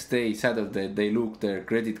next day Saturday they look their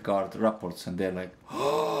credit card reports and they're like,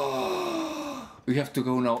 oh, we have to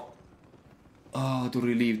go now, to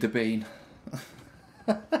relieve the pain.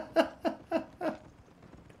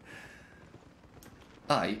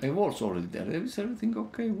 I was already there. Is everything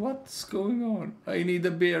okay? What's going on? I need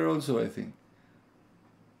a beer also, I think.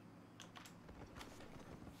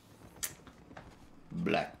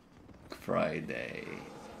 Black Friday.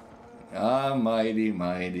 Ah,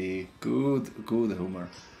 mighty. Good humor.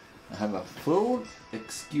 I have a phone.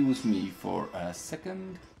 Excuse me for a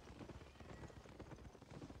second.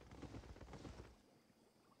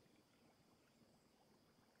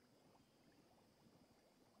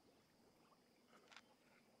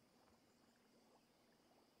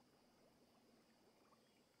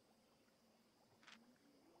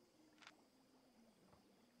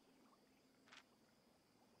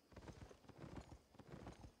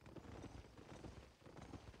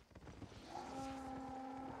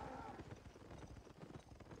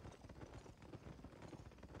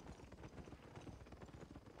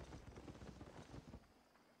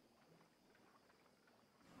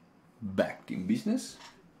 Back in business.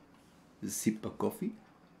 A sip of coffee.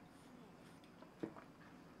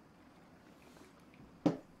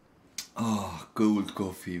 Ah, cold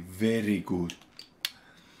coffee, very good.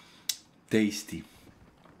 Tasty.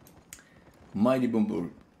 Mighty Bumble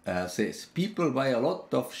says, people buy a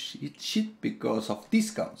lot of shit because of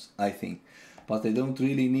discounts, I think. But they don't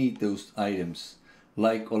really need those items.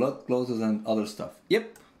 Like a lot clothes and other stuff.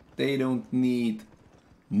 Yep, they don't need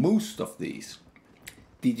most of these.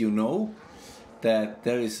 Did you know that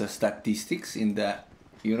there is a statistics in the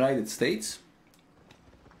United States,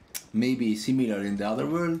 maybe similar in the other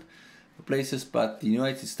world places, but the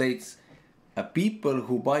United States, people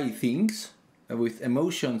who buy things with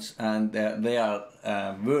emotions and they are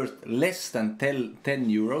worth less than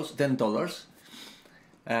 $10,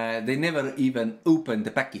 they never even open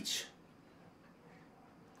the package.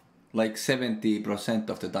 Like 70%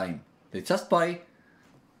 of the time. They just buy,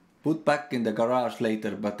 put back in the garage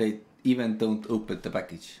later, but they even don't open the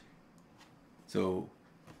package. So,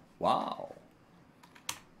 wow.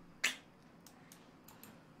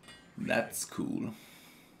 That's cool.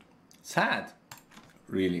 Sad,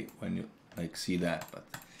 really, when you like see that, but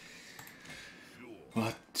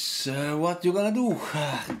what you gonna do?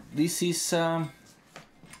 This is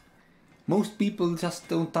most people just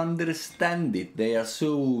don't understand it. They are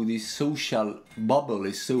so, this social bubble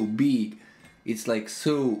is so big. It's like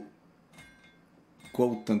so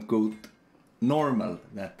quote unquote normal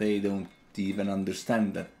that they don't even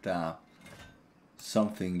understand that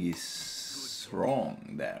something is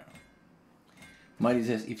wrong there. Mari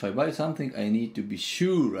says, if I buy something, I need to be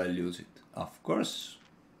sure I'll use it. Of course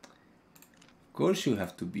you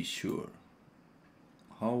have to be sure.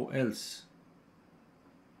 How else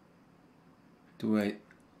do I,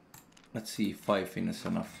 let's see if 5 is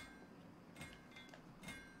enough.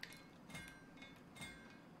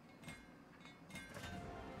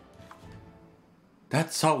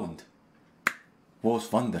 That sound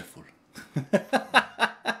was wonderful.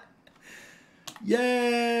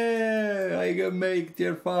 Yeah, I can make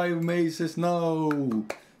tier 5 maces now.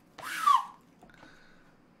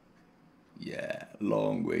 Yeah,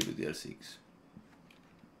 long way to tier 6.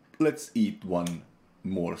 Let's eat one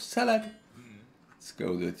more salad. Let's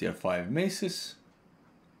go to tier 5 maces.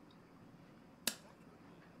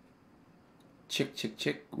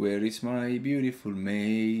 Check. Where is my beautiful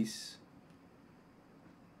mace?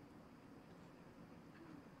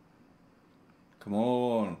 Come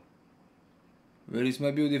on. Where is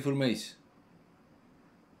my beautiful mace?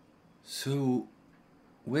 So,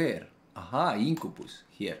 where? Aha, Incubus,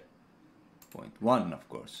 here. Point 1, of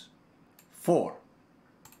course. 4.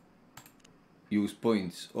 Use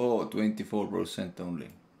points. Oh, 24% only.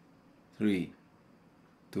 3.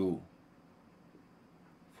 2.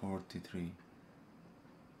 43.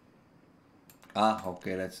 Ah,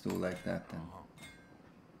 okay, let's do like that then.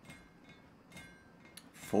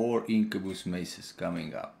 4 Incubus maces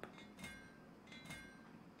coming up.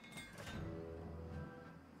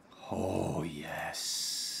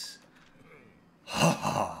 Yes.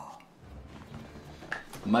 Haha.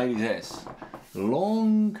 Mighty says,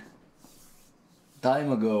 long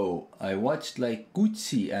time ago I watched like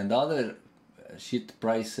Gucci and other shit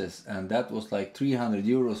prices, and that was like 300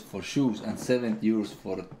 euros for shoes and 70 euros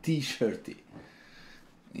for a t-shirt.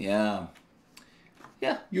 Yeah.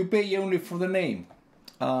 Yeah, you pay only for the name.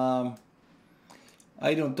 I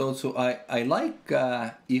don't also, I like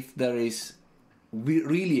if there is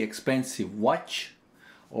really expensive watch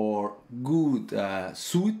or good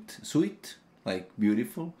suit, like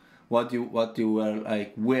beautiful, what you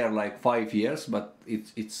wear like 5 years, but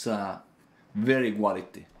it's very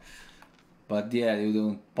quality. But yeah, you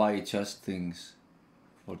don't buy just things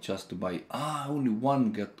for just to buy. Only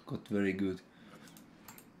one got very good.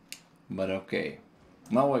 But okay,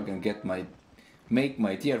 now I can make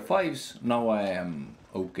my tier 5s. Now I am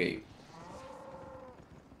okay.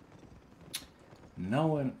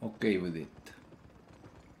 Now I'm okay with it.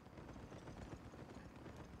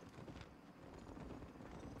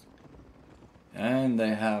 And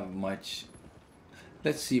I have much.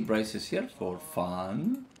 Let's see prices here for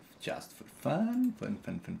fun. Just for fun. Fun.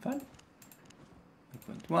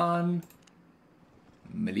 3.1.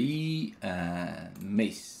 Melee and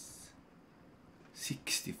mace.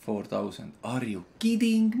 64,000. Are you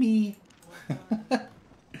kidding me?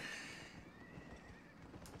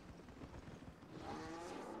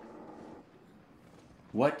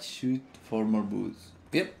 What shoot formal boots?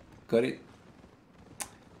 Yep, got it.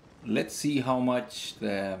 Let's see how much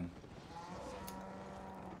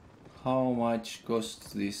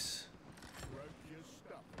costs this.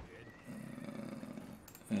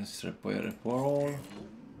 Let's repair all.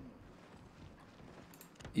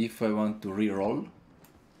 If I want to re-roll,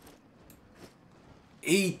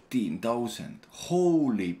 18,000.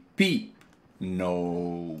 Holy peep!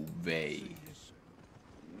 No way.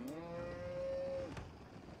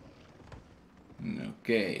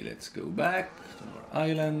 Okay, let's go back to our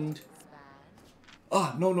island.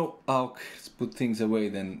 No. Okay, let's put things away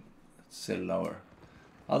then. Sell our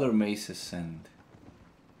other maces and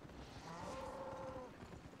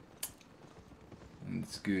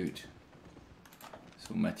it's good.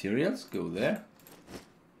 So materials go there.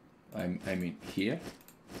 I mean here.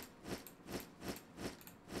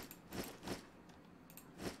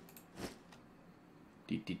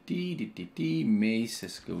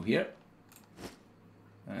 Maces go here.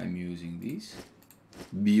 I'm using these.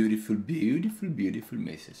 Beautiful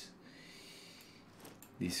maces.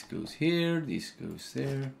 This goes here, this goes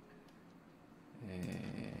there.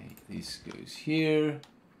 This goes here.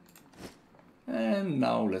 And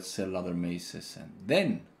now let's sell other maces and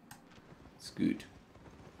then it's good.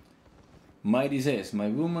 Mighty says, my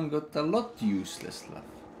woman got a lot useless stuff.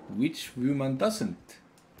 Which woman doesn't?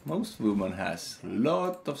 Most women has a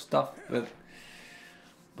lot of stuff, but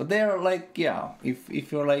they're like, yeah,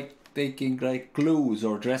 if you're like taking like clothes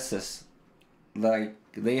or dresses, like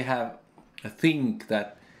they have a thing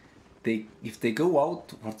that if they go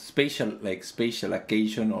out for special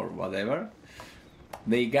occasion or whatever,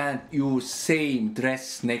 they can't use same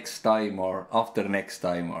dress next time or after next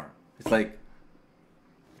time, or it's like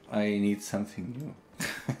I need something new.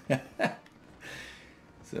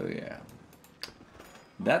 So yeah,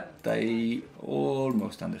 that I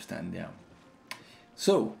almost understand. Yeah.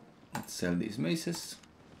 So let's sell these maces.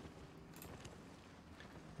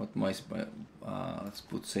 What let's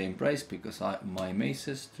put same price because my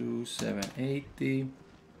maces to 780.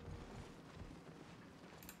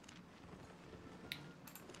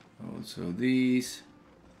 Also these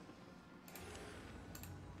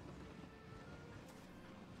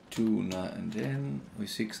 2,910 with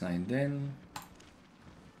 6,910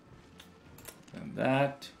 and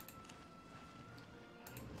that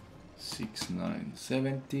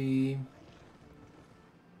 6,970.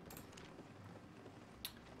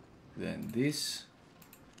 Then this,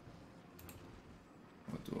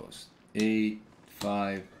 what was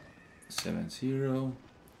 8,570.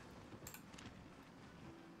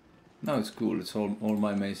 No, it's cool. It's all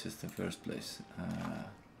my maces in the first place.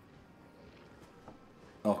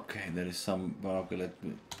 Okay, there is some. Okay, let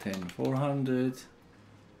me 10,400.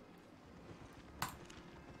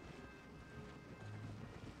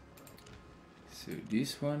 So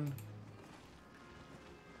this one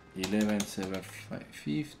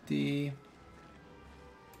 11,750.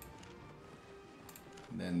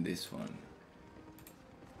 Then this one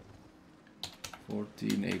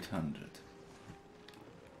 14,800.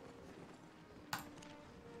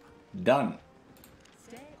 Done.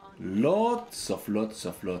 Lots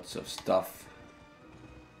of stuff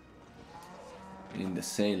in the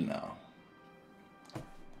sale now.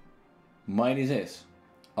 Mighty says,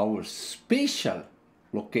 our special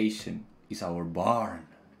location is our barn.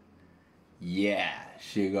 Yeah,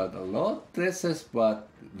 she got a lot of dresses, but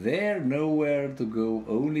they're nowhere to go.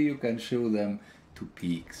 Only you can show them to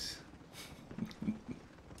pigs.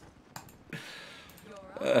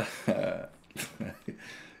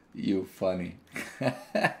 You funny.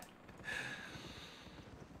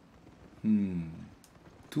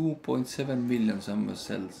 2.7 million someone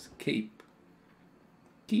sells cape.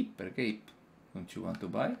 Keeper cape. Don't you want to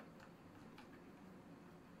buy?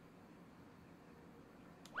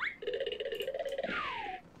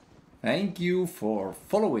 Thank you for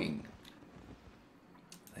following.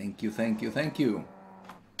 Thank you, thank you, thank you.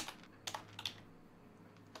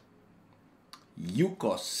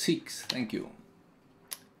 Yuko6, thank you.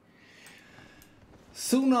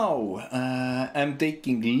 So now I'm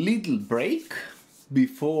taking a little break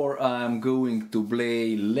before I'm going to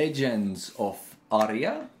play Legends of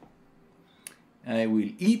Arya. I will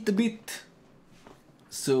eat a bit,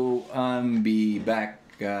 so I'll be back.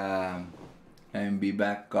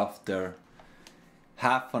 After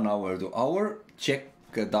half an hour to hour. Check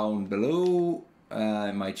down below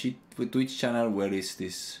my Twitch channel where is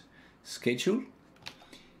this schedule.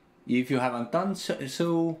 If you haven't done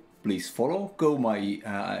so, please follow. Go my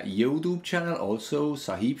YouTube channel, also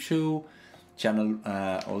Sahiib Show channel.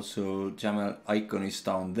 Also channel icon is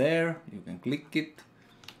down there. You can click it.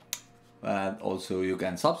 Also you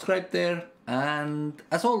can subscribe there. And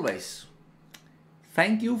as always,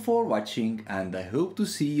 thank you for watching, and I hope to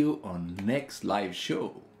see you on next live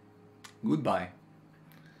show. Goodbye.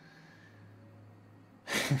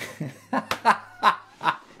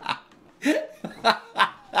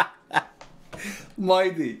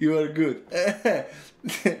 Mighty, you are good.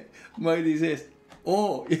 Mighty says,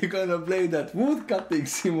 oh, you're gonna play that wood cutting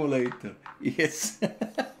simulator. Yes.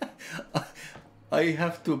 I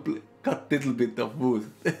have to cut a little bit of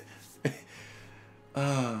wood.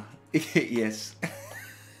 Yes.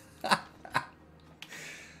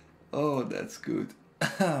 Oh, that's good.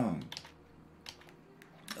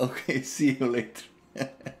 Okay, see you later.